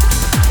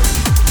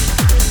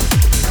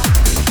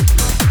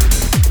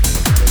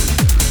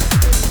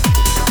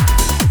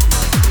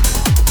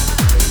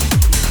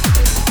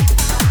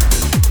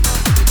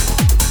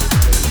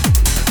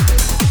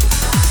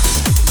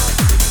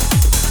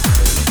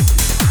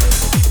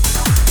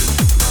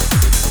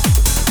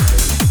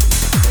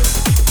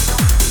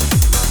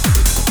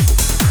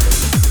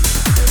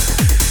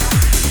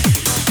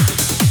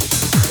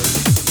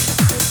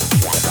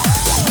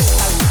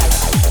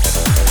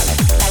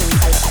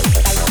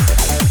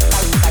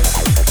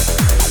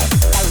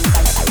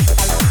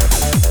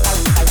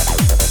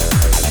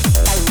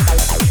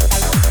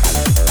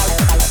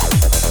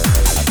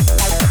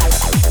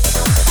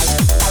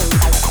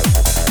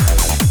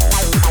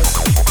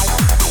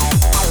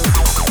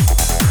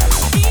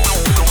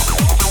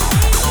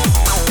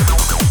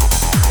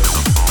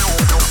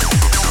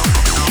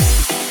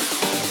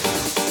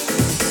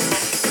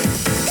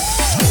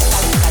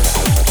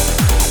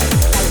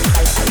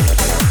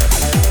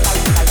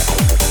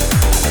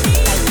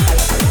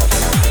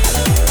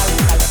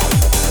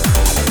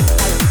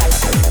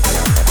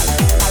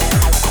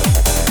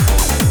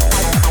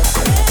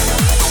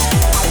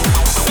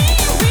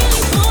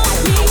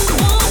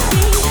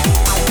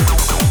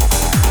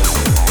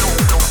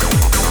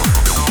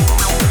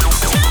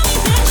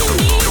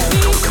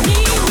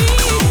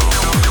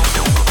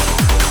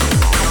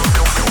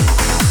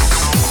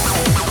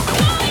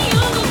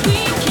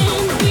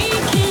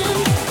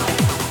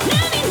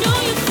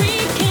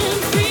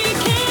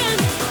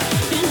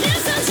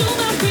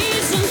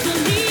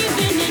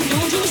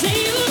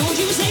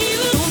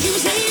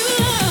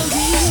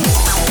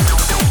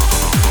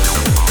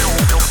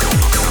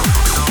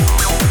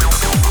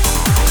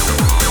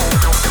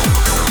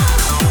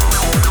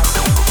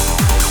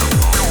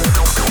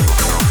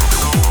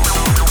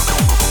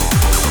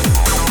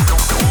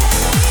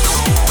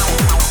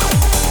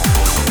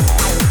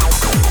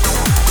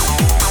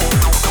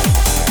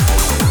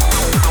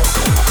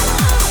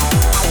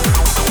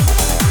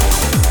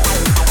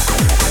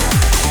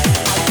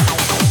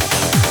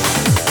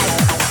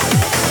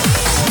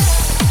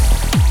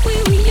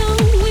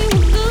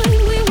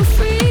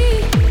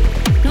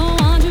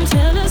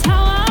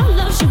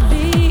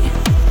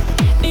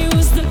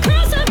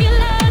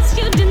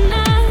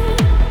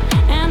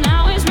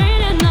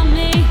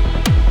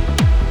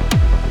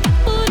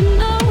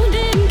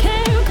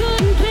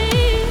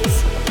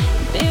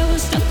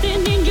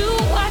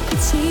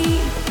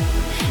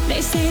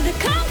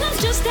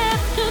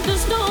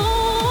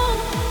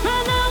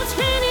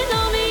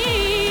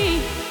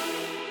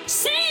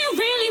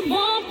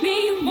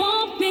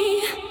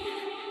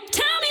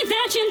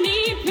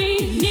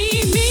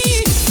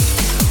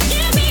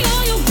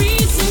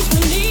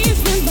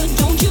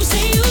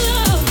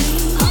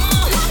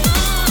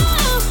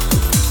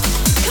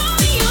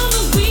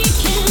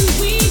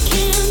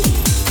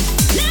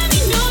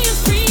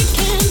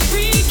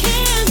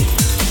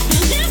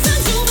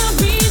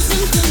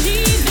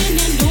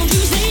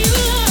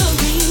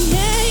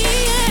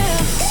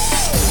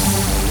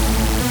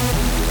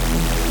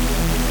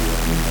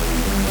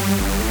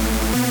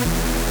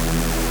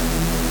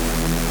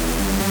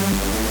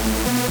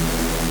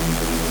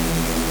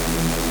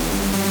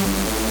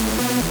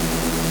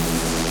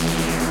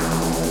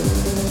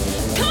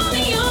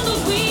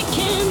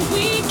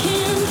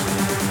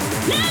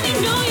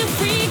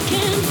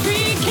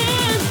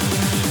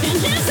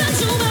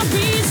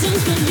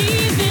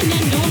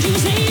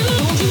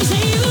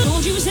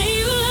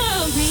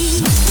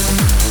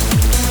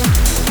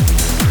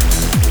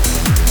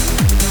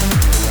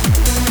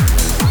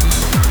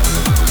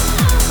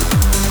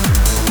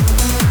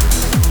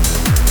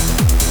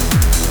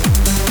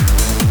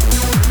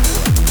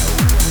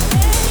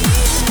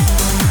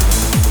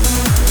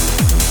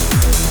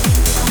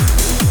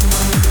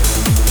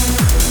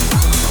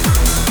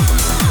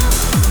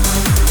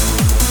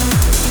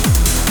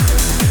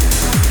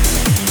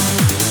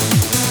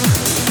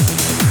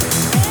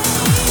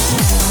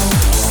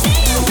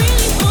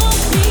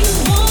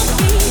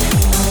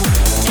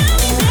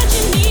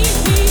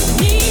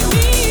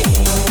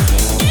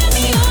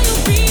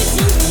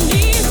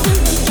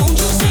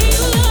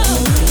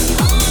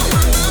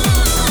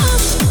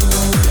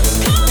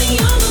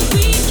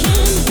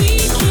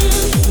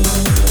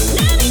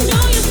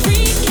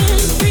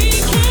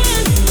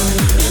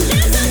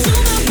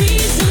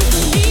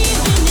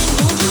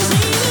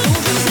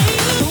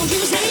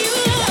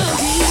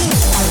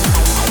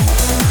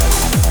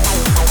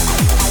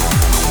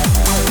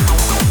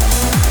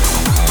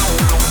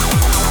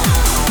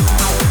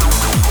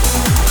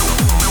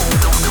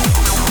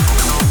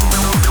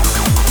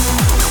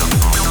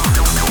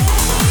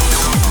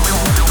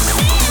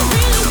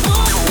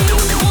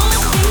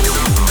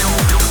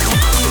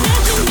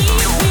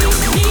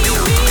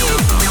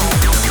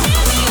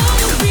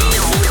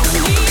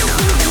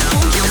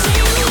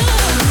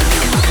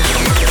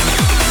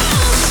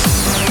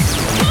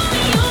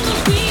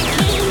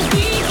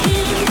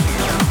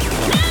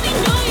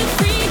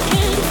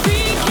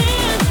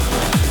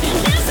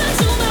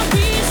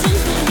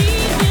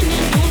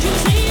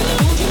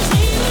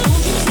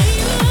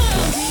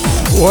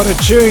 What a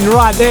tune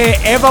right there.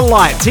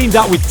 Everlight teamed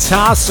up with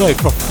Tarso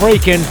for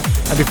Freakin'.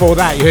 And before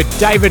that, you heard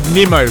David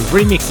Nimmo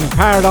remixing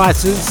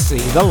Paradise's See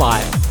the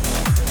Light.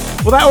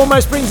 Well, that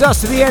almost brings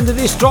us to the end of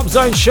this Drop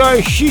Zone show.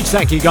 Huge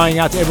thank you going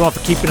out to everyone for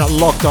keeping it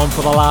locked on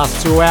for the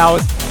last 2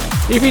 hours.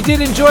 If you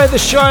did enjoy the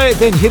show,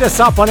 then hit us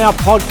up on our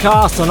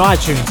podcast on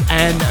iTunes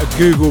and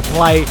Google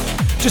Play.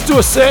 Just do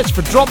a search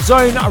for Drop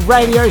Zone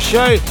Radio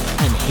Show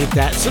and hit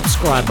that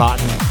subscribe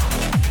button.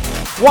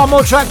 One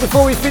more track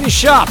before we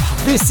finish up.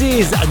 This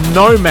is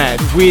Nomad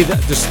with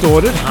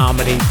Distorted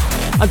Harmony.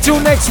 Until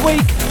next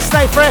week,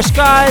 stay fresh,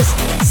 guys.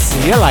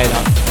 See you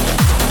later.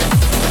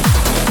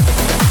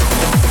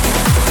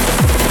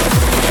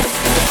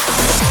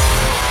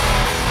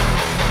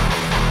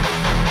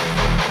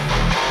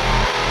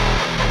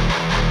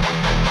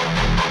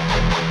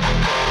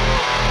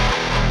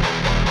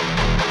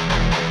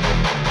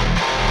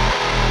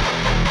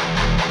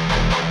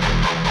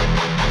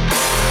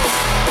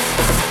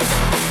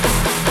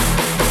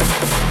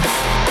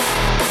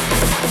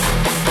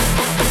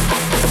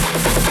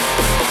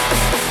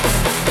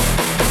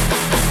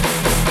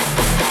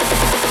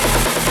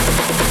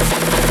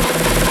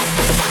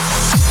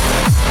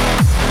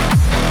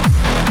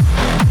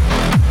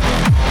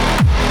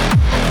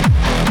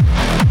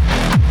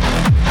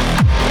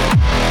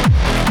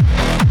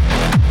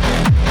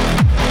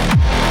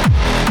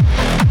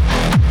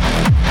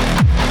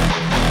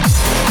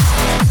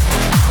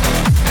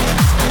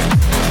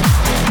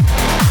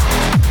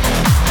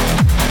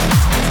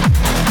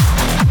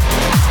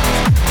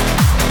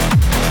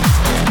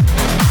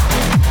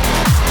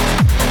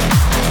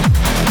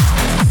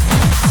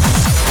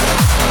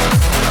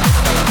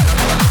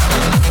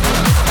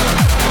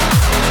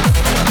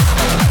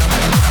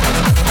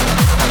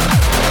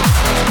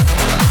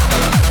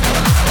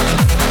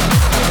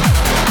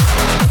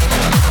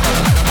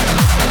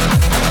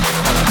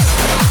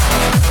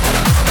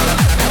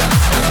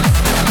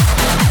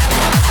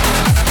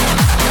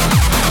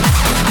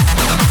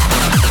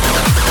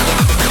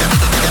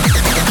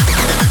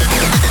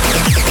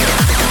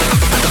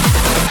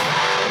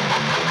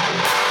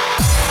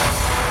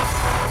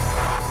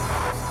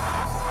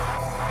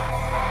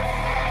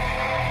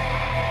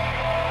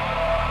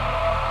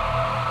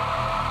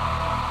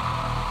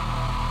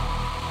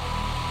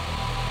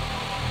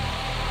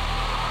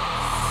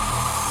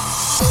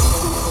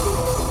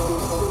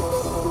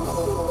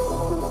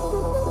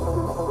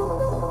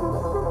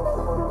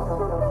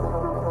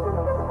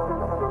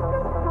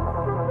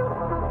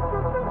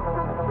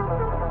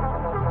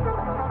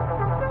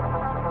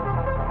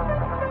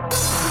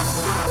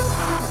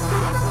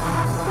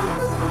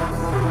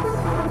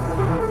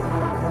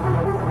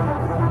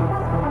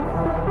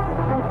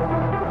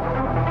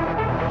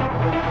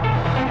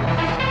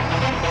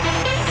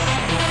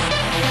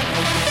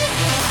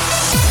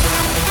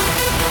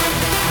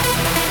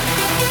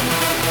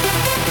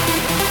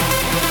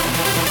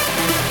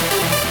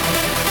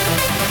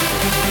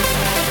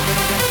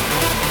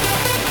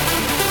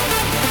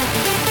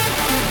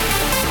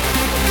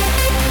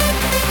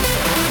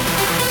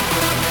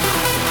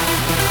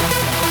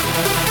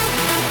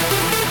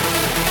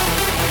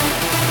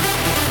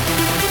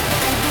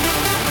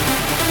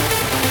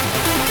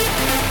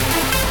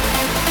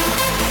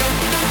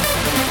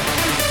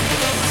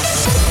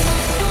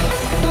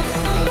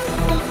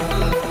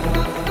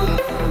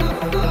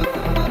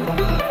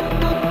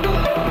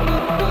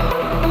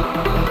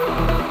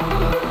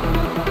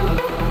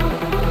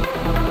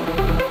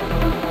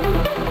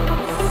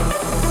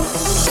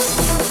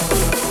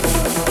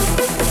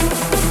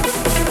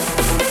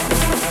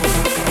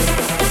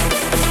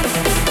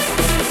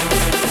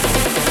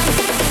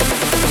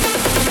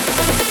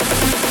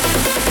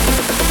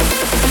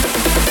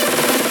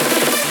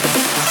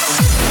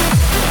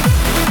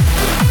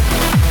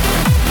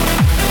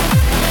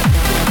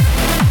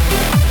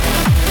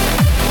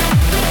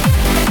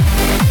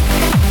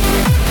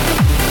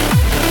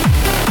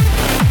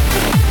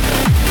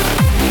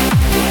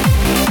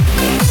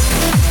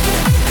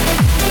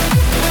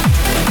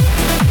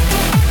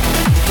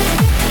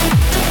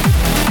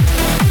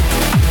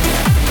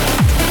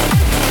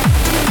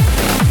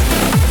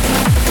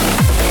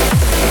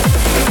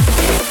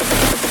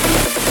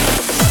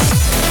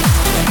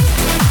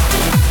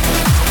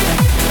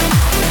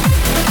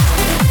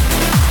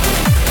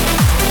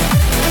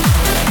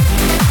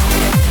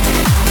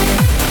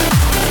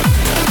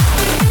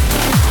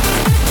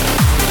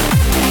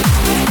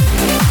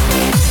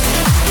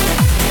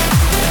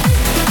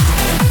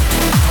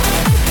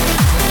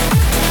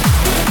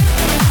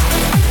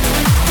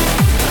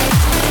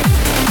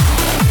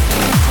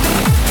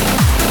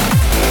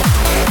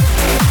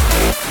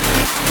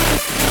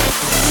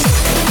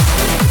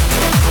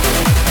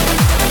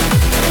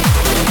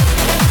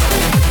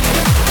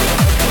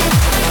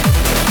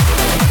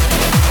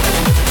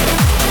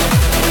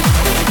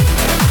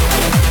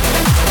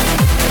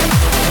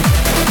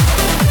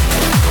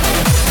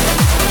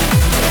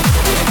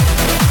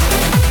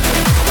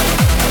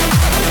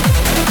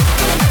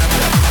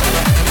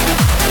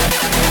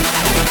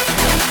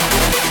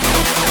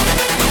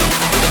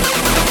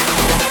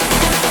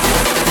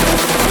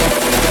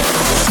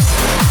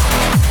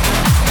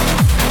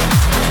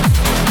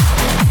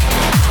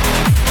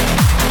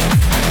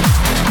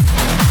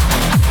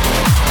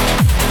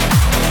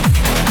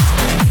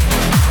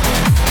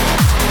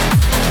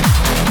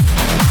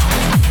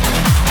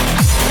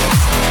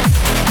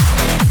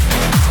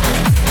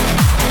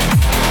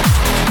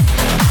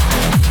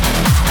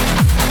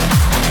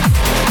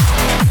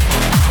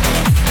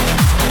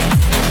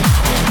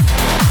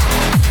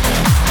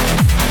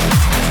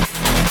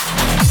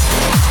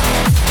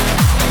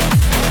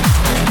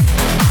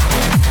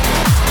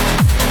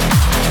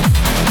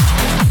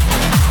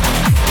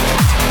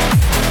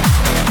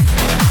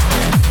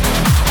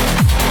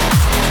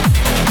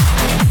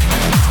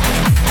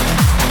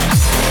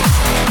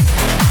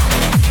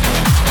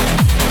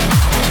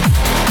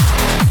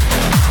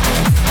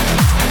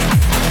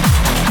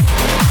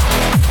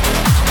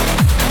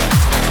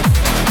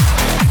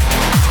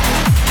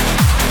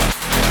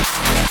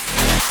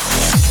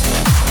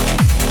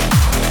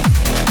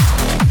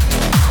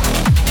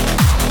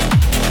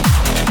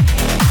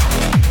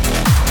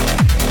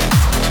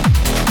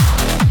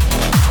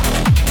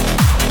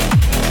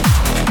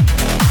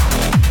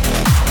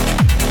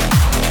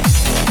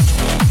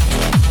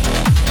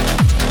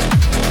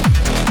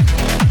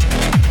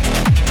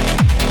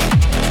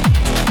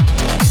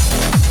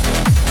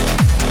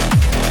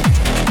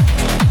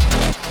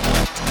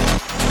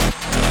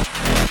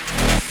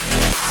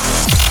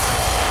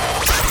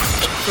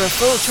 For a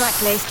full track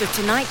list of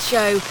tonight's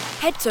show,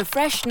 head to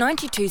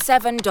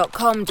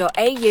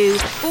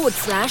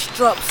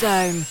fresh927.com.au/Drop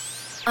Zone.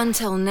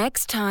 Until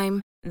next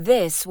time,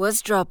 this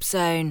was Drop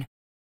Zone.